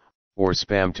email, or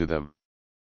spam to them.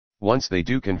 Once they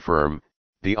do confirm,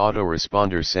 the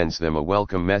autoresponder sends them a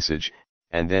welcome message,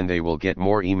 and then they will get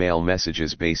more email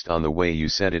messages based on the way you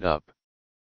set it up.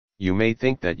 You may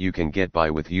think that you can get by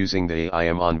with using the I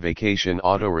am on vacation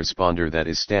autoresponder that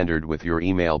is standard with your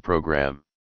email program.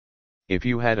 If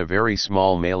you had a very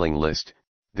small mailing list,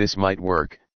 this might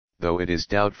work, though it is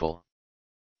doubtful.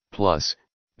 Plus,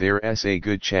 there's a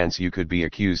good chance you could be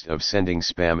accused of sending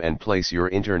spam and place your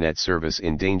internet service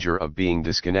in danger of being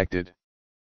disconnected.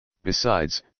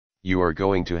 Besides, you are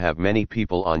going to have many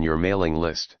people on your mailing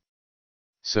list.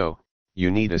 So,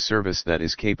 you need a service that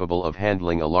is capable of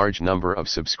handling a large number of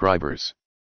subscribers.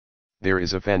 There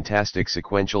is a fantastic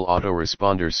sequential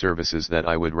autoresponder services that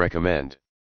I would recommend.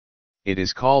 It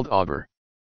is called Auber.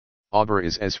 Auber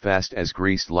is as fast as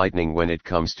greased lightning when it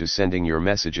comes to sending your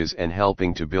messages and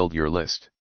helping to build your list.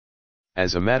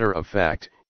 As a matter of fact,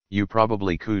 you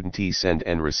probably couldn't send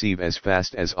and receive as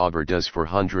fast as Auber does for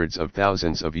hundreds of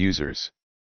thousands of users.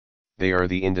 They are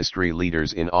the industry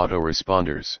leaders in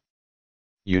autoresponders.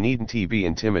 You needn't be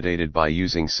intimidated by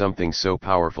using something so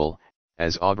powerful,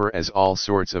 as Auber has all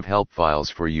sorts of help files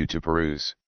for you to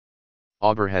peruse.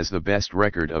 Auber has the best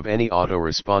record of any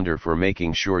autoresponder for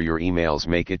making sure your emails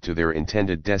make it to their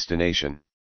intended destination.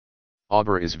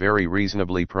 audiobook is very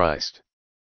reasonably priced.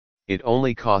 It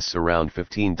only costs around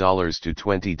 $15 to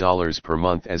 $20 per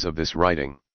month as of this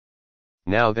writing.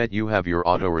 Now that you have your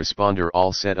autoresponder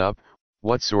all set up,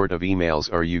 what sort of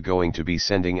emails are you going to be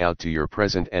sending out to your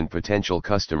present and potential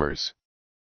customers?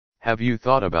 Have you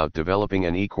thought about developing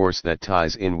an e-course that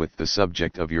ties in with the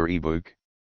subject of your ebook?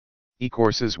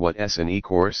 E-courses. What is an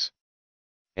e-course?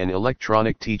 An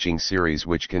electronic teaching series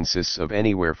which consists of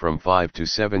anywhere from 5 to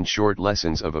 7 short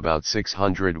lessons of about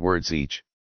 600 words each.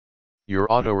 Your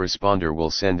autoresponder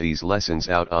will send these lessons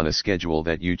out on a schedule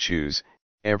that you choose,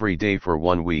 every day for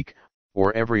 1 week,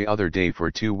 or every other day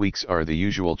for 2 weeks are the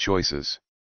usual choices.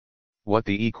 What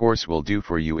the e-course will do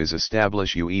for you is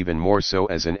establish you even more so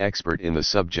as an expert in the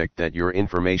subject that your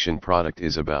information product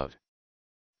is about.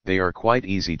 They are quite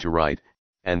easy to write,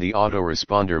 and the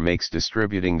autoresponder makes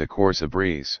distributing the course a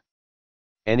breeze.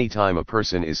 Anytime a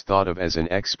person is thought of as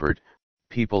an expert,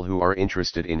 people who are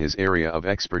interested in his area of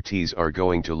expertise are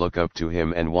going to look up to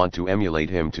him and want to emulate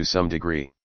him to some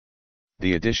degree.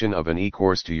 The addition of an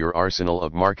e-course to your arsenal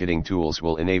of marketing tools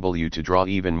will enable you to draw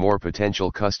even more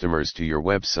potential customers to your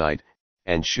website,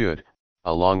 and should,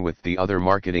 along with the other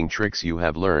marketing tricks you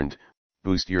have learned,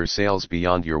 boost your sales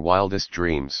beyond your wildest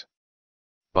dreams.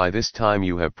 By this time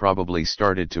you have probably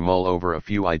started to mull over a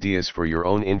few ideas for your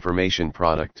own information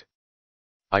product.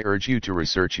 I urge you to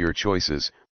research your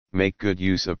choices, make good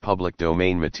use of public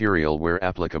domain material where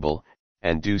applicable,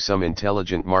 and do some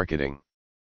intelligent marketing.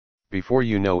 Before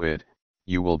you know it,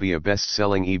 you will be a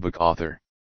best-selling ebook author.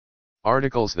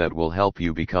 Articles that will help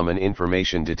you become an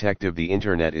information detective. The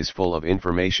internet is full of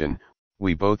information,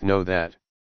 we both know that.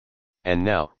 And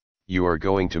now, you are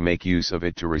going to make use of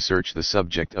it to research the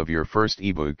subject of your first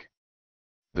ebook.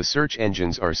 The search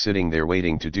engines are sitting there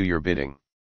waiting to do your bidding.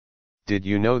 Did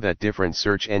you know that different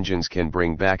search engines can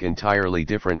bring back entirely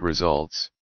different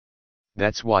results?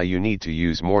 That's why you need to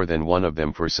use more than one of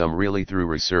them for some really thorough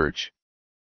research.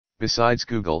 Besides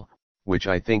Google, which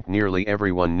I think nearly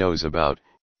everyone knows about,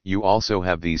 you also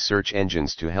have these search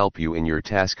engines to help you in your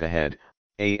task ahead: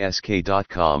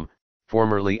 ask.com,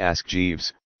 formerly Ask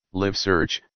Jeeves,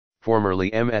 LiveSearch,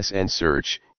 formerly MSN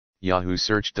Search, Yahoo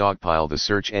Search. Dogpile. The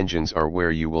search engines are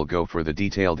where you will go for the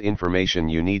detailed information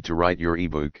you need to write your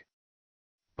ebook.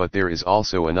 But there is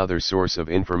also another source of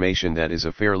information that is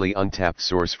a fairly untapped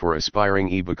source for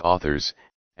aspiring ebook authors,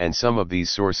 and some of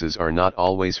these sources are not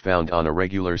always found on a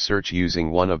regular search using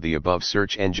one of the above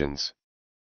search engines.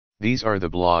 These are the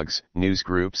blogs, news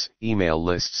groups, email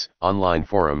lists, online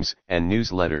forums, and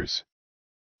newsletters.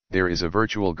 There is a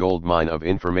virtual goldmine of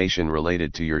information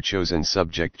related to your chosen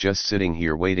subject just sitting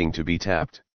here waiting to be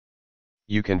tapped.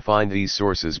 You can find these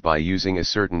sources by using a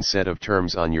certain set of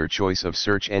terms on your choice of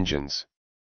search engines.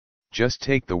 Just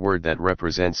take the word that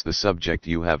represents the subject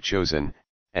you have chosen,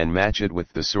 and match it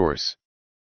with the source.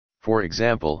 For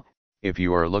example, if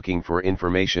you are looking for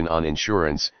information on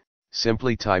insurance,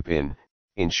 simply type in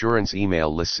insurance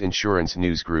email lists, insurance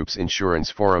newsgroups, insurance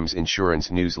forums, insurance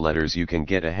newsletters. You can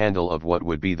get a handle of what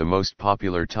would be the most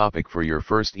popular topic for your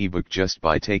first ebook just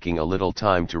by taking a little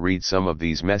time to read some of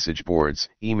these message boards,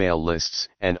 email lists,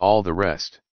 and all the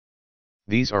rest.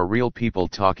 These are real people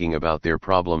talking about their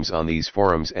problems on these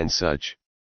forums and such.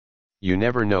 You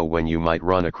never know when you might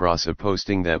run across a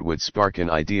posting that would spark an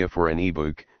idea for an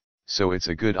ebook, so it's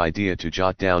a good idea to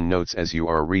jot down notes as you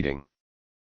are reading.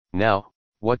 Now,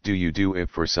 what do you do if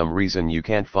for some reason you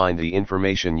can't find the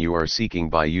information you are seeking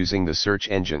by using the search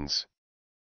engines?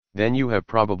 Then you have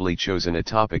probably chosen a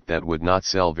topic that would not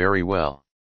sell very well.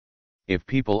 If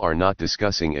people are not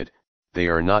discussing it, they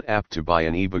are not apt to buy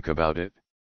an ebook about it.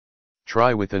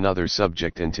 Try with another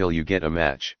subject until you get a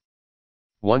match.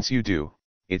 Once you do,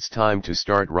 it's time to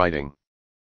start writing.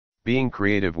 Being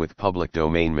creative with public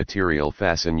domain material.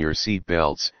 Fasten your seat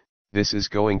belts, this is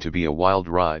going to be a wild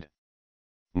ride.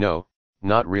 No,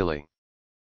 not really.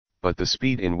 But the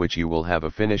speed in which you will have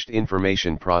a finished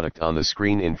information product on the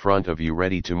screen in front of you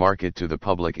ready to market to the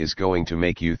public is going to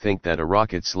make you think that a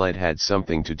rocket sled had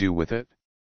something to do with it.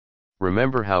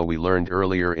 Remember how we learned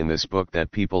earlier in this book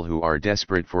that people who are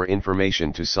desperate for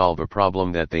information to solve a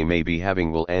problem that they may be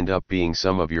having will end up being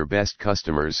some of your best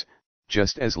customers,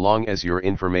 just as long as your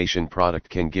information product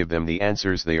can give them the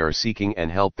answers they are seeking and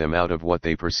help them out of what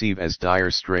they perceive as dire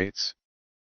straits.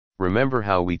 Remember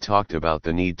how we talked about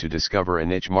the need to discover a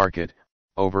niche market,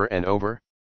 over and over?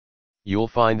 You'll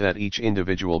find that each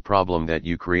individual problem that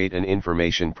you create an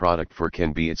information product for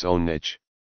can be its own niche.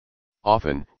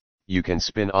 Often, you can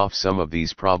spin off some of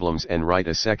these problems and write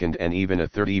a second and even a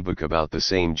third ebook about the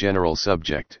same general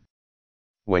subject.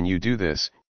 When you do this,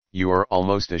 you are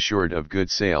almost assured of good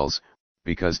sales,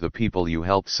 because the people you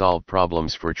help solve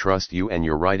problems for trust you and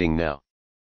your writing now.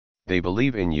 They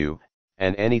believe in you,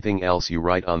 and anything else you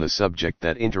write on the subject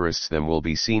that interests them will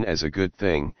be seen as a good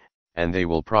thing, and they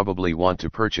will probably want to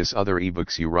purchase other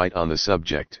ebooks you write on the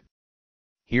subject.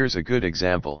 Here's a good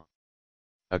example.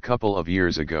 A couple of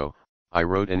years ago, I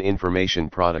wrote an information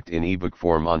product in ebook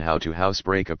form on how to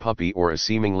housebreak a puppy or a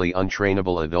seemingly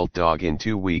untrainable adult dog in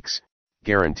 2 weeks,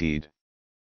 guaranteed.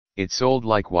 It sold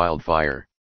like wildfire.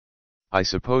 I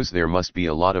suppose there must be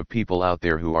a lot of people out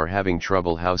there who are having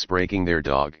trouble housebreaking their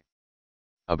dog.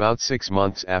 About 6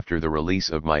 months after the release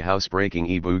of my housebreaking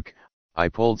ebook, I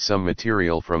pulled some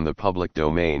material from the public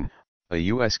domain, a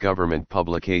US government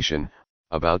publication,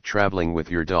 about traveling with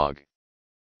your dog.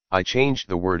 I changed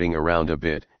the wording around a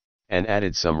bit, and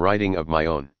added some writing of my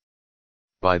own.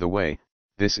 By the way,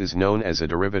 this is known as a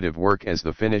derivative work as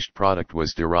the finished product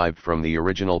was derived from the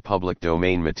original public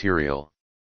domain material.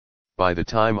 By the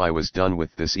time I was done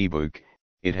with this ebook,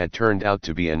 it had turned out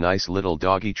to be a nice little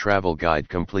doggy travel guide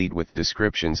complete with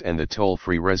descriptions and the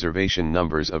toll-free reservation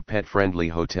numbers of pet-friendly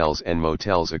hotels and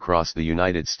motels across the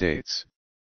United States.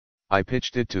 I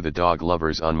pitched it to the dog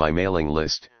lovers on my mailing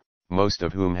list, most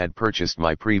of whom had purchased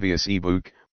my previous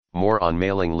ebook. More on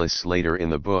mailing lists later in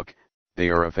the book. They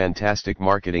are a fantastic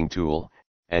marketing tool,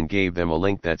 and gave them a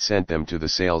link that sent them to the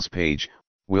sales page.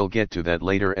 We'll get to that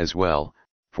later as well,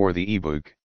 for the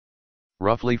ebook.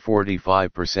 Roughly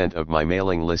 45% of my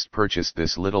mailing list purchased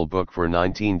this little book for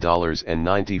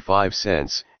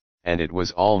 $19.95, and it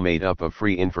was all made up of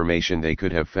free information they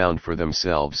could have found for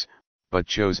themselves, but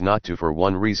chose not to for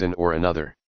one reason or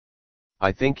another.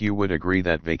 I think you would agree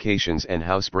that vacations and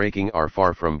housebreaking are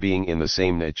far from being in the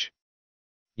same niche.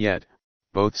 Yet,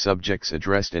 both subjects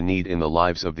addressed a need in the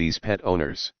lives of these pet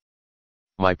owners.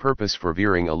 My purpose for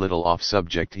veering a little off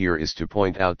subject here is to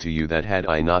point out to you that had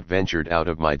I not ventured out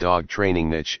of my dog training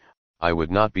niche, I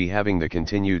would not be having the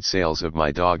continued sales of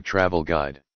my dog travel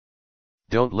guide.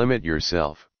 Don't limit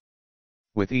yourself.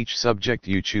 With each subject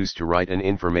you choose to write an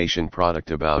information product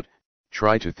about,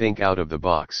 try to think out of the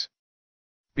box.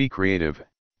 Be creative,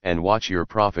 and watch your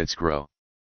profits grow.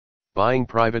 Buying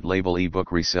private label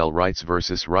ebook resale rights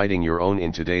versus writing your own.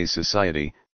 In today's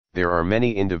society, there are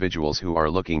many individuals who are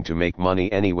looking to make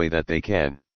money any way that they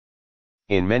can.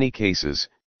 In many cases,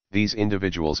 these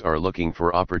individuals are looking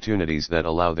for opportunities that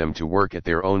allow them to work at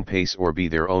their own pace or be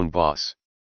their own boss.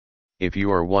 If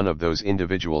you are one of those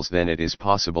individuals, then it is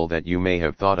possible that you may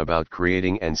have thought about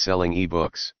creating and selling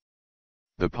ebooks.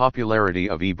 The popularity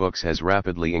of ebooks has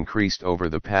rapidly increased over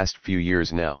the past few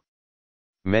years now.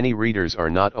 Many readers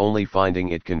are not only finding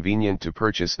it convenient to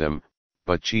purchase them,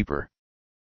 but cheaper.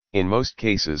 In most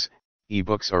cases,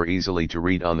 ebooks are easily to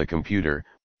read on the computer,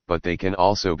 but they can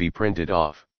also be printed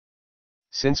off.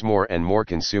 Since more and more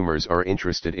consumers are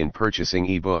interested in purchasing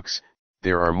ebooks,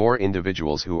 there are more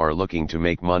individuals who are looking to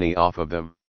make money off of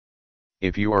them.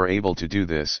 If you are able to do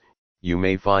this, you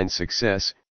may find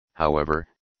success. However,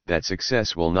 that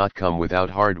success will not come without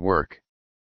hard work.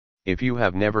 If you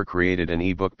have never created an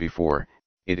ebook before,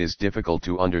 it is difficult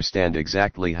to understand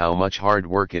exactly how much hard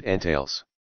work it entails.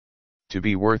 To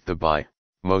be worth the buy,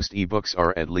 most ebooks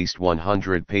are at least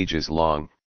 100 pages long,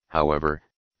 however,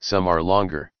 some are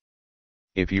longer.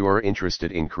 If you are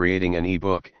interested in creating an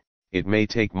ebook, it may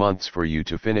take months for you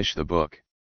to finish the book.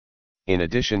 In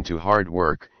addition to hard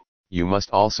work, you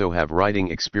must also have writing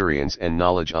experience and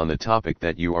knowledge on the topic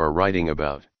that you are writing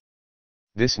about.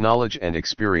 This knowledge and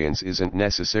experience isn't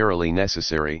necessarily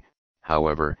necessary,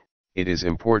 however, it is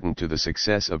important to the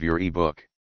success of your ebook.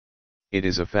 It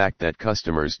is a fact that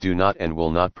customers do not and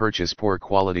will not purchase poor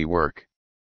quality work.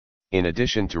 In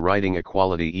addition to writing a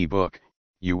quality ebook,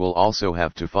 you will also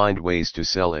have to find ways to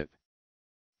sell it.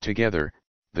 Together,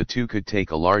 the two could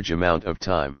take a large amount of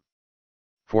time.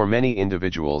 For many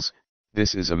individuals,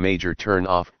 this is a major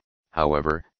turn-off.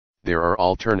 However, there are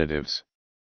alternatives.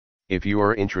 If you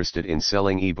are interested in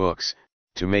selling ebooks,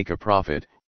 to make a profit,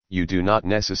 you do not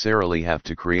necessarily have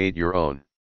to create your own.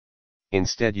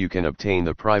 Instead, you can obtain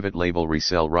the private label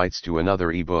resale rights to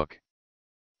another ebook.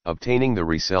 Obtaining the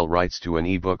resale rights to an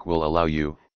ebook will allow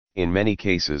you, in many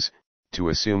cases, to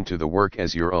assume to the work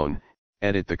as your own,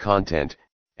 edit the content,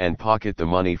 and pocket the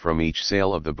money from each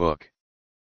sale of the book.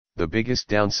 The biggest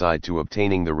downside to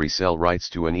obtaining the resale rights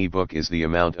to an ebook is the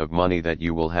amount of money that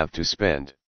you will have to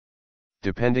spend.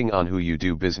 Depending on who you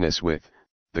do business with,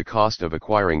 the cost of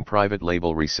acquiring private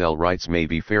label resale rights may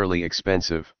be fairly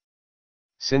expensive.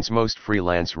 Since most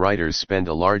freelance writers spend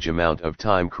a large amount of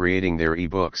time creating their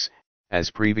ebooks, as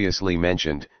previously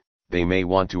mentioned, they may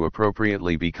want to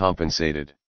appropriately be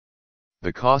compensated.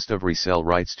 The cost of resale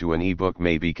rights to an ebook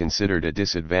may be considered a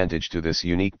disadvantage to this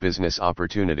unique business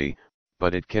opportunity,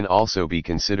 but it can also be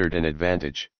considered an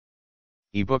advantage.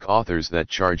 Ebook authors that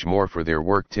charge more for their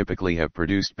work typically have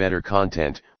produced better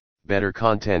content. Better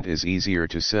content is easier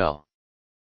to sell.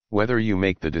 Whether you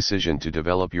make the decision to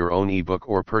develop your own ebook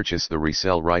or purchase the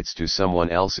resale rights to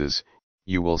someone else's,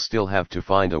 you will still have to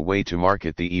find a way to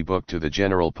market the ebook to the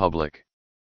general public.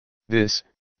 This,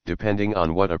 depending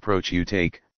on what approach you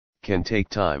take, can take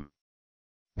time.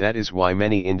 That is why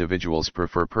many individuals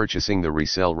prefer purchasing the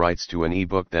resale rights to an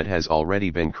ebook that has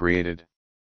already been created.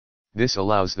 This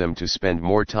allows them to spend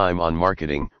more time on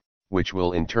marketing, which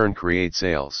will in turn create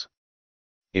sales.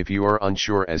 If you are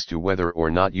unsure as to whether or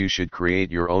not you should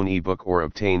create your own ebook or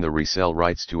obtain the resale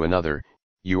rights to another,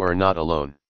 you are not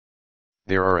alone.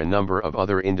 There are a number of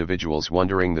other individuals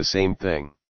wondering the same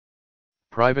thing.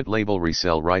 Private label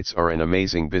resale rights are an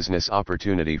amazing business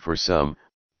opportunity for some,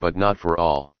 but not for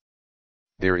all.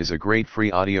 There is a great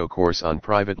free audio course on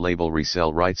private label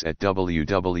resale rights at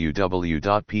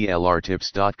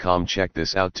www.plrtips.com. Check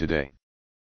this out today.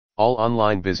 All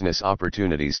online business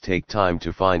opportunities take time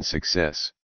to find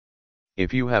success.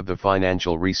 If you have the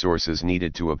financial resources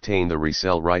needed to obtain the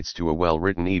resale rights to a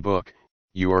well-written ebook,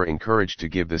 you are encouraged to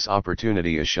give this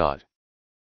opportunity a shot.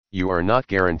 You are not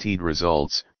guaranteed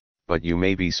results, but you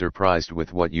may be surprised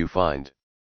with what you find.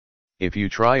 If you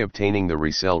try obtaining the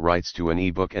resale rights to an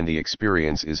ebook and the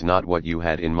experience is not what you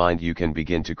had in mind, you can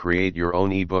begin to create your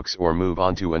own ebooks or move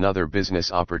on to another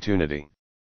business opportunity.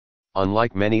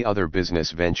 Unlike many other business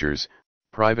ventures,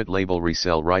 private label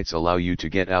resale rights allow you to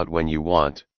get out when you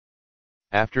want.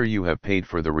 After you have paid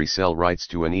for the resale rights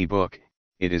to an ebook,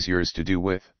 it is yours to do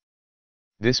with.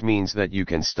 This means that you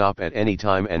can stop at any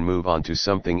time and move on to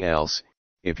something else,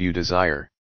 if you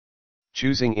desire.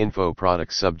 Choosing info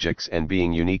product subjects and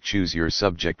being unique. Choose your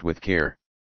subject with care.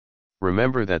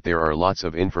 Remember that there are lots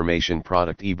of information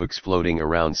product ebooks floating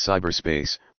around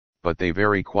cyberspace, but they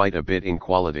vary quite a bit in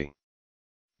quality.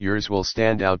 Yours will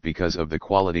stand out because of the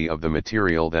quality of the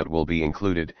material that will be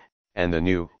included, and the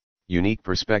new, unique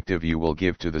perspective you will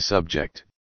give to the subject.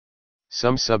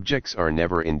 Some subjects are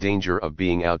never in danger of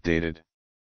being outdated.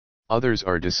 Others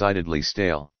are decidedly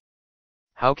stale.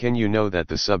 How can you know that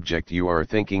the subject you are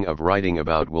thinking of writing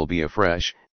about will be a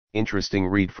fresh, interesting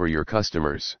read for your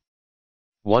customers?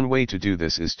 One way to do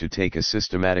this is to take a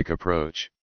systematic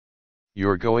approach.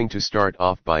 You're going to start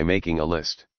off by making a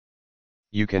list.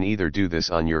 You can either do this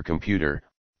on your computer,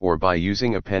 or by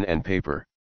using a pen and paper.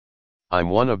 I'm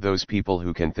one of those people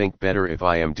who can think better if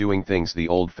I am doing things the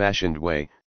old-fashioned way,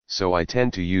 so I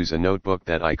tend to use a notebook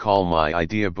that I call my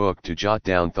idea book to jot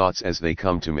down thoughts as they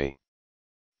come to me.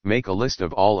 Make a list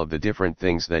of all of the different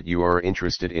things that you are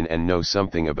interested in and know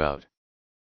something about.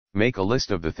 Make a list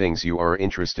of the things you are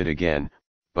interested again,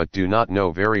 but do not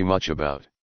know very much about.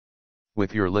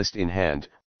 With your list in hand,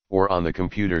 or on the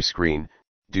computer screen,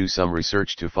 do some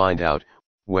research to find out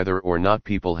whether or not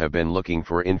people have been looking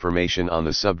for information on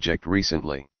the subject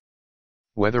recently.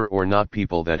 Whether or not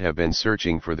people that have been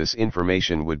searching for this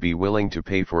information would be willing to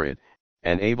pay for it,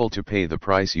 and able to pay the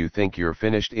price you think your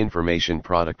finished information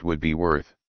product would be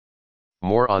worth.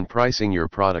 More on pricing your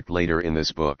product later in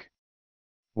this book.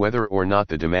 Whether or not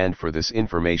the demand for this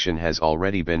information has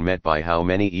already been met by how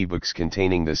many ebooks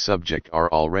containing this subject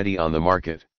are already on the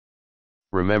market.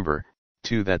 Remember,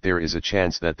 too, that there is a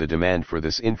chance that the demand for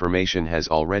this information has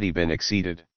already been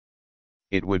exceeded.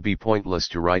 It would be pointless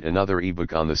to write another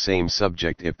ebook on the same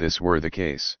subject if this were the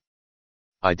case.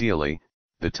 Ideally,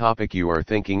 the topic you are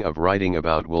thinking of writing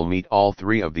about will meet all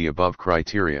three of the above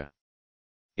criteria.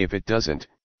 If it doesn't,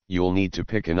 you'll need to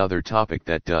pick another topic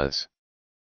that does.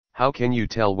 How can you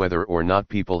tell whether or not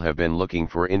people have been looking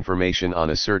for information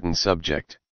on a certain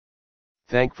subject?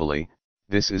 Thankfully,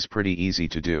 this is pretty easy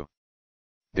to do.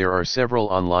 There are several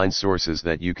online sources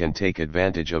that you can take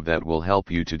advantage of that will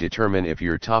help you to determine if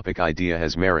your topic idea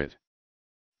has merit.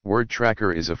 Word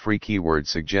Tracker is a free keyword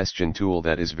suggestion tool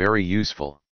that is very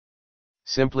useful.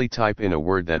 Simply type in a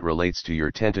word that relates to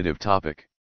your tentative topic.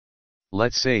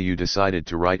 Let's say you decided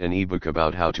to write an ebook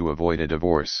about how to avoid a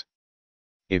divorce.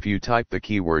 If you type the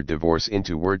keyword divorce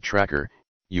into Word Tracker,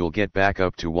 you'll get back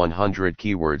up to 100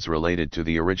 keywords related to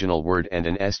the original word and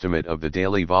an estimate of the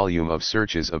daily volume of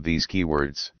searches of these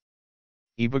keywords.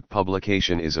 Ebook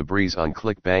publication is a breeze on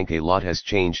ClickBank. A lot has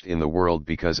changed in the world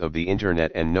because of the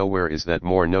internet, and nowhere is that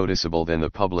more noticeable than the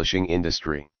publishing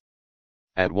industry.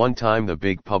 At one time, the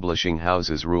big publishing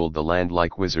houses ruled the land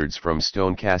like wizards from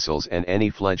stone castles, and any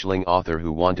fledgling author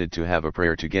who wanted to have a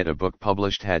prayer to get a book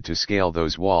published had to scale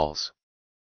those walls.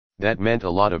 That meant a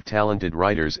lot of talented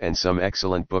writers and some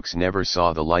excellent books never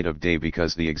saw the light of day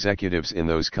because the executives in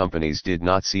those companies did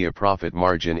not see a profit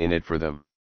margin in it for them.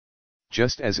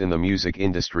 Just as in the music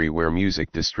industry where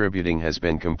music distributing has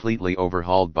been completely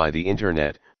overhauled by the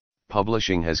internet,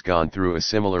 publishing has gone through a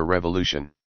similar revolution.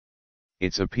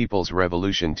 It's a people's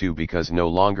revolution too, because no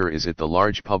longer is it the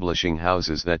large publishing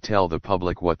houses that tell the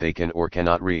public what they can or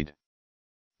cannot read.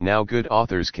 Now good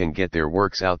authors can get their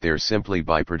works out there simply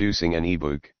by producing an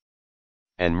ebook.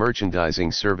 And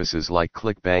merchandising services like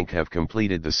ClickBank have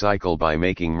completed the cycle by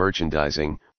making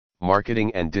merchandising,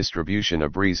 marketing and distribution a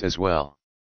breeze as well.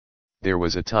 There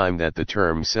was a time that the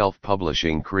term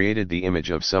self-publishing created the image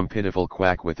of some pitiful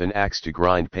quack with an axe to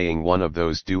grind paying one of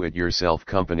those do-it-yourself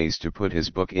companies to put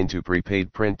his book into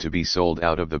prepaid print to be sold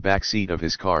out of the back seat of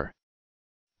his car.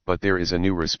 But there is a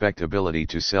new respectability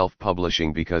to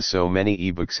self-publishing because so many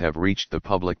ebooks have reached the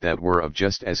public that were of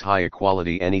just as high a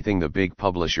quality anything the big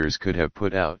publishers could have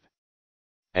put out.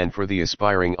 And for the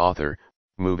aspiring author,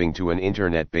 moving to an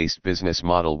internet-based business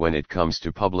model when it comes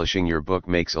to publishing your book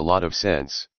makes a lot of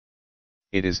sense.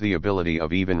 It is the ability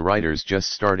of even writers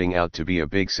just starting out to be a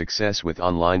big success with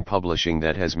online publishing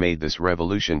that has made this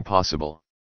revolution possible.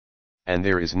 And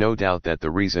there is no doubt that the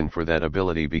reason for that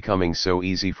ability becoming so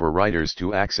easy for writers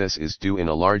to access is due in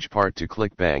a large part to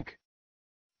ClickBank.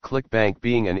 ClickBank,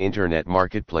 being an internet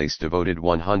marketplace devoted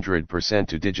 100%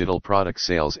 to digital product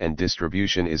sales and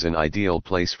distribution, is an ideal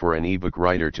place for an ebook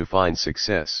writer to find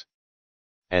success.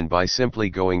 And by simply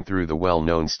going through the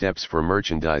well-known steps for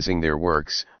merchandising their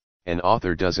works, an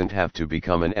author doesn't have to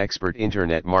become an expert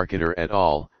internet marketer at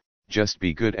all, just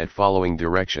be good at following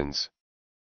directions.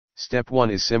 Step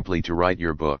 1 is simply to write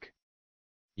your book.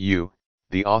 You,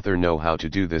 the author, know how to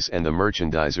do this, and the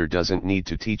merchandiser doesn't need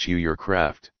to teach you your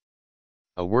craft.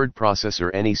 A word processor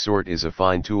any sort is a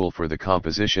fine tool for the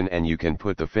composition, and you can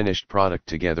put the finished product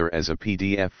together as a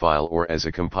PDF file or as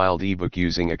a compiled ebook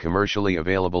using a commercially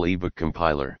available ebook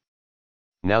compiler.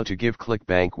 Now, to give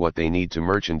ClickBank what they need to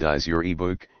merchandise your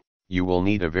ebook, you will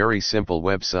need a very simple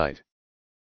website.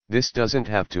 This doesn't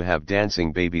have to have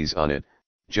dancing babies on it,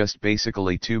 just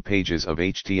basically 2 pages of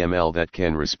HTML that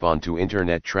can respond to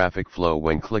internet traffic flow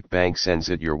when ClickBank sends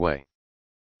it your way.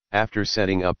 After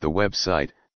setting up the website,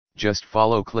 just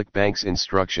follow ClickBank's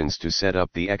instructions to set up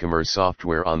the e-commerce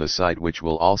software on the site, which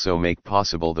will also make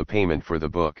possible the payment for the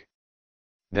book.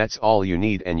 That's all you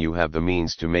need, and you have the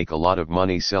means to make a lot of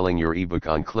money selling your ebook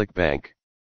on ClickBank.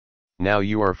 Now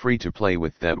you are free to play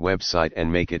with that website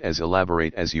and make it as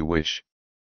elaborate as you wish.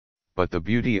 But the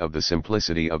beauty of the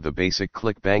simplicity of the basic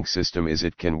ClickBank system is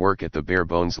it can work at the bare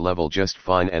bones level just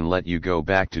fine and let you go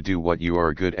back to do what you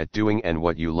are good at doing and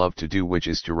what you love to do, which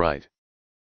is to write.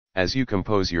 As you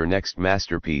compose your next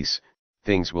masterpiece,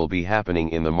 things will be happening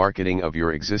in the marketing of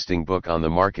your existing book on the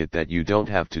market that you don't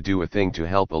have to do a thing to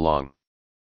help along.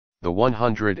 The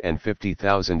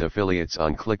 150,000 affiliates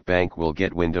on ClickBank will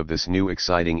get wind of this new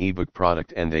exciting ebook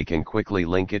product, and they can quickly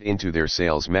link it into their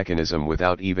sales mechanism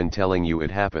without even telling you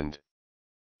it happened.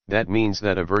 That means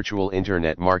that a virtual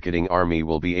internet marketing army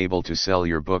will be able to sell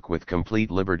your book with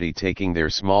complete liberty, taking their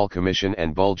small commission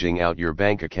and bulging out your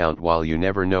bank account while you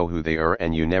never know who they are,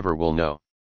 and you never will know.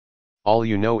 All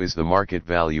you know is the market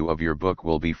value of your book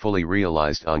will be fully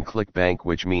realized on ClickBank,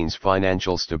 which means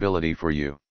financial stability for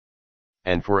you.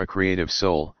 And for a creative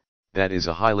soul, that is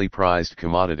a highly prized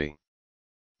commodity.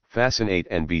 Fascinate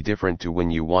and be different to when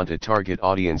you want a target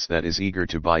audience that is eager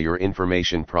to buy your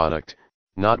information product,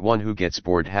 not one who gets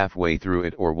bored halfway through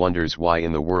it or wonders why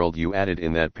in the world you added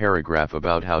in that paragraph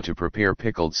about how to prepare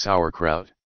pickled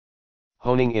sauerkraut.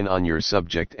 Honing in on your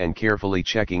subject and carefully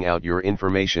checking out your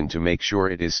information to make sure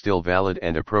it is still valid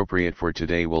and appropriate for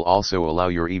today will also allow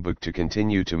your ebook to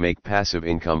continue to make passive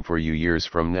income for you years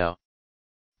from now.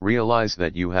 Realize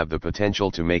that you have the potential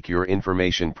to make your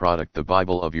information product the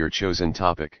Bible of your chosen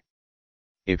topic.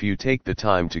 If you take the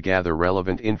time to gather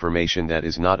relevant information that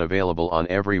is not available on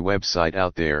every website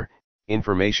out there,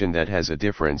 information that has a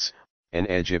difference, an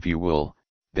edge if you will,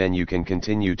 then you can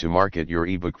continue to market your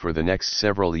ebook for the next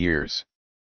several years.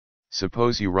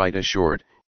 Suppose you write a short,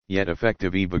 yet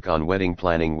effective ebook on wedding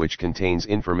planning which contains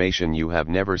information you have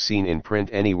never seen in print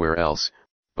anywhere else,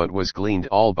 but was gleaned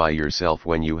all by yourself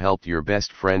when you helped your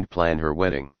best friend plan her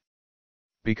wedding.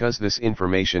 Because this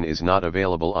information is not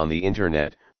available on the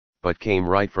internet, but came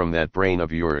right from that brain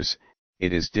of yours,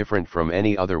 it is different from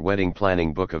any other wedding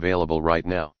planning book available right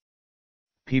now.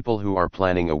 People who are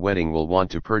planning a wedding will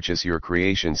want to purchase your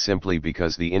creation simply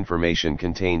because the information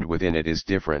contained within it is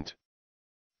different.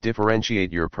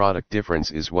 Differentiate your product.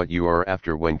 Difference is what you are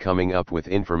after when coming up with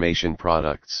information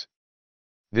products.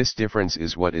 This difference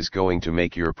is what is going to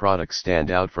make your product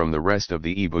stand out from the rest of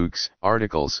the ebooks,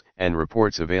 articles, and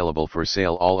reports available for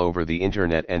sale all over the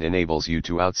internet, and enables you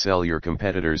to outsell your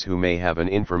competitors who may have an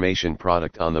information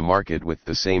product on the market with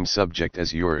the same subject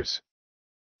as yours.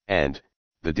 And,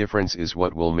 the difference is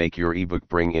what will make your ebook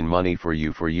bring in money for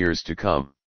you for years to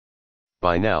come.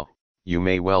 By now, you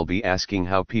may well be asking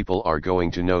how people are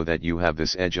going to know that you have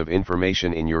this edge of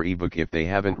information in your ebook if they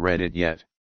haven't read it yet.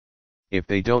 If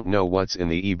they don't know what's in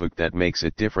the ebook that makes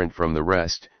it different from the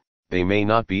rest, they may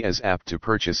not be as apt to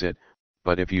purchase it,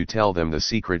 but if you tell them the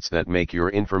secrets that make your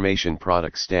information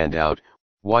product stand out,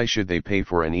 why should they pay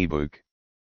for an ebook?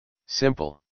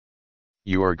 Simple.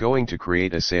 You are going to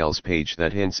create a sales page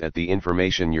that hints at the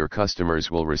information your customers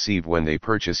will receive when they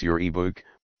purchase your ebook,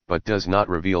 but does not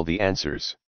reveal the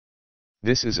answers.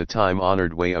 This is a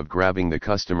time-honored way of grabbing the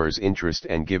customer's interest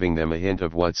and giving them a hint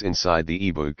of what's inside the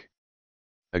ebook.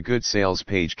 A good sales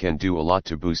page can do a lot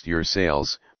to boost your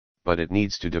sales, but it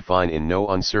needs to define in no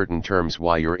uncertain terms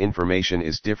why your information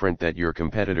is different than your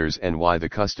competitors and why the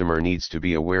customer needs to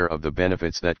be aware of the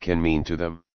benefits that can mean to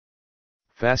them.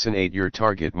 Fascinate your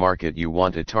target market. You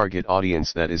want a target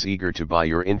audience that is eager to buy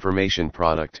your information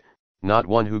product, not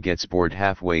one who gets bored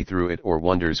halfway through it or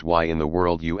wonders why in the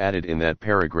world you added in that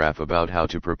paragraph about how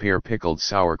to prepare pickled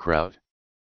sauerkraut.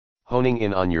 Honing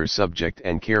in on your subject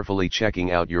and carefully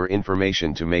checking out your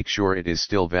information to make sure it is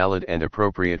still valid and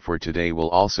appropriate for today will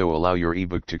also allow your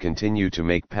ebook to continue to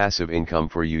make passive income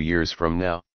for you years from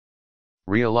now.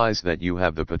 Realize that you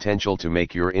have the potential to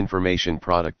make your information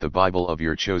product the Bible of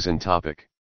your chosen topic.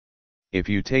 If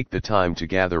you take the time to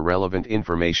gather relevant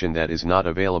information that is not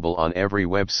available on every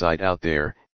website out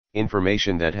there,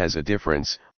 information that has a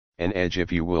difference, an edge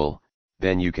if you will,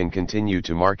 then you can continue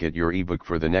to market your ebook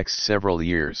for the next several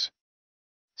years.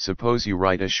 Suppose you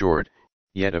write a short,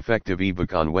 yet effective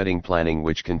ebook on wedding planning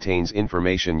which contains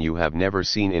information you have never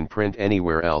seen in print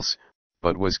anywhere else,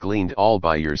 but was gleaned all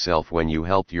by yourself when you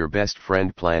helped your best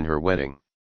friend plan her wedding.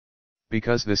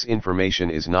 Because this information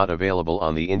is not available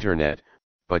on the internet,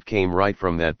 but came right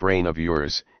from that brain of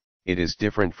yours, it is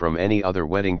different from any other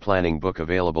wedding planning book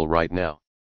available right now.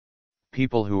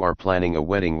 People who are planning a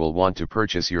wedding will want to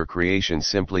purchase your creation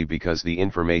simply because the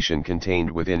information contained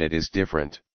within it is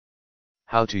different.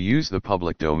 How to use the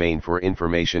public domain for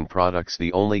information products.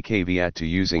 The only caveat to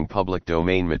using public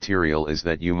domain material is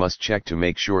that you must check to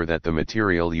make sure that the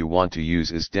material you want to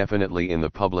use is definitely in the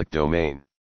public domain.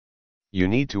 You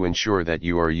need to ensure that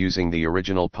you are using the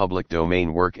original public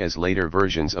domain work, as later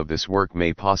versions of this work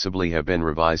may possibly have been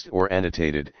revised or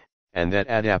annotated, and that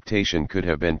adaptation could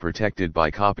have been protected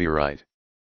by copyright.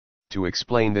 To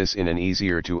explain this in an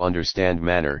easier to understand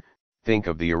manner, think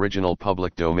of the original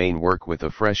public domain work with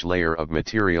a fresh layer of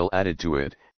material added to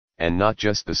it, and not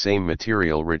just the same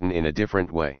material written in a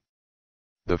different way.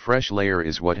 The fresh layer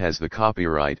is what has the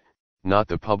copyright, not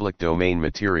the public domain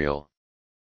material.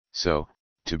 So,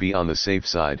 to be on the safe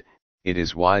side, it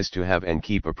is wise to have and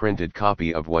keep a printed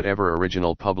copy of whatever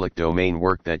original public domain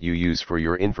work that you use for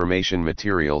your information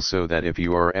material, so that if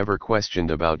you are ever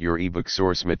questioned about your ebook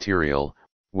source material,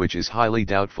 which is highly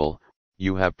doubtful,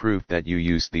 you have proof that you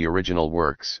used the original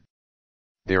works.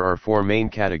 There are 4 main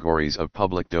categories of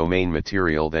public domain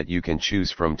material that you can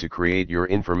choose from to create your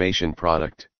information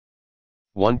product.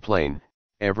 1. Plain,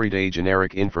 everyday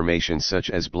generic information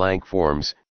such as blank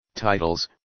forms, titles,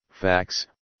 facts,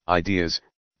 ideas,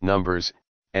 numbers,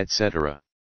 etc.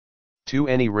 2.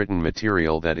 Any written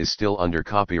material that is still under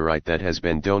copyright that has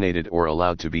been donated or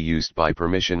allowed to be used by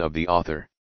permission of the author.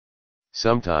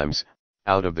 Sometimes,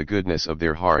 out of the goodness of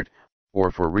their heart, or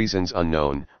for reasons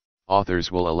unknown,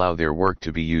 authors will allow their work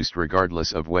to be used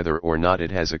regardless of whether or not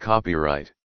it has a copyright.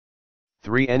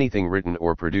 3. Anything written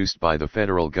or produced by the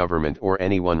federal government or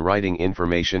anyone writing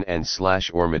information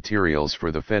and/or materials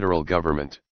for the federal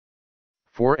government.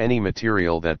 4. Any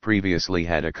material that previously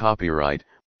had a copyright,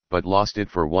 but lost it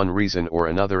for one reason or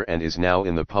another and is now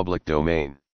in the public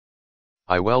domain.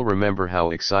 I well remember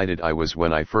how excited I was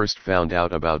when I first found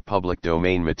out about public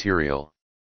domain material.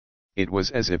 It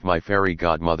was as if my fairy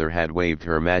godmother had waved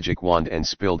her magic wand and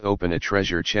spilled open a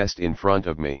treasure chest in front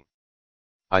of me.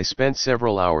 I spent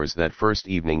several hours that first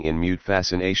evening in mute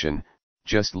fascination,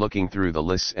 just looking through the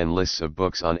lists and lists of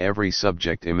books on every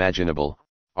subject imaginable,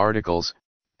 articles,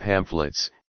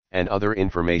 pamphlets, and other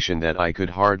information that I could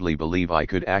hardly believe I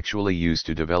could actually use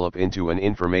to develop into an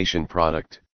information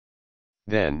product.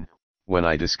 Then, when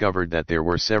I discovered that there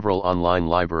were several online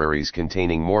libraries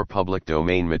containing more public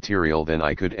domain material than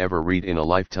I could ever read in a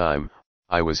lifetime,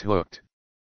 I was hooked.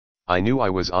 I knew I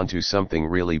was onto something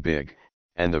really big,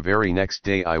 and the very next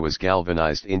day I was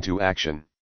galvanized into action.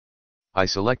 I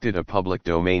selected a public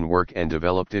domain work and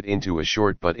developed it into a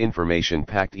short but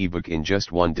information-packed ebook in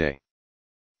just one day.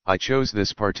 I chose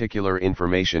this particular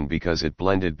information because it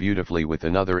blended beautifully with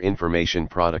another information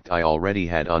product I already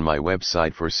had on my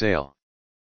website for sale.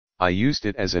 I used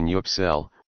it as an upsell,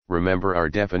 remember our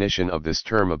definition of this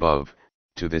term above,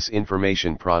 to this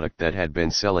information product that had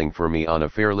been selling for me on a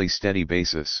fairly steady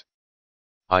basis.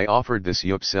 I offered this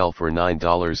upsell for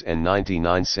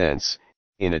 $9.99,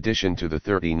 in addition to the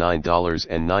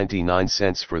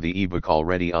 $39.99 for the ebook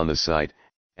already on the site,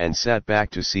 and sat back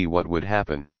to see what would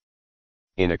happen.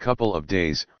 In a couple of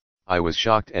days, I was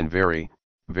shocked and very,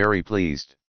 very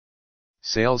pleased.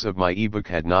 Sales of my ebook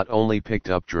had not only picked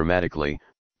up dramatically,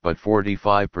 but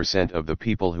 45% of the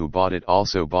people who bought it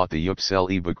also bought the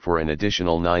upsell ebook for an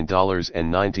additional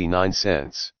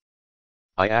 $9.99.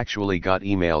 I actually got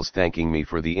emails thanking me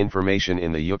for the information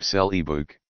in the upsell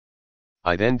ebook.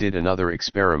 I then did another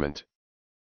experiment.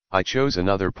 I chose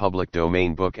another public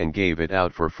domain book and gave it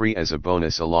out for free as a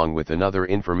bonus along with another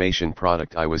information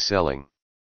product I was selling.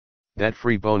 That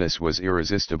free bonus was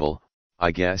irresistible,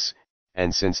 I guess,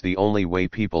 and since the only way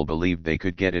people believed they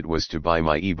could get it was to buy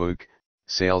my ebook,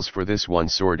 sales for this one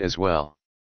soared as well.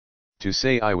 To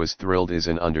say I was thrilled is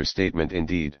an understatement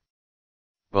indeed.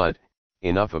 But,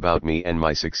 enough about me and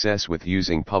my success with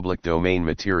using public domain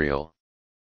material.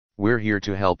 We're here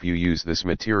to help you use this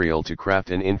material to craft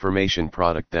an information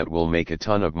product that will make a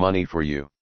ton of money for you.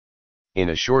 In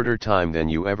a shorter time than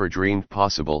you ever dreamed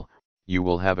possible, you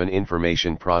will have an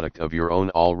information product of your own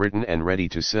all written and ready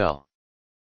to sell.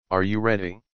 Are you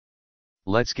ready?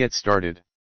 Let's get started.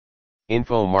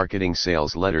 Info marketing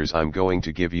sales letters. I'm going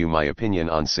to give you my opinion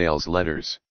on sales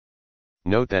letters.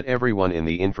 Note that everyone in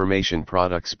the information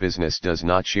products business does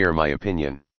not share my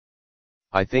opinion.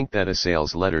 I think that a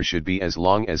sales letter should be as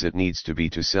long as it needs to be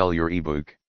to sell your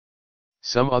ebook.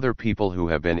 Some other people who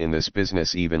have been in this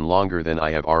business even longer than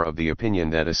I have are of the opinion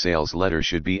that a sales letter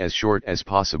should be as short as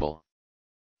possible.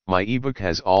 My ebook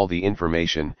has all the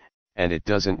information, and it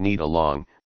doesn't need a long,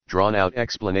 drawn-out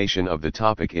explanation of the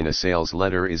topic in a sales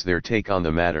letter is their take on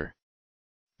the matter.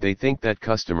 They think that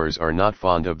customers are not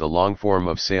fond of the long form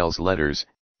of sales letters,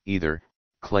 either,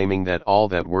 claiming that all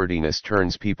that wordiness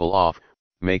turns people off,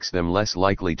 makes them less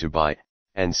likely to buy,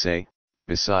 and say,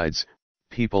 besides,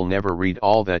 people never read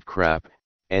all that crap,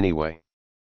 anyway.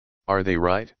 Are they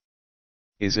right?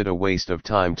 Is it a waste of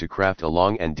time to craft a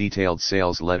long and detailed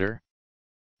sales letter?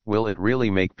 Will it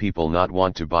really make people not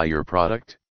want to buy your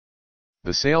product?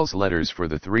 The sales letters for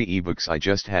the 3 ebooks I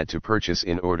just had to purchase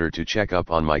in order to check up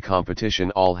on my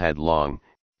competition all had long,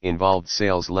 involved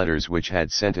sales letters which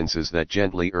had sentences that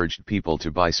gently urged people to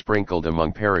buy sprinkled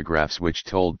among paragraphs which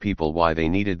told people why they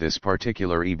needed this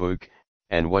particular ebook,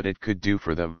 and what it could do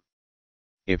for them.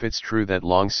 If it's true that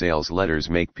long sales letters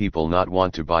make people not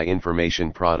want to buy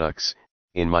information products,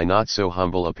 in my not so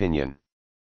humble opinion,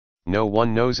 no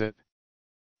one knows it.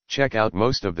 Check out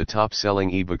most of the top-selling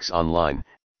ebooks online,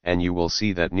 and you will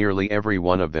see that nearly every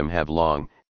one of them have long,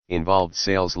 involved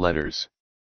sales letters.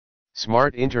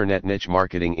 Smart Internet Niche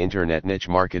Marketing. Internet niche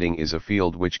marketing is a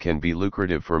field which can be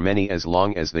lucrative for many as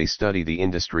long as they study the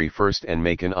industry first and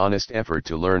make an honest effort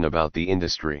to learn about the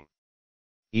industry.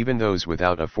 Even those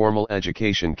without a formal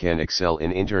education can excel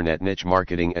in Internet niche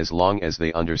marketing as long as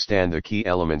they understand the key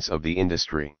elements of the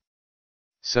industry.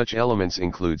 Such elements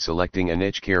include selecting a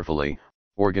niche carefully,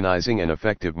 organizing an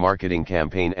effective marketing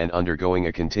campaign, and undergoing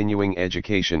a continuing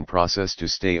education process to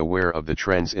stay aware of the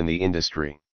trends in the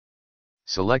industry.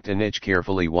 Select a niche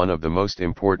carefully. One of the most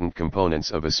important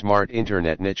components of a smart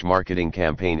internet niche marketing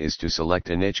campaign is to select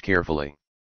a niche carefully.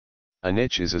 A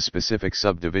niche is a specific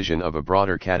subdivision of a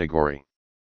broader category.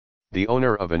 The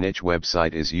owner of a niche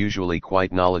website is usually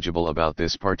quite knowledgeable about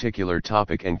this particular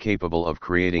topic and capable of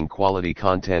creating quality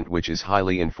content which is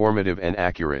highly informative and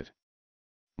accurate.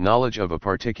 Knowledge of a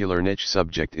particular niche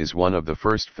subject is one of the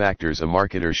first factors a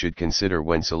marketer should consider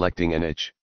when selecting a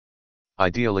niche.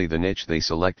 Ideally, the niche they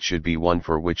select should be one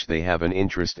for which they have an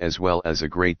interest as well as a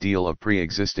great deal of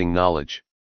pre-existing knowledge.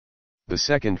 The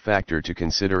second factor to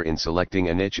consider in selecting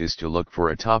a niche is to look for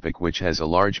a topic which has a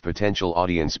large potential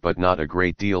audience but not a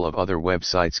great deal of other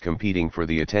websites competing for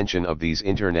the attention of these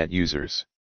internet users.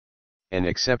 An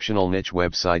exceptional niche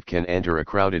website can enter a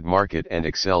crowded market and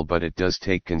excel, but it does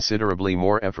take considerably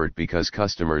more effort because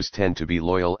customers tend to be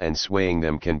loyal and swaying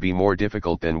them can be more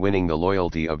difficult than winning the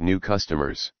loyalty of new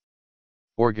customers.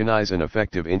 Organize an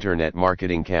effective internet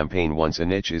marketing campaign. Once a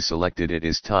niche is selected, it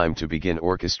is time to begin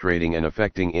orchestrating an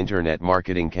effective internet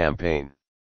marketing campaign.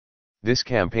 This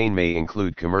campaign may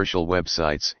include commercial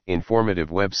websites, informative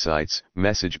websites,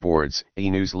 message boards,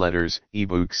 e-newsletters,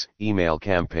 ebooks, email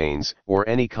campaigns, or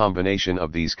any combination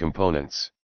of these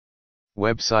components.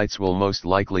 Websites will most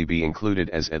likely be included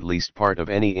as at least part of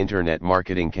any internet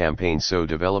marketing campaign, so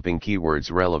developing keywords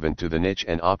relevant to the niche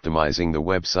and optimizing the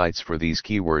websites for these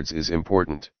keywords is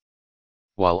important.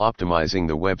 While optimizing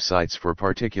the websites for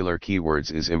particular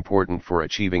keywords is important for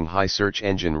achieving high search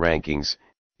engine rankings,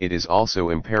 it is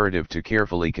also imperative to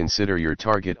carefully consider your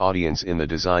target audience in the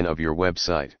design of your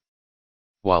website.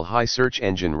 While high search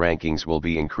engine rankings will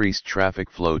be increased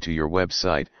traffic flow to your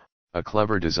website, a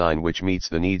clever design which meets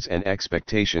the needs and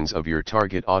expectations of your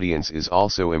target audience is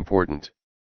also important.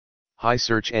 High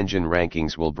search engine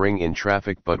rankings will bring in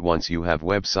traffic, but once you have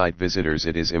website visitors,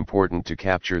 it is important to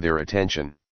capture their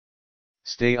attention.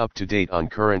 Stay up to date on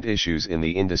current issues in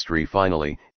the industry.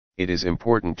 Finally, it is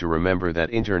important to remember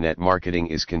that internet marketing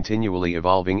is continually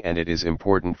evolving, and it is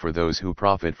important for those who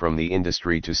profit from the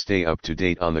industry to stay up to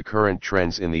date on the current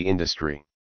trends in the industry.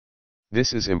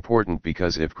 This is important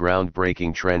because if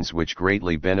groundbreaking trends which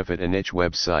greatly benefit a niche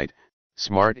website,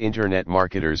 smart internet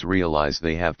marketers realize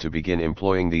they have to begin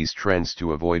employing these trends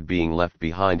to avoid being left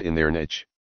behind in their niche.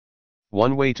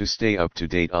 One way to stay up to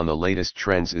date on the latest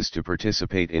trends is to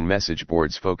participate in message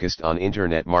boards focused on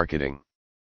internet marketing.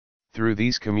 Through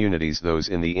these communities, those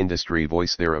in the industry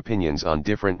voice their opinions on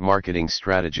different marketing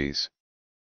strategies.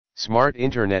 Smart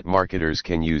internet marketers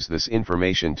can use this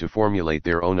information to formulate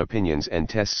their own opinions and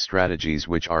test strategies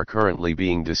which are currently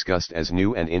being discussed as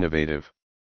new and innovative.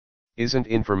 Isn't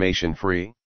information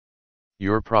free?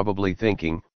 You're probably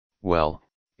thinking, well,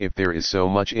 if there is so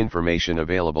much information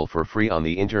available for free on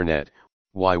the internet,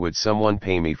 why would someone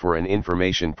pay me for an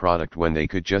information product when they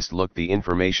could just look the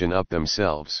information up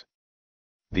themselves?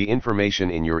 The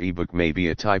information in your ebook may be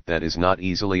a type that is not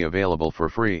easily available for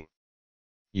free.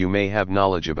 You may have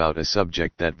knowledge about a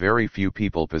subject that very few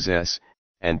people possess,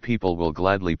 and people will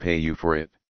gladly pay you for it.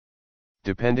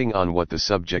 Depending on what the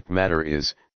subject matter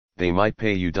is, they might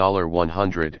pay you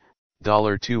 $100,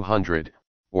 $200,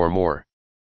 or more.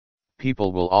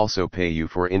 People will also pay you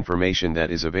for information that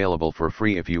is available for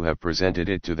free if you have presented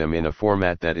it to them in a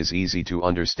format that is easy to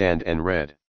understand and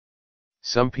read.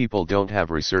 Some people don't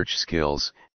have research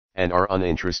skills, and are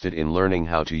uninterested in learning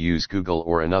how to use Google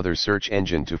or another search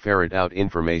engine to ferret out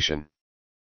information.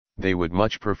 They would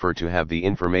much prefer to have the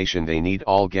information they need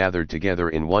all gathered together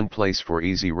in one place for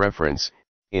easy reference,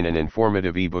 in an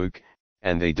informative ebook,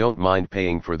 and they don't mind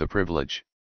paying for the privilege.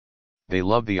 They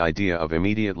love the idea of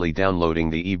immediately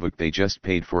downloading the ebook they just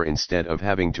paid for instead of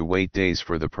having to wait days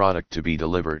for the product to be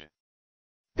delivered.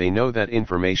 They know that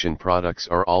information products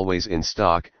are always in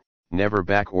stock, never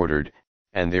back-ordered,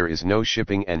 and there is no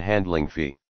shipping and handling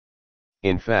fee.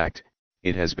 In fact,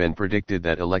 it has been predicted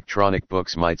that electronic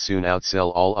books might soon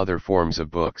outsell all other forms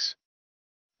of books.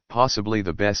 Possibly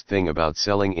the best thing about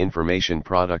selling information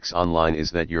products online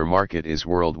is that your market is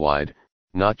worldwide,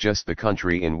 not just the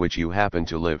country in which you happen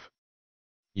to live.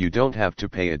 You don't have to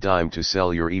pay a dime to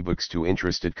sell your ebooks to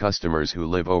interested customers who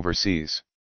live overseas.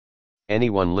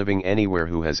 Anyone living anywhere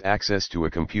who has access to a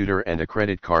computer and a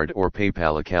credit card or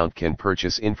PayPal account can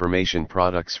purchase information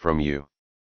products from you.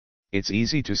 It's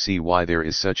easy to see why there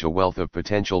is such a wealth of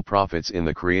potential profits in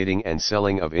the creating and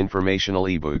selling of informational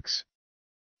ebooks.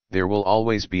 There will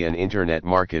always be an internet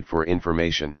market for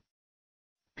information.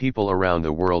 People around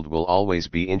the world will always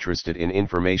be interested in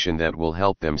information that will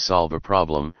help them solve a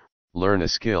problem, learn a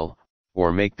skill,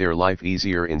 or make their life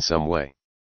easier in some way.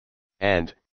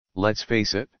 And, let's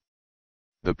face it,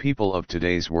 the people of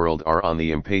today's world are on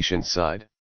the impatient side.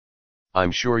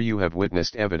 I'm sure you have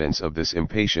witnessed evidence of this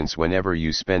impatience whenever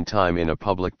you spend time in a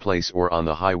public place or on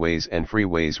the highways and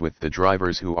freeways with the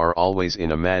drivers who are always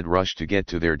in a mad rush to get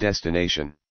to their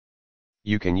destination.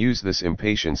 You can use this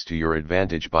impatience to your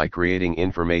advantage by creating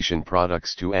information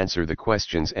products to answer the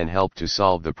questions and help to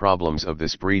solve the problems of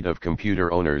this breed of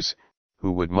computer owners,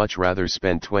 who would much rather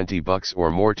spend $20 or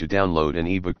more to download an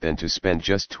ebook than to spend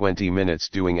just 20 minutes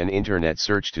doing an internet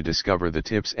search to discover the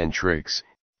tips and tricks,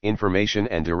 information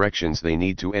and directions they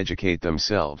need to educate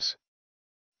themselves.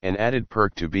 An added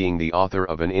perk to being the author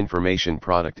of an information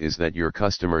product is that your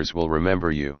customers will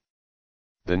remember you.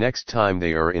 The next time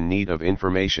they are in need of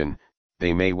information,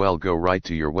 they may well go right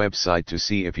to your website to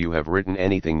see if you have written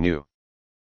anything new.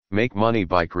 Make money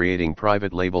by creating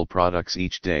private label products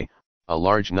each day. A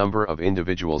large number of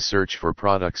individuals search for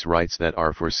products rights that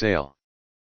are for sale.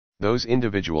 Those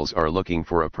individuals are looking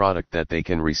for a product that they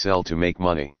can resell to make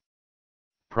money.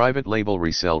 Private label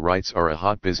resell rights are a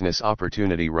hot business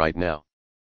opportunity right now.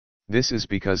 This is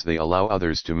because they allow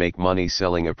others to make money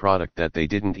selling a product that they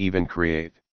didn't even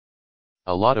create.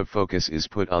 A lot of focus is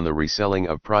put on the reselling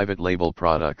of private label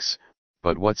products,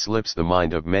 but what slips the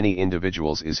mind of many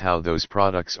individuals is how those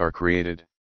products are created.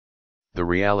 The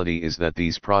reality is that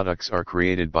these products are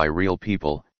created by real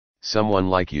people, someone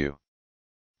like you.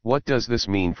 What does this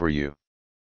mean for you?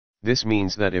 This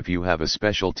means that if you have a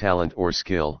special talent or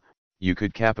skill, you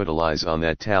could capitalize on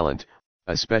that talent,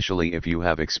 especially if you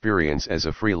have experience as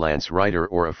a freelance writer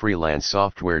or a freelance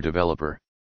software developer.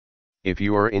 If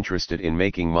you are interested in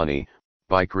making money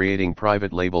by creating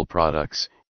private label products,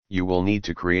 you will need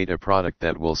to create a product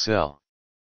that will sell.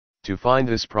 To find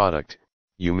this product,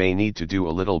 you may need to do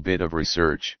a little bit of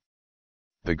research.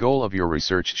 The goal of your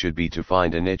research should be to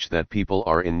find a niche that people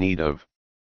are in need of.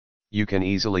 You can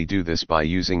easily do this by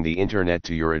using the internet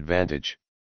to your advantage.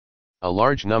 A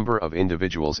large number of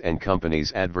individuals and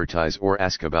companies advertise or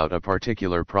ask about a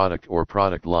particular product or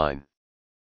product line.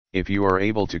 If you are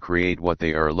able to create what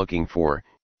they are looking for,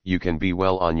 you can be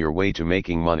well on your way to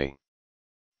making money.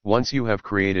 Once you have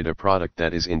created a product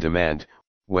that is in demand,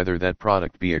 whether that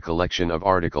product be a collection of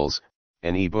articles,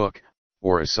 an e-book,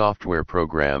 or a software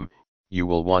program, you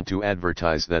will want to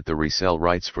advertise that the resale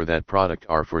rights for that product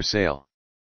are for sale.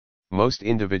 Most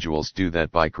individuals do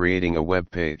that by creating a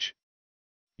web page.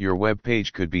 Your web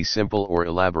page could be simple or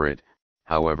elaborate,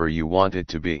 however you want it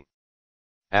to be.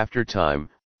 After time,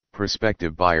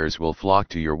 prospective buyers will flock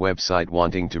to your website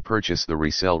wanting to purchase the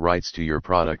resale rights to your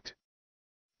product.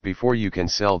 Before you can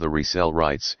sell the resale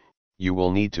rights, you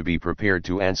will need to be prepared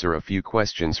to answer a few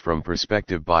questions from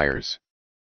prospective buyers.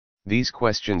 These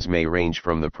questions may range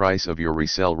from the price of your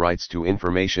resale rights to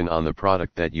information on the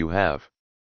product that you have.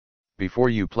 Before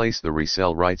you place the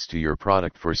resale rights to your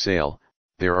product for sale,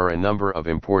 there are a number of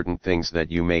important things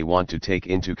that you may want to take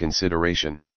into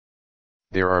consideration.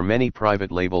 There are many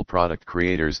private label product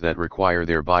creators that require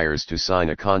their buyers to sign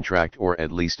a contract or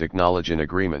at least acknowledge an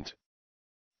agreement.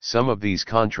 Some of these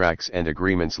contracts and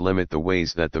agreements limit the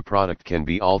ways that the product can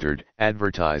be altered,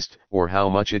 advertised, or how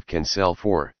much it can sell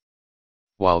for.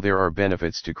 While there are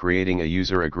benefits to creating a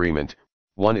user agreement,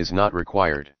 one is not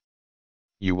required.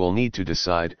 You will need to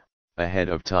decide, ahead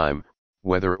of time,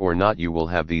 whether or not you will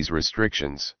have these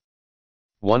restrictions.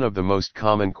 One of the most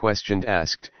common questions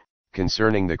asked,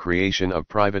 concerning the creation of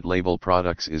private label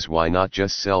products is why not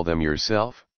just sell them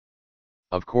yourself?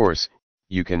 Of course,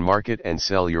 you can market and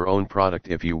sell your own product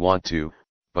if you want to,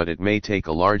 but it may take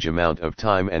a large amount of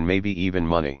time and maybe even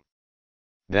money.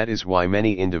 That is why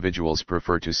many individuals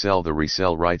prefer to sell the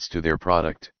resale rights to their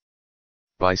product.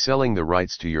 By selling the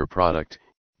rights to your product,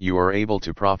 you are able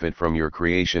to profit from your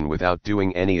creation without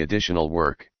doing any additional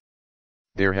work.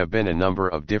 There have been a number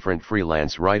of different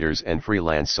freelance writers and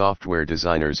freelance software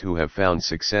designers who have found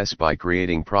success by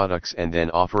creating products and then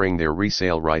offering their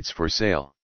resale rights for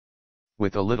sale.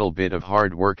 With a little bit of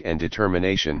hard work and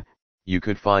determination, you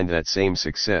could find that same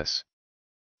success.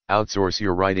 Outsource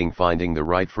your writing. Finding the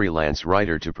right freelance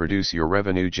writer to produce your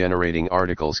revenue-generating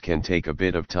articles can take a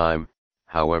bit of time.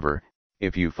 However,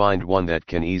 if you find one that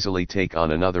can easily take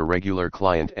on another regular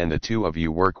client and the two of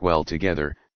you work well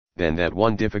together, then that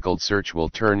one difficult search will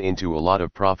turn into a lot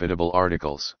of profitable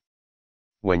articles.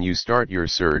 When you start your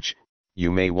search,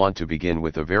 you may want to begin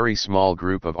with a very small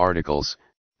group of articles,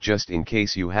 just in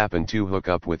case you happen to hook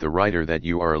up with a writer that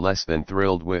you are less than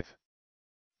thrilled with.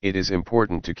 It is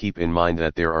important to keep in mind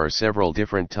that there are several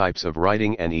different types of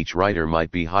writing and each writer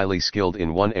might be highly skilled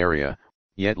in one area,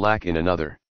 yet lack in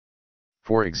another.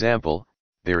 For example,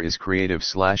 there is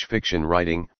creative/fiction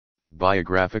writing,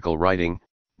 biographical writing,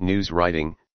 news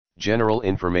writing, general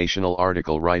informational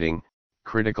article writing,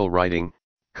 critical writing,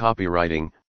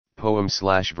 copywriting,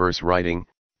 poem/verse writing,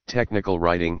 technical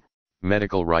writing,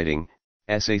 medical writing,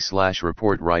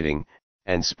 essay/report writing,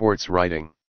 and sports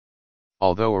writing.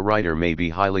 Although a writer may be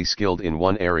highly skilled in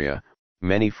one area,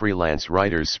 many freelance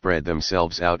writers spread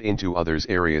themselves out into other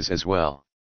areas as well.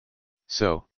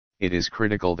 So, it is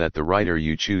critical that the writer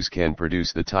you choose can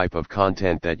produce the type of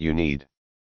content that you need.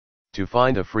 To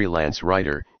find a freelance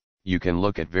writer, you can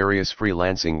look at various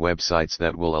freelancing websites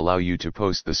that will allow you to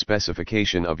post the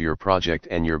specification of your project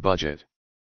and your budget.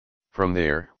 From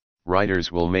there,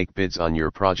 writers will make bids on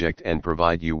your project and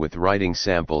provide you with writing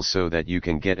samples so that you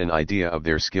can get an idea of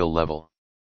their skill level.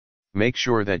 Make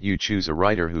sure that you choose a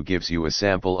writer who gives you a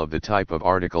sample of the type of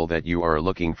article that you are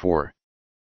looking for.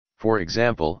 For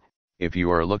example, if you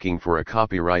are looking for a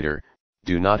copywriter,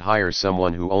 do not hire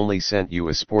someone who only sent you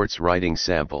a sports writing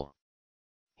sample.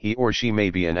 He or she may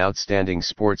be an outstanding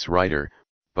sports writer,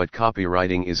 but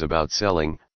copywriting is about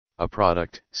selling a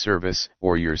product, service,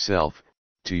 or yourself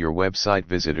to your website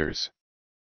visitors.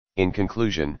 In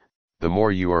conclusion, the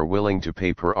more you are willing to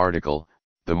pay per article,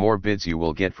 the more bids you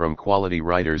will get from quality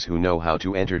writers who know how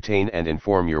to entertain and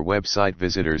inform your website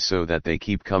visitors so that they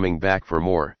keep coming back for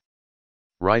more.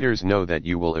 Writers know that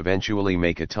you will eventually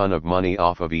make a ton of money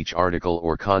off of each article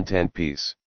or content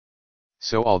piece.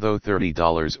 So although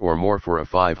 $30 or more for a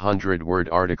 500-word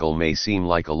article may seem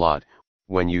like a lot,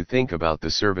 when you think about the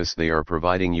service they are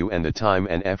providing you and the time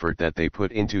and effort that they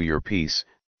put into your piece,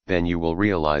 then you will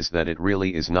realize that it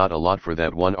really is not a lot for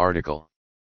that one article.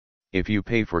 If you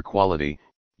pay for quality,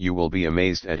 you will be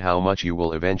amazed at how much you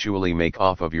will eventually make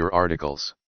off of your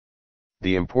articles.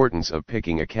 The importance of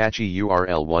picking a catchy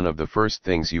URL. One of the first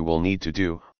things you will need to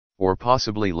do, or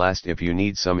possibly last if you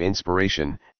need some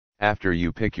inspiration, after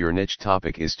you pick your niche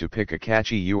topic, is to pick a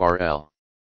catchy URL.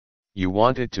 You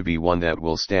want it to be one that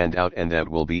will stand out and that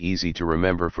will be easy to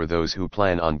remember for those who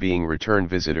plan on being return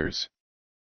visitors.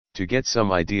 To get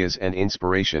some ideas and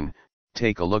inspiration,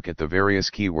 take a look at the various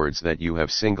keywords that you have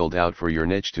singled out for your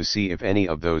niche to see if any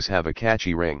of those have a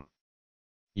catchy ring.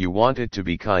 You want it to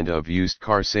be kind of used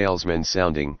car salesman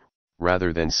sounding,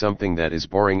 rather than something that is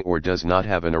boring or does not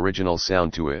have an original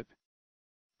sound to it.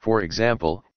 For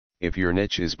example, if your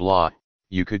niche is blah,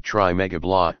 you could try Mega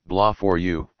Blah, Blah for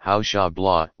You, How Sha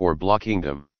Blah, or Blah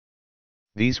Kingdom.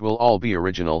 These will all be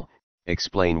original,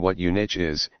 explain what your niche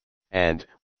is, and,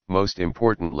 most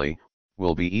importantly,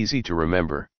 will be easy to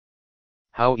remember.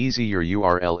 How easy your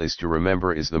URL is to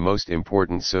remember is the most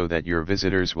important, so that your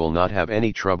visitors will not have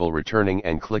any trouble returning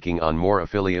and clicking on more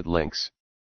affiliate links.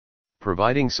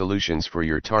 Providing solutions for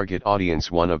your target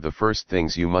audience. One of the first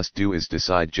things you must do is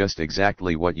decide just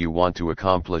exactly what you want to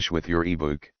accomplish with your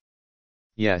ebook.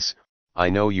 Yes, I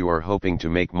know you are hoping to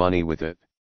make money with it.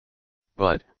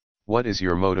 But, what is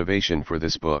your motivation for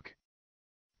this book?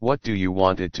 What do you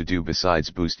want it to do besides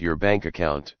boost your bank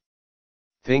account?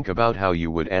 Think about how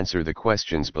you would answer the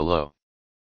questions below.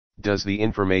 Does the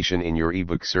information in your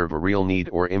ebook serve a real need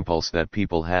or impulse that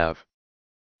people have?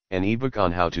 An ebook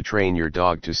on how to train your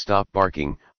dog to stop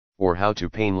barking, or how to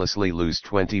painlessly lose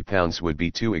 20 pounds would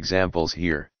be two examples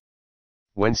here.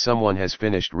 When someone has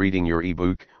finished reading your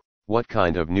ebook, what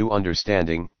kind of new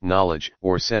understanding, knowledge,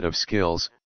 or set of skills,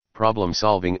 problem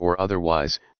solving or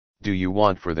otherwise, do you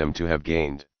want for them to have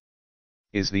gained?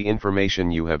 Is the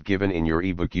information you have given in your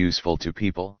ebook useful to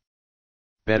people?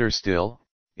 Better still,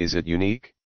 is it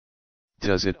unique?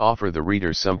 Does it offer the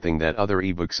reader something that other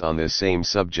ebooks on this same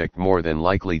subject more than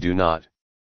likely do not?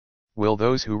 Will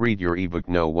those who read your ebook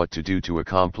know what to do to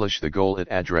accomplish the goal it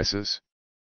addresses?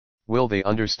 Will they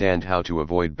understand how to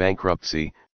avoid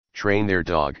bankruptcy, train their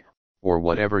dog, or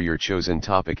whatever your chosen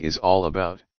topic is all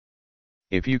about?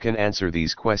 If you can answer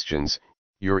these questions,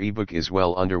 your ebook is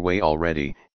well underway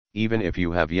already, even if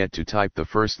you have yet to type the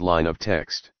first line of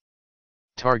text.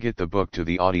 Target the book to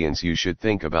the audience. You should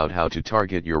think about how to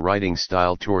target your writing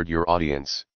style toward your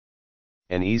audience.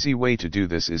 An easy way to do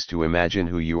this is to imagine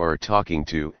who you are talking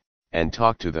to, and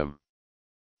talk to them.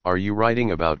 Are you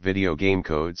writing about video game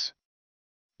codes?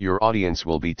 Your audience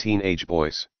will be teenage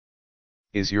boys.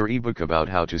 Is your ebook about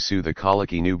how to soothe a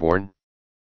colicky newborn?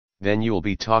 Then you'll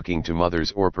be talking to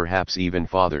mothers or perhaps even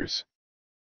fathers.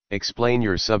 Explain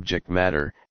your subject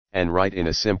matter, and write in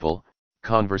a simple,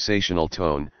 conversational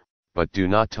tone, but do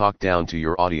not talk down to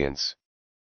your audience.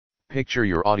 Picture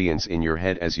your audience in your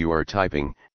head as you are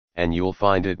typing, and you'll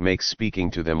find it makes speaking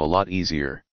to them a lot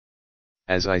easier.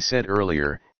 As I said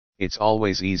earlier, it's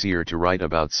always easier to write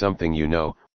about something you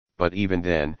know, but even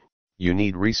then, you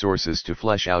need resources to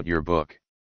flesh out your book.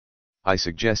 I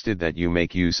suggested that you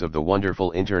make use of the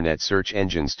wonderful internet search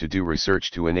engines to do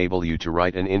research to enable you to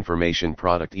write an information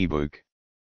product ebook.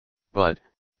 But,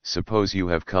 suppose you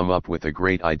have come up with a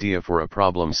great idea for a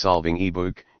problem-solving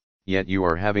ebook, yet you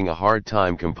are having a hard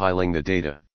time compiling the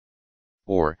data.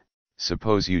 Or,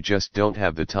 suppose you just don't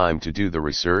have the time to do the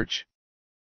research?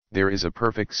 There is a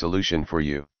perfect solution for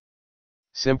you.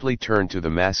 Simply turn to the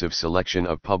massive selection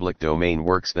of public domain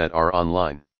works that are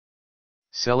online.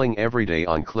 Selling every day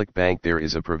on ClickBank. There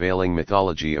is a prevailing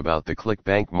mythology about the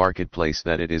ClickBank marketplace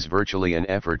that it is virtually an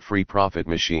effort-free profit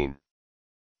machine.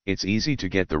 It's easy to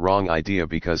get the wrong idea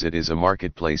because it is a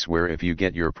marketplace where if you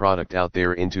get your product out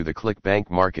there into the ClickBank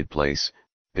marketplace,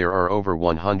 there are over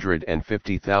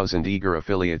 150,000 eager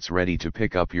affiliates ready to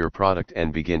pick up your product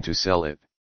and begin to sell it.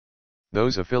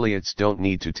 Those affiliates don't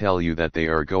need to tell you that they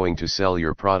are going to sell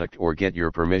your product or get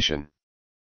your permission.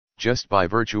 Just by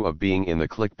virtue of being in the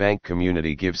ClickBank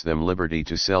community gives them liberty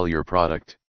to sell your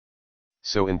product.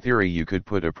 So in theory you could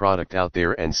put a product out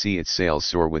there and see its sales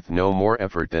soar with no more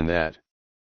effort than that.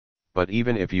 But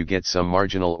even if you get some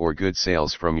marginal or good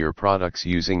sales from your products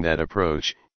using that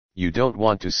approach, you don't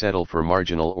want to settle for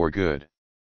marginal or good.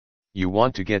 You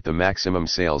want to get the maximum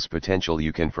sales potential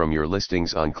you can from your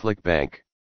listings on ClickBank.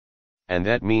 And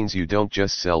that means you don't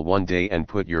just sell one day and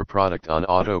put your product on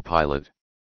autopilot.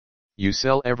 You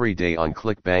sell every day on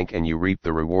ClickBank and you reap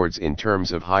the rewards in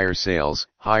terms of higher sales,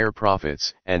 higher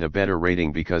profits, and a better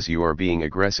rating because you are being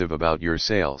aggressive about your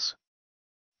sales.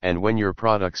 And when your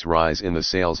products rise in the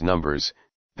sales numbers,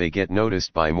 they get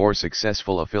noticed by more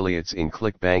successful affiliates in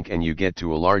ClickBank and you get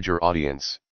to a larger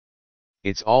audience.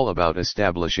 It's all about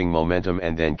establishing momentum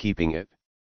and then keeping it.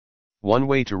 One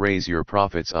way to raise your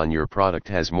profits on your product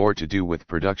has more to do with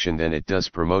production than it does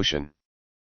promotion.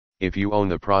 If you own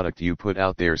the product you put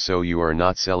out there, so you are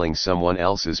not selling someone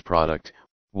else's product,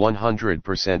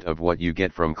 100% of what you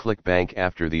get from ClickBank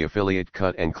after the affiliate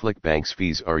cut and ClickBank's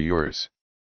fees are yours.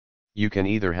 You can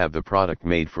either have the product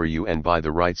made for you and buy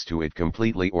the rights to it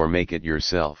completely or make it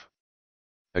yourself.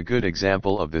 A good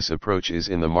example of this approach is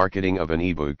in the marketing of an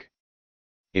ebook.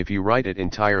 If you write it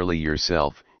entirely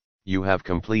yourself, you have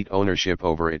complete ownership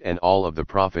over it and all of the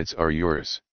profits are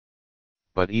yours.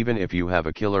 But even if you have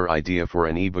a killer idea for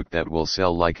an ebook that will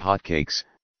sell like hotcakes,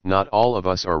 not all of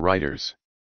us are writers.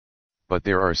 But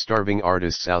there are starving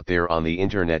artists out there on the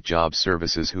internet job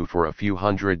services who for a few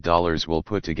 $100s will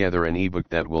put together an ebook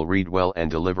that will read well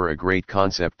and deliver a great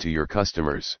concept to your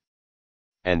customers.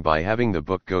 And by having the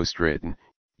book ghostwritten,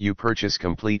 you purchase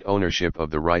complete ownership of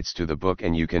the rights to the book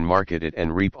and you can market it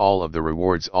and reap all of the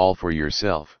rewards all for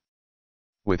yourself.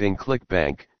 Within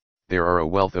ClickBank, there are a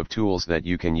wealth of tools that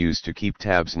you can use to keep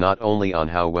tabs not only on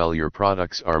how well your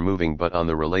products are moving but on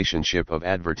the relationship of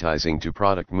advertising to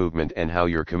product movement and how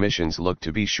your commissions look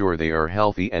to be sure they are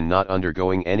healthy and not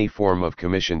undergoing any form of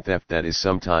commission theft that is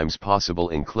sometimes possible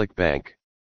in ClickBank.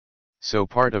 So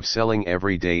part of selling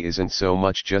every day isn't so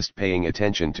much just paying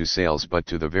attention to sales but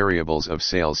to the variables of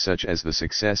sales such as the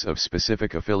success of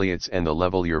specific affiliates and the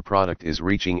level your product is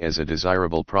reaching as a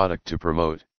desirable product to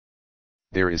promote.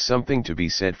 There is something to be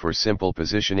said for simple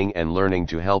positioning and learning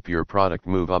to help your product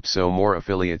move up so more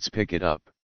affiliates pick it up.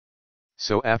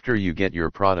 So after you get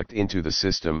your product into the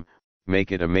system,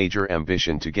 make it a major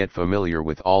ambition to get familiar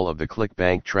with all of the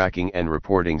ClickBank tracking and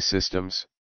reporting systems.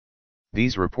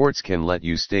 These reports can let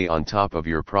you stay on top of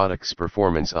your product's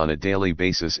performance on a daily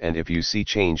basis, and if you see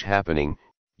change happening,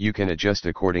 you can adjust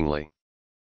accordingly.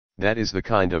 That is the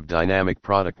kind of dynamic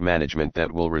product management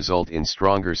that will result in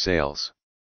stronger sales.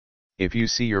 If you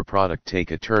see your product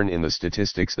take a turn in the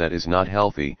statistics that is not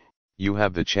healthy, you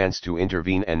have the chance to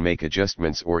intervene and make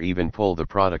adjustments or even pull the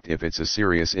product if it's a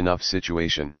serious enough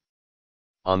situation.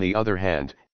 On the other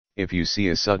hand, if you see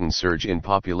a sudden surge in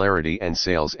popularity and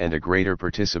sales and a greater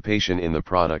participation in the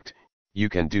product, you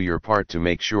can do your part to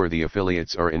make sure the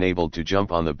affiliates are enabled to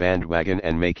jump on the bandwagon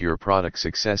and make your product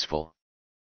successful.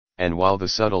 And while the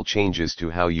subtle changes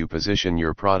to how you position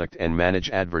your product and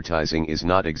manage advertising is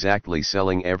not exactly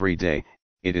selling every day,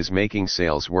 it is making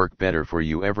sales work better for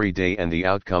you every day, and the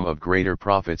outcome of greater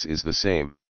profits is the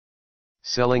same.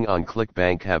 Selling on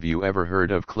ClickBank. Have you ever heard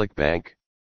of ClickBank?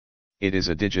 It is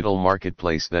a digital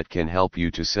marketplace that can help you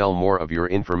to sell more of your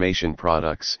information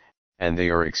products, and they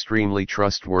are extremely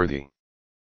trustworthy.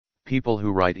 People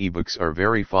who write ebooks are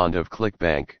very fond of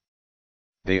ClickBank.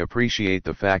 They appreciate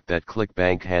the fact that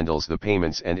ClickBank handles the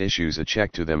payments and issues a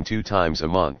check to them 2 times a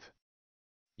month.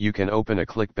 You can open a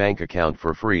ClickBank account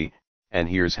for free, and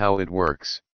here's how it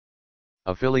works.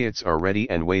 Affiliates are ready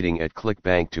and waiting at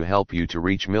ClickBank to help you to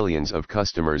reach millions of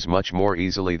customers much more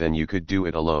easily than you could do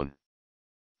it alone.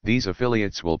 These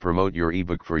affiliates will promote your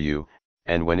ebook for you,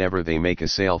 and whenever they make a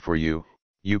sale for you,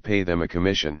 you pay them a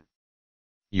commission.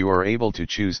 You are able to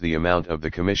choose the amount of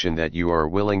the commission that you are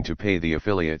willing to pay the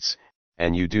affiliates,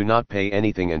 and you do not pay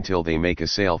anything until they make a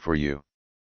sale for you.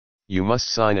 You must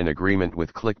sign an agreement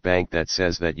with ClickBank that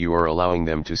says that you are allowing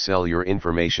them to sell your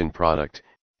information product,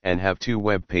 and have 2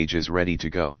 web pages ready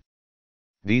to go.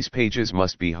 These pages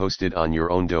must be hosted on your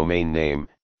own domain name,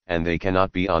 and they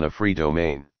cannot be on a free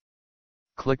domain.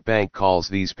 ClickBank calls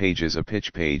these pages a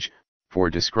pitch page, for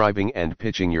describing and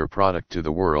pitching your product to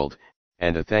the world,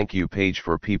 and a thank you page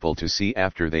for people to see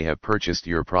after they have purchased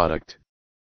your product.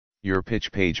 Your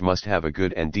pitch page must have a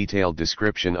good and detailed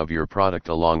description of your product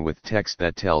along with text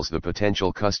that tells the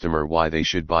potential customer why they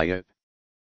should buy it.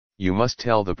 You must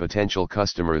tell the potential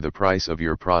customer the price of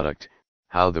your product,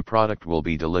 how the product will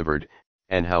be delivered,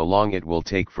 and how long it will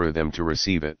take for them to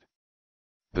receive it.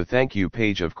 The thank you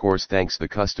page of course thanks the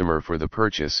customer for the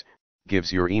purchase,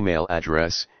 gives your email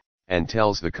address, and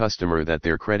tells the customer that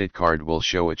their credit card will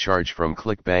show a charge from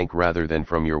ClickBank rather than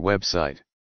from your website.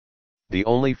 The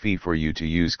only fee for you to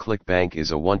use ClickBank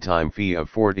is a one-time fee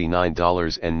of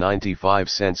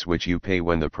 $49.95 which you pay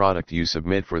when the product you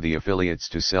submit for the affiliates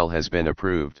to sell has been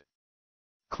approved.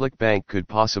 Clickbank could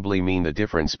possibly mean the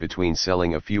difference between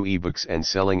selling a few ebooks and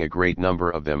selling a great number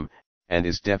of them, and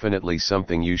is definitely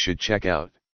something you should check out.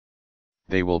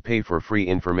 They will pay for free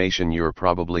information. You're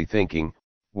probably thinking,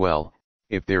 well,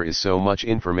 if there is so much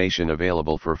information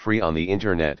available for free on the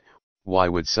internet, why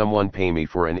would someone pay me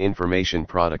for an information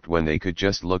product when they could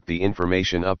just look the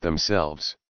information up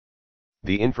themselves?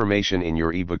 The information in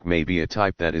your ebook may be a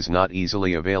type that is not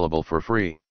easily available for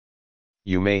free.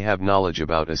 You may have knowledge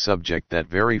about a subject that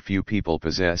very few people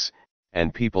possess,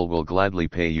 and people will gladly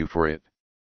pay you for it.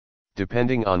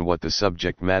 Depending on what the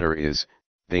subject matter is,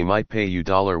 they might pay you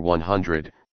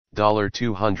 $100,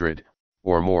 $200,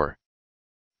 or more.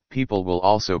 People will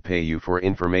also pay you for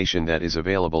information that is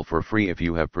available for free if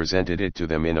you have presented it to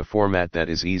them in a format that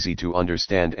is easy to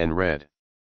understand and read.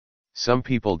 Some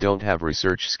people don't have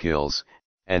research skills,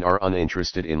 and are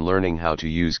uninterested in learning how to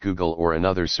use Google or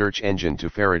another search engine to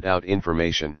ferret out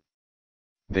information.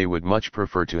 They would much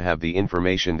prefer to have the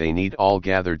information they need all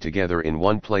gathered together in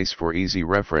one place for easy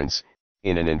reference,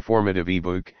 in an informative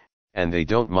ebook, and they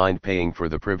don't mind paying for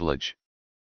the privilege.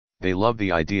 They love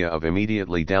the idea of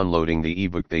immediately downloading the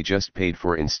ebook they just paid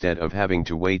for instead of having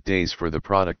to wait days for the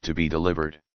product to be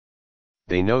delivered.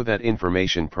 They know that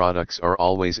information products are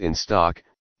always in stock,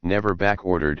 never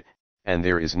back-ordered, and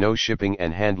there is no shipping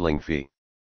and handling fee.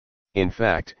 In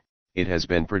fact, it has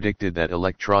been predicted that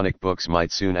electronic books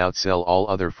might soon outsell all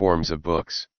other forms of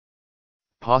books.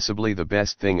 Possibly the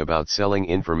best thing about selling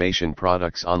information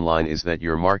products online is that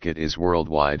your market is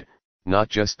worldwide, not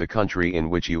just the country in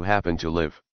which you happen to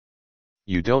live.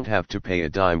 You don't have to pay a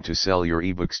dime to sell your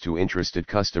ebooks to interested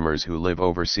customers who live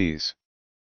overseas.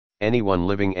 Anyone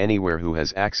living anywhere who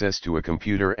has access to a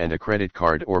computer and a credit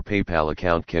card or PayPal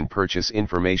account can purchase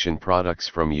information products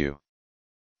from you.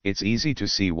 It's easy to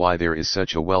see why there is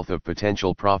such a wealth of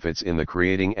potential profits in the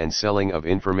creating and selling of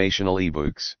informational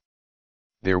ebooks.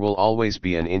 There will always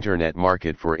be an internet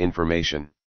market for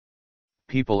information.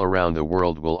 People around the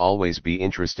world will always be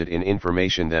interested in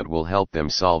information that will help them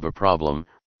solve a problem,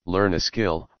 learn a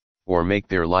skill, or make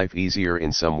their life easier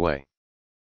in some way.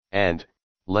 And,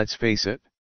 let's face it,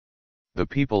 the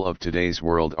people of today's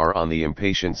world are on the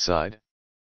impatient side.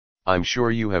 I'm sure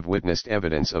you have witnessed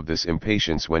evidence of this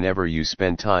impatience whenever you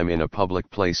spend time in a public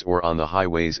place or on the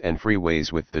highways and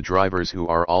freeways with the drivers who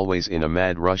are always in a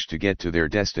mad rush to get to their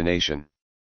destination.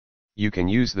 You can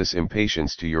use this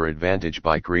impatience to your advantage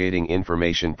by creating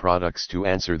information products to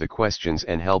answer the questions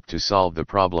and help to solve the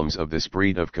problems of this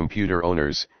breed of computer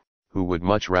owners, who would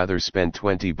much rather spend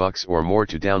 $20 or more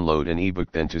to download an ebook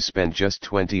than to spend just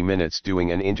 20 minutes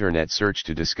doing an internet search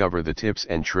to discover the tips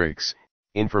and tricks,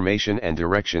 information and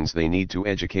directions they need to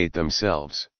educate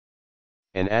themselves.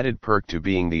 An added perk to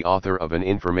being the author of an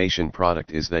information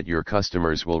product is that your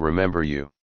customers will remember you.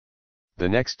 The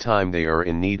next time they are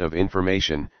in need of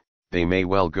information, they may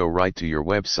well go right to your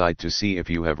website to see if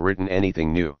you have written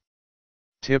anything new.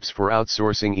 Tips for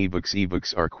outsourcing ebooks.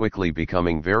 Ebooks are quickly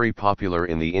becoming very popular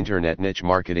in the internet niche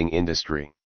marketing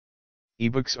industry.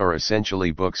 Ebooks are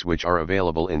essentially books which are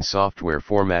available in software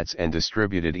formats and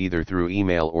distributed either through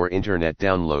email or internet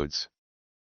downloads.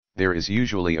 There is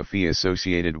usually a fee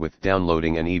associated with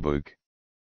downloading an ebook.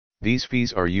 These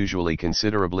fees are usually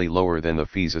considerably lower than the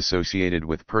fees associated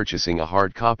with purchasing a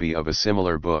hard copy of a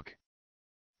similar book.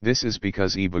 This is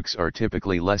because ebooks are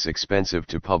typically less expensive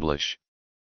to publish.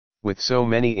 With so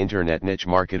many internet niche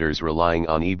marketers relying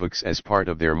on ebooks as part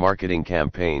of their marketing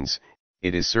campaigns,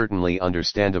 it is certainly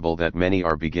understandable that many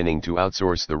are beginning to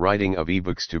outsource the writing of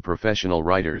ebooks to professional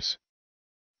writers.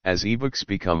 As ebooks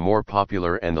become more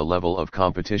popular and the level of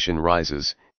competition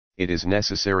rises, it is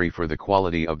necessary for the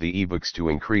quality of the ebooks to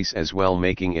increase as well,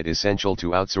 making it essential to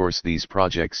outsource these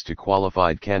projects to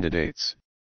qualified candidates.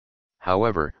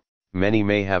 However, many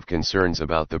may have concerns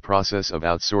about the process of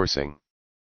outsourcing.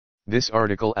 This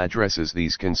article addresses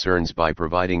these concerns by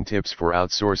providing tips for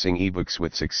outsourcing ebooks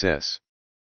with success.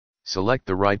 Select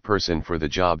the right person for the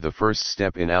job. The first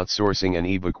step in outsourcing an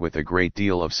ebook with a great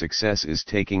deal of success is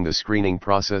taking the screening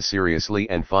process seriously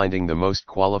and finding the most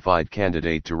qualified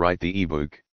candidate to write the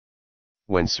ebook.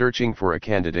 When searching for a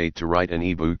candidate to write an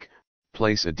ebook,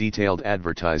 place a detailed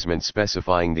advertisement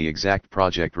specifying the exact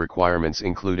project requirements,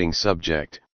 including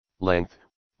subject, length,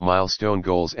 milestone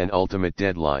goals and ultimate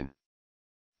deadline.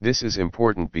 This is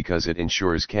important because it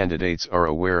ensures candidates are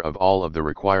aware of all of the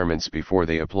requirements before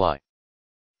they apply.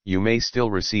 You may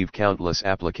still receive countless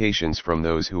applications from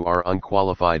those who are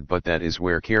unqualified, but that is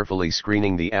where carefully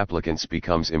screening the applicants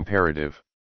becomes imperative.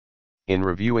 In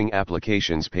reviewing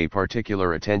applications, pay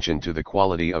particular attention to the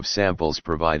quality of samples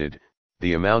provided,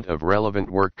 the amount of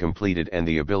relevant work completed and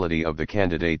the ability of the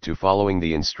candidate to following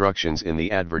the instructions in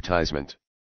the advertisement.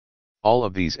 All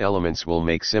of these elements will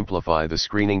simplify the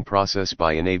screening process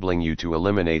by enabling you to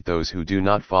eliminate those who do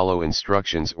not follow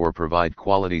instructions or provide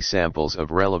quality samples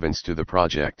of relevance to the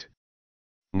project.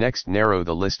 Next, narrow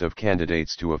the list of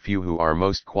candidates to a few who are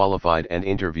most qualified and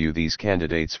interview these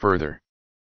candidates further.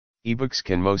 Ebooks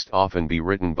can most often be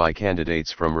written by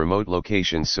candidates from remote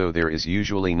locations, so there is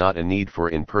usually not a need for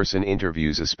in-person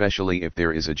interviews, especially if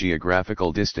there is a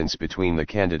geographical distance between the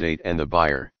candidate and the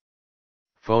buyer.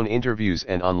 Phone interviews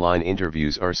and online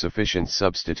interviews are sufficient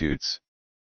substitutes.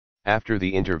 After the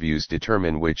interviews,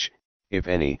 determine which, if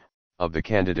any, of the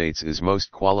candidates is most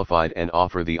qualified and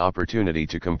offer the opportunity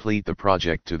to complete the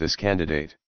project to this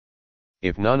candidate.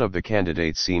 If none of the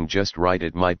candidates seem just right,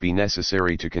 it might be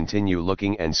necessary to continue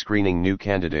looking and screening new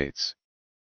candidates.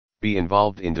 Be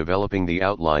involved in developing the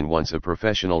outline. Once a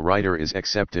professional writer is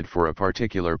accepted for a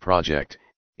particular project,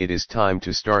 it is time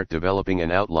to start developing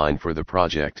an outline for the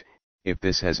project, if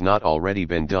this has not already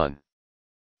been done.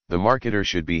 The marketer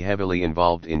should be heavily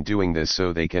involved in doing this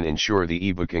so they can ensure the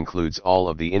ebook includes all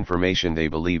of the information they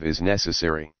believe is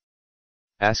necessary.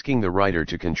 Asking the writer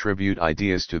to contribute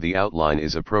ideas to the outline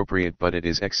is appropriate, but it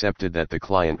is accepted that the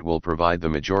client will provide the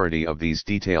majority of these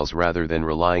details rather than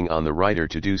relying on the writer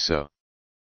to do so.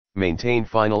 Maintain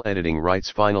final editing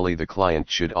rights. Finally, the client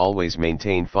should always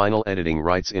maintain final editing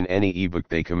rights in any ebook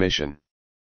they commission.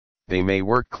 They may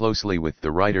work closely with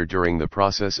the writer during the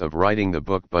process of writing the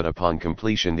book, but upon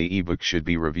completion the ebook should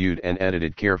be reviewed and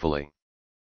edited carefully.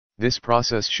 This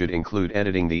process should include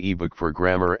editing the ebook for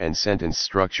grammar and sentence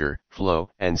structure, flow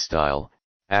and style,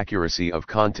 accuracy of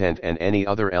content, and any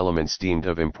other elements deemed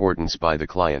of importance by the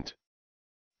client.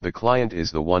 The client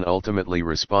is the one ultimately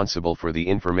responsible for the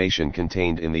information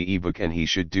contained in the ebook, and he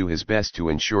should do his best to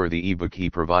ensure the ebook he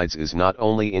provides is not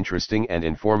only interesting and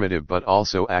informative but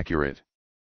also accurate.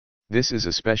 This is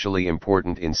especially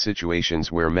important in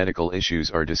situations where medical issues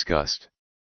are discussed.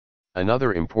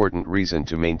 Another important reason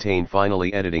to maintain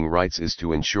finally editing rights is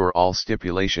to ensure all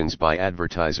stipulations by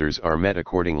advertisers are met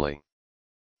accordingly.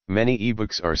 Many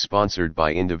ebooks are sponsored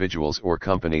by individuals or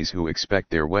companies who expect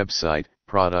their website,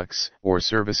 products, or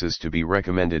services to be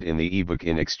recommended in the ebook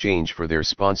in exchange for their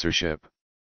sponsorship.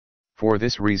 For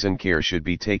this reason, care should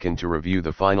be taken to review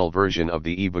the final version of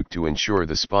the ebook to ensure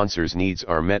the sponsor's needs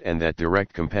are met and that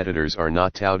direct competitors are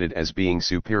not touted as being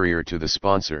superior to the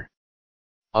sponsor.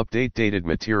 Update dated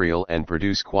material and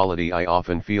produce quality. I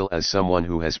often feel, as someone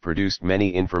who has produced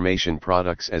many information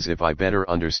products, as if I better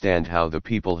understand how the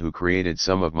people who created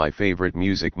some of my favorite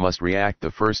music must react the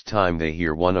first time they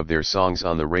hear one of their songs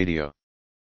on the radio.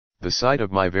 The sight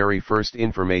of my very first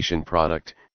information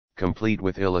product, complete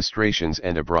with illustrations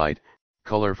and a bright,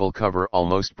 colorful cover,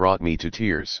 almost brought me to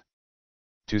tears.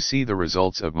 To see the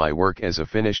results of my work as a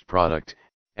finished product,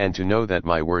 and to know that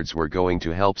my words were going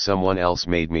to help someone else,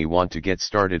 made me want to get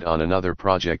started on another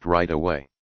project right away.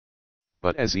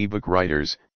 But as ebook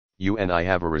writers, you and I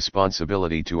have a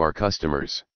responsibility to our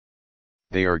customers.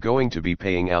 They are going to be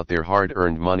paying out their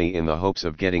hard-earned money in the hopes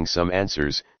of getting some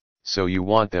answers, so you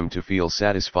want them to feel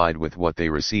satisfied with what they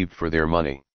received for their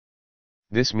money.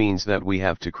 This means that we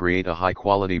have to create a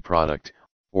high-quality product,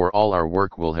 or all our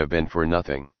work will have been for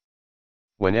nothing.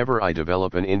 Whenever I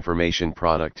develop an information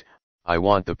product, I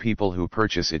want the people who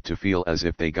purchase it to feel as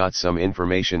if they got some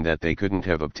information that they couldn't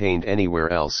have obtained anywhere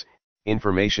else,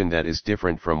 information that is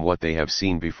different from what they have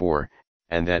seen before,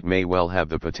 and that may well have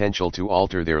the potential to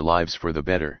alter their lives for the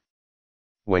better.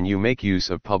 When you make use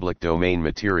of public domain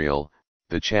material,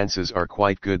 the chances are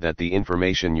quite good that the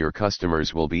information your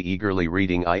customers will be eagerly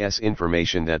reading is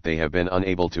information that they have been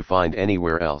unable to find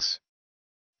anywhere else.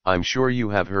 I'm sure you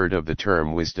have heard of the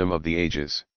term wisdom of the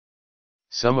ages.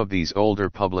 Some of these older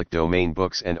public domain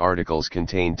books and articles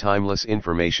contain timeless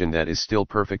information that is still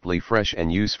perfectly fresh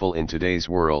and useful in today's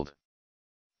world.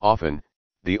 Often,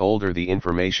 the older the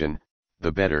information,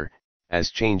 the better, as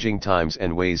changing times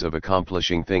and ways of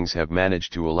accomplishing things have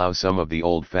managed to allow some of the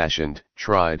old-fashioned,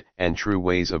 tried and true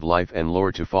ways of life and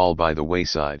lore to fall by the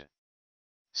wayside.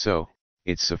 So,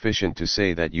 it's sufficient to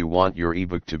say that you want your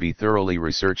ebook to be thoroughly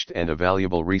researched and a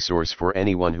valuable resource for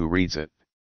anyone who reads it.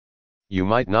 You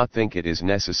might not think it is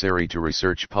necessary to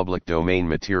research public domain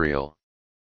material.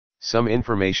 Some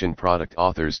information product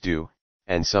authors do,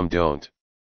 and some don't.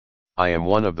 I am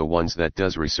one of the ones that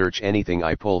does research anything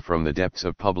I pull from the depths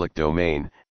of public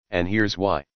domain, and here's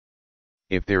why.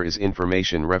 If there is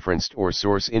information referenced or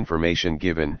source information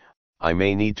given, I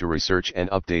may need to research and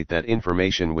update that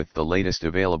information with the latest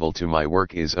available to my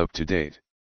work is up to date.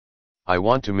 I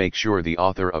want to make sure the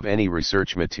author of any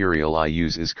research material I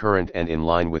use is current and in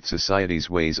line with society's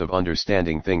ways of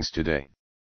understanding things today.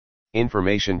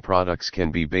 Information products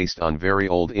can be based on very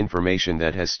old information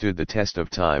that has stood the test of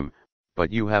time,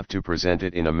 but you have to present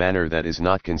it in a manner that is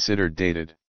not considered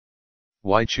dated.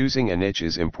 Why choosing a niche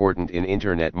is important in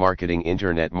internet marketing.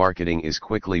 Internet marketing is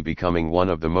quickly becoming one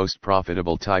of the most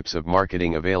profitable types of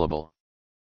marketing available.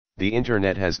 The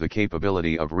internet has the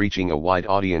capability of reaching a wide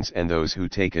audience, and those who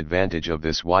take advantage of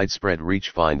this widespread reach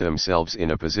find themselves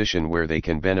in a position where they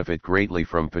can benefit greatly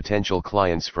from potential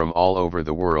clients from all over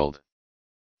the world.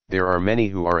 There are many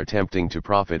who are attempting to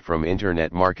profit from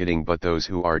internet marketing, but those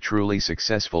who are truly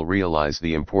successful realize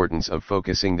the importance of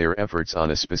focusing their efforts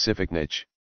on a specific niche.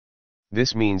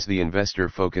 This means the investor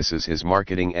focuses his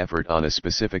marketing effort on a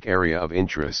specific area of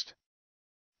interest.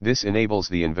 This enables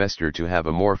the investor to have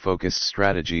a more focused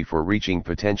strategy for reaching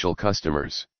potential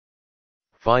customers.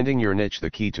 Finding your niche. The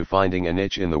key to finding a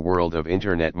niche in the world of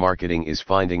internet marketing is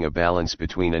finding a balance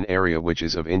between an area which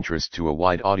is of interest to a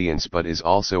wide audience but is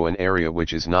also an area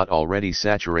which is not already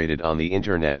saturated on the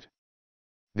internet.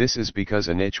 This is because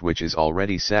a niche which is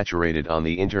already saturated on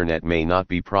the internet may not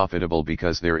be profitable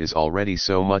because there is already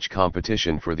so much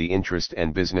competition for the interest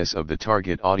and business of the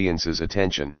target audience's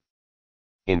attention.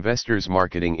 Investors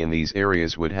marketing in these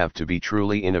areas would have to be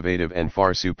truly innovative and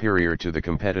far superior to the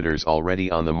competitors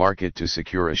already on the market to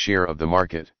secure a share of the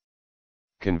market.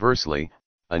 Conversely,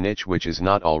 a niche which is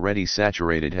not already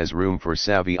saturated has room for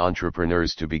savvy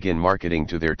entrepreneurs to begin marketing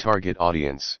to their target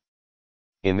audience.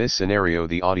 In this scenario,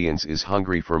 the audience is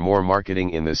hungry for more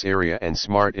marketing in this area, and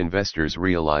smart investors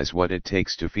realize what it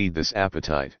takes to feed this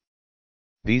appetite.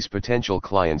 These potential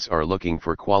clients are looking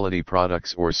for quality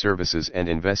products or services, and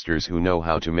investors who know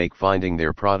how to make finding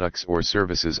their products or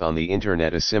services on the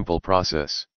internet a simple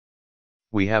process.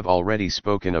 We have already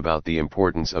spoken about the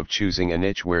importance of choosing a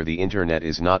niche where the internet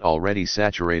is not already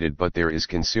saturated but there is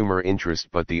consumer interest,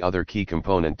 but the other key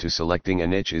component to selecting a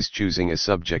niche is choosing a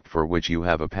subject for which you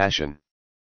have a passion.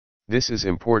 This is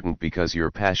important because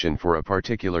your passion for a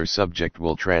particular subject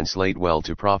will translate well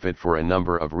to profit for a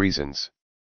number of reasons.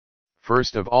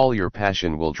 First of all, your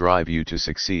passion will drive you to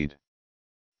succeed.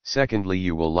 Secondly,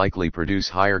 you will likely produce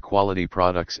higher quality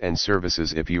products and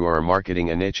services if you are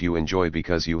marketing a niche you enjoy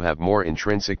because you have more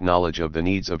intrinsic knowledge of the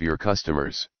needs of your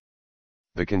customers.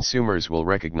 The consumers will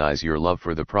recognize your love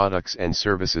for the products and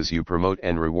services you promote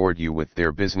and reward you with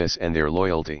their business and their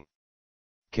loyalty.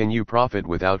 Can you profit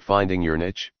without finding your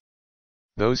niche?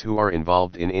 Those who are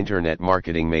involved in internet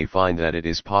marketing may find that it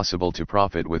is possible to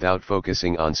profit without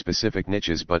focusing on specific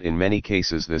niches, but in many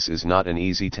cases this is not an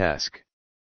easy task.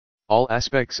 All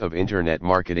aspects of internet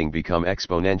marketing become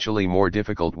exponentially more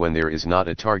difficult when there is not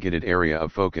a targeted area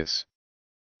of focus.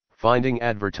 Finding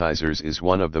advertisers is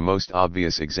one of the most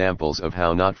obvious examples of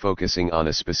how not focusing on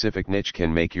a specific niche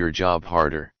can make your job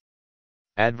harder.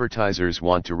 Advertisers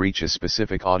want to reach a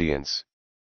specific audience.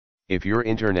 If your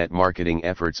internet marketing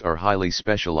efforts are highly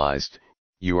specialized,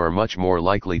 you are much more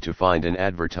likely to find an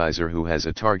advertiser who has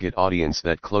a target audience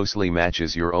that closely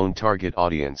matches your own target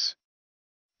audience.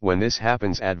 When this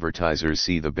happens, advertisers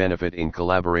see the benefit in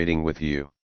collaborating with you.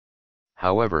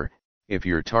 However, if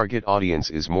your target audience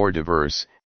is more diverse,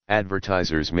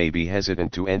 advertisers may be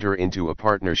hesitant to enter into a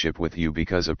partnership with you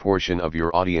because a portion of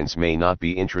your audience may not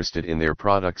be interested in their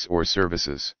products or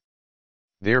services.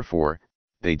 Therefore,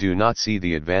 they do not see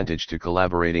the advantage to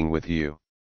collaborating with you.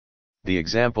 The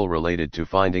example related to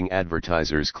finding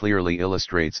advertisers clearly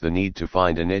illustrates the need to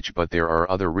find a niche, but there are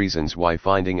other reasons why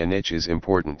finding a niche is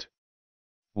important.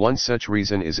 One such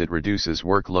reason is it reduces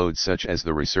workload, such as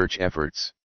the research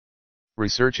efforts.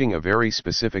 Researching a very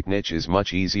specific niche is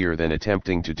much easier than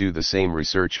attempting to do the same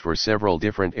research for several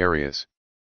different areas.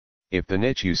 If the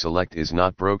niche you select is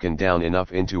not broken down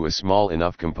enough into a small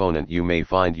enough component, you may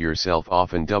find yourself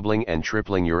often doubling and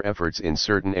tripling your efforts in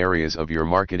certain areas of your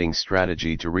marketing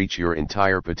strategy to reach your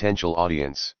entire potential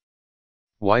audience.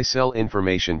 Why sell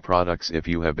information products? If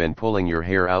you have been pulling your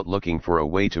hair out looking for a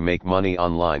way to make money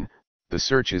online, the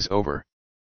search is over.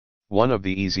 One of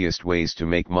the easiest ways to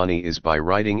make money is by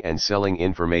writing and selling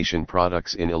information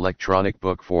products in electronic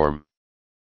book form.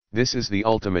 This is the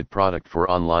ultimate product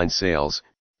for online sales,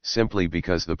 simply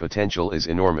because the potential is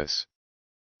enormous.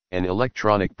 An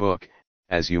electronic book,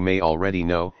 as you may already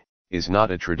know, is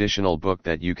not a traditional book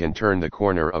that you can turn the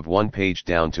corner of one page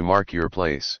down to mark your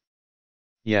place.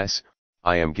 Yes,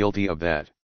 I am guilty of that.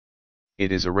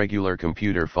 It is a regular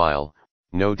computer file,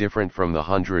 no different from the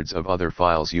hundreds of other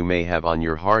files you may have on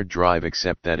your hard drive,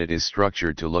 except that it is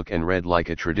structured to look and read like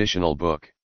a traditional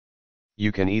book.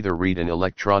 You can either read an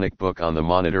electronic book on the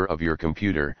monitor of your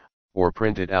computer, or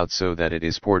print it out so that it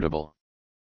is portable.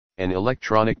 An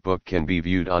electronic book can be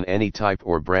viewed on any type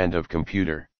or brand of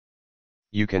computer.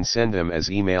 You can send them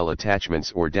as email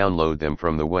attachments or download them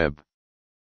from the web.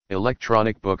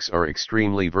 Electronic books are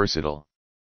extremely versatile.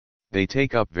 They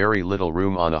take up very little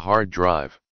room on a hard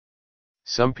drive.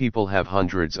 Some people have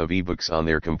hundreds of ebooks on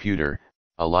their computer,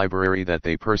 a library that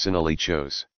they personally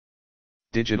chose.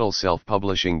 Digital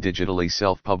self-publishing. Digitally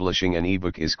self-publishing an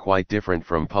ebook is quite different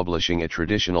from publishing a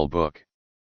traditional book.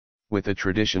 With a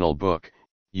traditional book,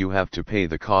 you have to pay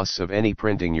the costs of any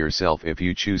printing yourself if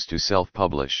you choose to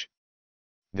self-publish.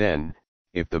 Then,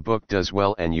 if the book does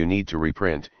well and you need to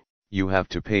reprint, you have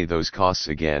to pay those costs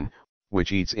again,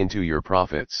 which eats into your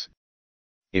profits.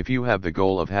 If you have the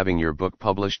goal of having your book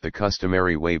published the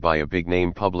customary way by a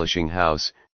big-name publishing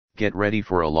house, get ready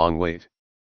for a long wait.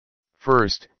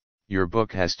 First, your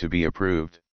book has to be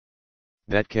approved.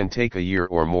 That can take a year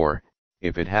or more,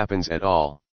 if it happens at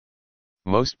all.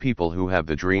 Most people who have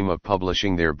the dream of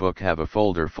publishing their book have a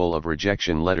folder full of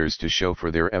rejection letters to show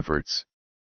for their efforts.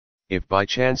 If by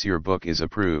chance your book is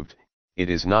approved, it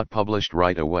is not published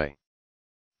right away.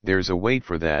 There's a wait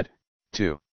for that,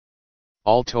 too.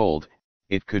 All told,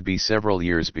 it could be several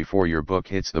years before your book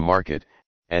hits the market,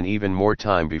 and even more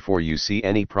time before you see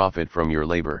any profit from your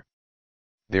labor.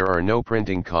 There are no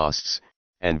printing costs,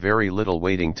 and very little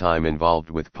waiting time involved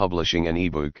with publishing an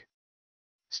ebook.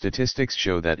 Statistics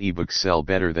show that ebooks sell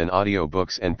better than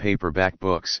audiobooks and paperback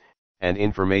books, and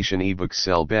information ebooks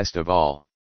sell best of all.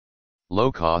 Low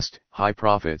cost, high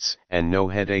profits, and no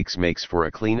headaches makes for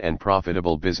a clean and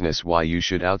profitable business. Why you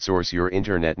should outsource your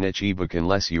internet niche ebook.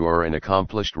 Unless you are an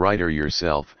accomplished writer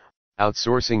yourself,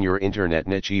 outsourcing your internet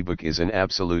niche ebook is an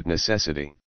absolute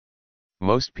necessity.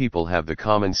 Most people have the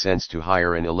common sense to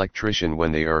hire an electrician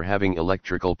when they are having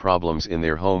electrical problems in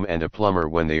their home and a plumber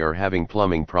when they are having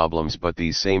plumbing problems, but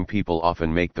these same people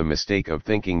often make the mistake of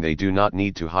thinking they do not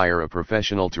need to hire a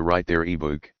professional to write their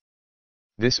ebook.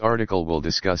 This article will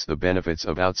discuss the benefits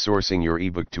of outsourcing your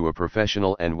ebook to a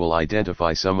professional and will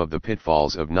identify some of the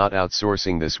pitfalls of not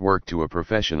outsourcing this work to a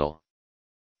professional.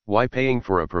 Why paying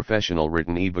for a professional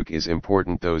written ebook is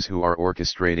important. Those who are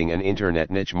orchestrating an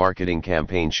internet niche marketing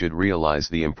campaign should realize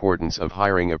the importance of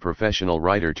hiring a professional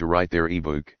writer to write their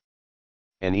ebook.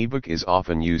 An ebook is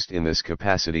often used in this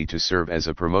capacity to serve as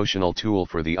a promotional tool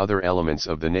for the other elements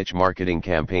of the niche marketing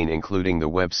campaign, including the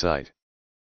website.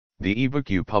 The ebook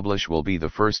you publish will be the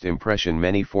first impression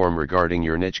many form regarding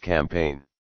your niche campaign.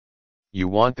 You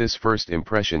want this first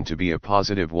impression to be a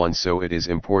positive one, so it is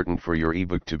important for your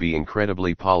ebook to be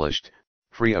incredibly polished,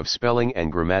 free of spelling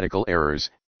and grammatical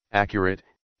errors, accurate,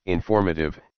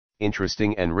 informative,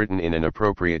 interesting, and written in an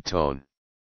appropriate tone.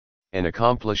 An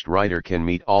accomplished writer can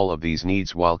meet all of these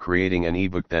needs while creating an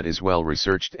ebook that is well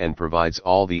researched and provides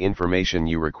all the information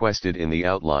you requested in the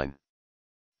outline.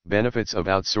 Benefits of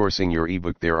outsourcing your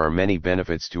ebook. There are many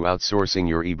benefits to outsourcing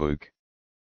your ebook.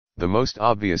 The most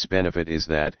obvious benefit is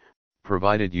that,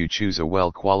 provided you choose a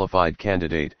well-qualified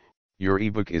candidate, your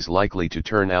ebook is likely to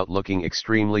turn out looking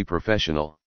extremely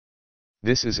professional.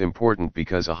 This is important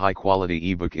because a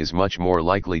high-quality ebook is much more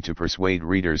likely to persuade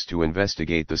readers to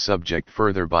investigate the subject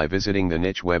further by visiting the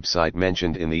niche website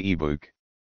mentioned in the ebook.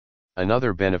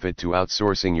 Another benefit to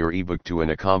outsourcing your ebook to an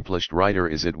accomplished writer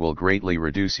is it will greatly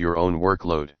reduce your own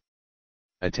workload.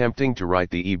 Attempting to write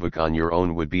the ebook on your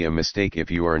own would be a mistake if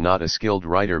you are not a skilled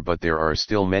writer, but there are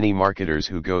still many marketers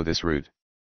who go this route.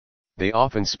 They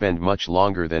often spend much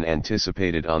longer than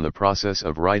anticipated on the process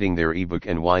of writing their ebook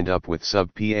and wind up with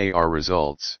sub-par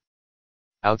results.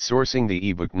 Outsourcing the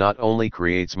ebook not only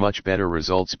creates much better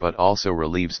results but also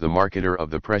relieves the marketer of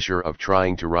the pressure of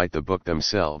trying to write the book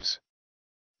themselves.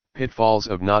 Pitfalls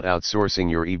of not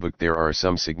outsourcing your ebook. There are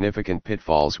some significant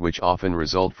pitfalls which often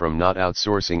result from not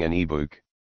outsourcing an ebook.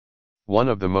 One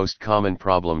of the most common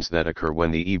problems that occur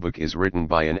when the ebook is written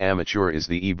by an amateur is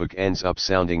the ebook ends up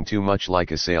sounding too much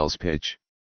like a sales pitch.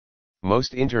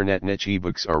 Most internet niche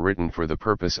ebooks are written for the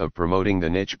purpose of promoting the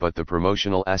niche, but the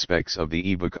promotional aspects of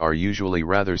the ebook are usually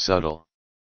rather subtle.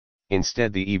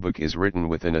 Instead, the ebook is written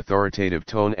with an authoritative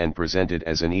tone and presented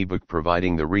as an ebook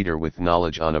providing the reader with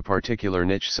knowledge on a particular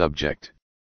niche subject.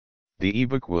 The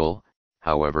ebook will,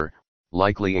 however,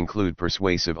 likely include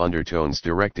persuasive undertones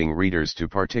directing readers to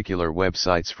particular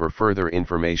websites for further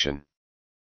information.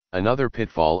 Another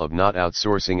pitfall of not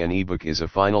outsourcing an ebook is a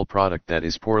final product that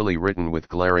is poorly written with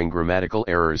glaring grammatical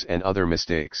errors and other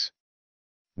mistakes.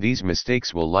 These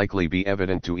mistakes will likely be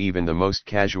evident to even the most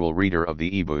casual reader of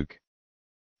the ebook.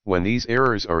 When these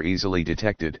errors are easily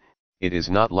detected, it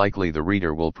is not likely the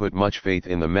reader will put much faith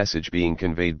in the message being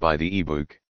conveyed by the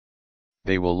ebook.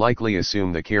 They will likely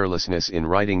assume the carelessness in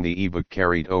writing the ebook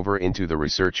carried over into the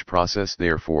research process,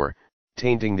 therefore,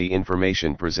 tainting the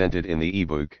information presented in the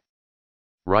ebook.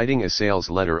 Writing a sales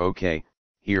letter. Okay,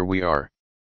 here we are.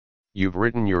 You've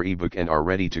written your ebook and are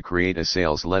ready to create a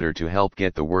sales letter to help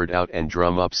get the word out and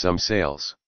drum up some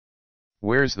sales.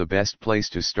 Where's the best place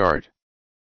to start?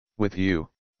 With you,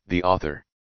 the author.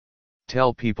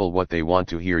 Tell people what they want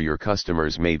to hear. Your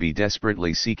customers may be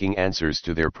desperately seeking answers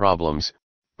to their problems,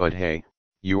 but hey,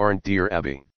 you aren't Dear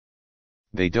Abby.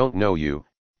 They don't know you,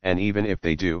 and even if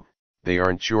they do, they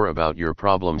aren't sure about your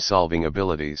problem-solving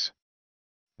abilities.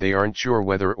 They aren't sure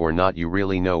whether or not you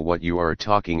really know what you are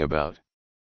talking about.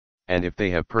 And if they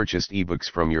have purchased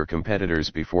ebooks from your competitors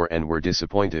before and were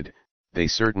disappointed, they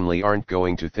certainly aren't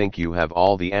going to think you have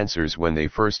all the answers when they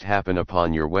first happen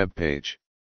upon your web page.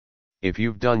 If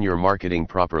you've done your marketing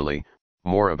properly,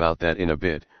 more about that in a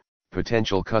bit,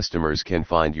 potential customers can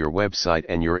find your website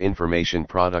and your information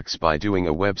products by doing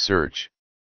a web search.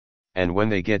 And when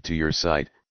they get to your site,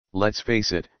 let's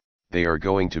face it, they are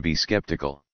going to be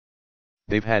skeptical.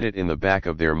 They've had it in the back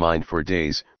of their mind for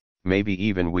days, maybe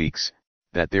even weeks,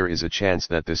 that there is a chance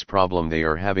that this problem they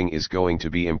are having is going to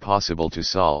be impossible to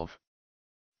solve.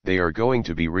 They are going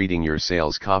to be reading your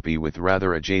sales copy with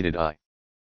rather a jaded eye.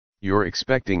 You're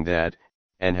expecting that,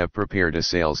 and have prepared a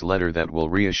sales letter that will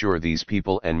reassure these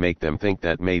people and make them think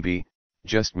that maybe,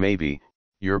 just maybe,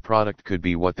 your product could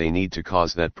be what they need to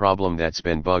cause that problem that's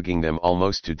been bugging them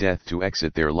almost to death to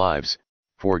exit their lives,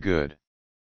 for good.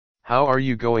 How are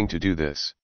you going to do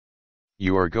this?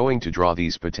 You are going to draw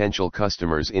these potential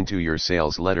customers into your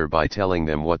sales letter by telling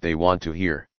them what they want to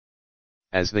hear.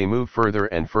 As they move further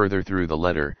and further through the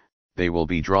letter, they will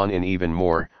be drawn in even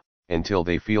more, until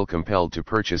they feel compelled to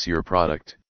purchase your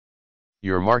product.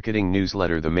 Your marketing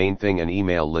newsletter. The main thing an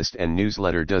email list and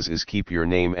newsletter does is keep your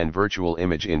name and virtual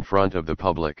image in front of the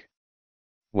public.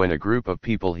 When a group of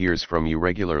people hears from you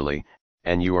regularly,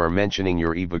 and you are mentioning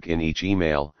your ebook in each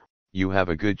email, you have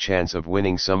a good chance of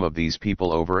winning some of these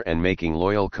people over and making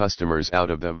loyal customers out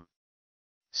of them.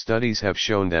 Studies have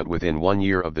shown that within 1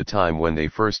 year of the time when they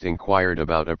first inquired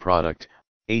about a product,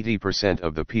 80%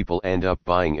 of the people end up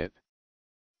buying it.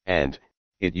 And,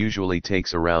 it usually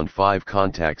takes around 5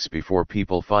 contacts before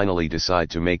people finally decide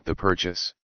to make the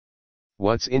purchase.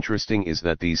 What's interesting is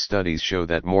that these studies show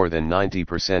that more than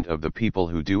 90% of the people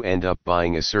who do end up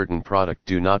buying a certain product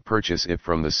do not purchase it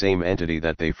from the same entity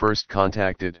that they first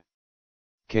contacted.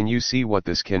 Can you see what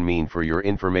this can mean for your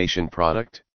information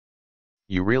product?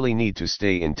 You really need to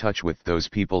stay in touch with those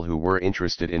people who were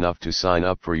interested enough to sign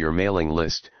up for your mailing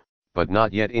list, but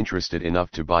not yet interested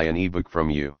enough to buy an ebook from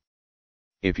you.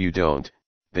 If you don't,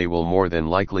 they will more than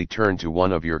likely turn to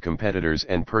one of your competitors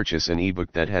and purchase an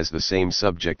ebook that has the same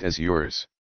subject as yours.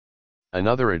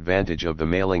 Another advantage of the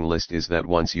mailing list is that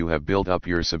once you have built up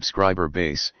your subscriber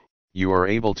base, you are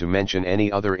able to mention any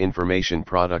other information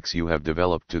products you have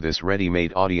developed to this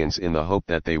ready-made audience in the hope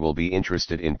that they will be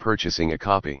interested in purchasing a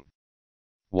copy.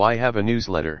 Why have a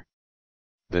newsletter?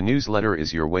 The newsletter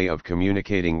is your way of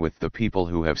communicating with the people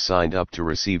who have signed up to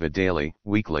receive a daily,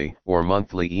 weekly, or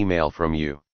monthly email from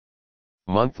you.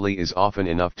 Monthly is often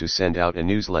enough to send out a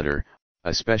newsletter,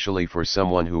 especially for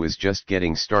someone who is just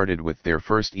getting started with their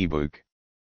first ebook.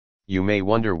 You may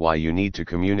wonder why you need to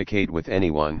communicate with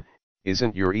anyone.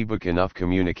 Isn't your ebook enough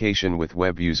communication with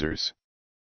web users?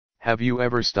 Have you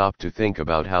ever stopped to think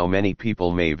about how many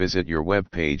people may visit your web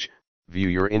page, view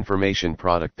your information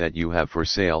product that you have for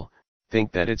sale,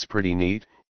 think that it's pretty neat,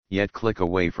 yet click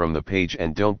away from the page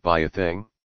and don't buy a thing?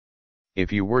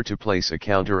 If you were to place a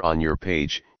counter on your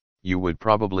page, you would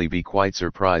probably be quite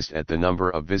surprised at the number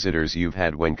of visitors you've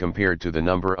had when compared to the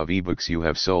number of ebooks you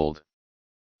have sold.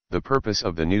 The purpose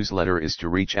of the newsletter is to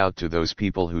reach out to those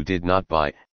people who did not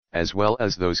buy, as well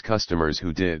as those customers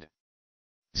who did.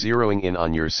 Zeroing in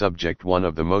on your subject. One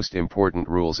of the most important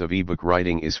rules of ebook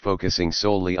writing is focusing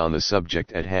solely on the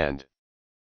subject at hand.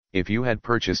 If you had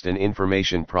purchased an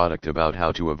information product about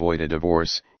how to avoid a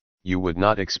divorce, you would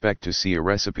not expect to see a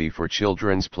recipe for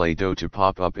children's Play-Doh to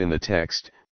pop up in the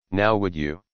text, now would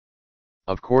you?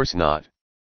 Of course not.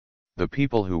 The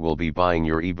people who will be buying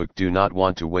your ebook do not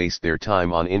want to waste their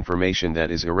time on information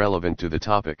that is irrelevant to the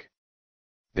topic.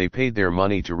 They paid their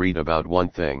money to read about one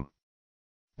thing.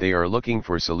 They are looking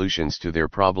for solutions to their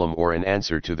problem or an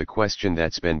answer to the question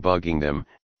that's been bugging them,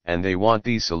 and they want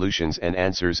these solutions and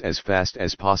answers as fast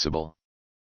as possible.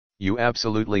 You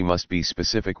absolutely must be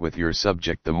specific with your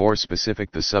subject. The more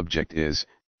specific the subject is,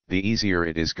 the easier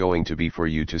it is going to be for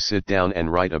you to sit down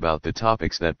and write about the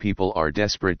topics that people are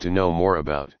desperate to know more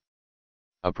about.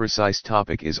 A precise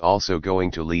topic is also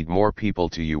going to lead more people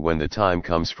to you when the time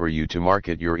comes for you to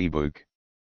market your ebook.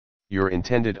 Your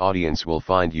intended audience will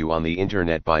find you on the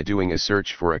internet by doing a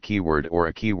search for a keyword or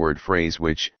a keyword phrase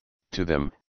which, to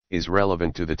them, is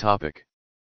relevant to the topic.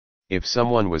 If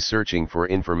someone was searching for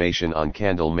information on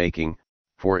candle making,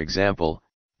 for example,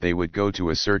 they would go to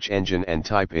a search engine and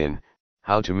type in,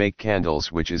 how to make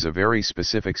candles, which is a very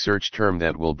specific search term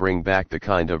that will bring back the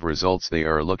kind of results they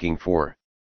are looking for.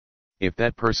 If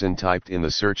that person typed in the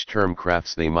search term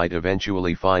crafts, they might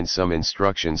eventually find some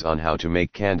instructions on how to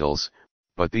make candles,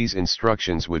 but these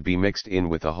instructions would be mixed in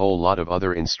with a whole lot of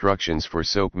other instructions for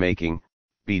soap making,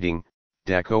 beading,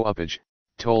 decoupage,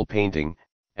 toll painting,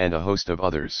 and a host of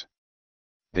others.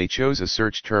 They chose a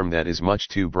search term that is much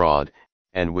too broad,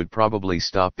 and would probably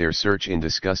stop their search in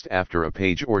disgust after a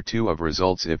page or two of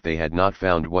results if they had not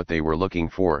found what they were looking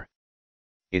for.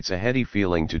 It's a heady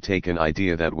feeling to take an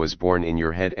idea that was born in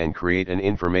your head and create an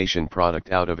information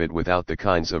product out of it without the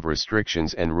kinds of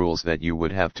restrictions and rules that you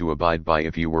would have to abide by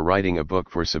if you were writing a book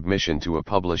for submission to a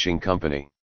publishing company.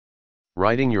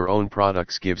 Writing your own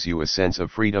products gives you a sense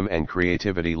of freedom and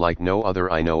creativity like no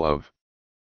other I know of.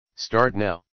 Start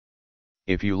now.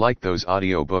 If you like those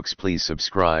audiobooks, please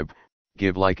subscribe,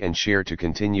 give like and share to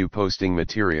continue posting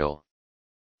material.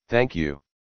 Thank you.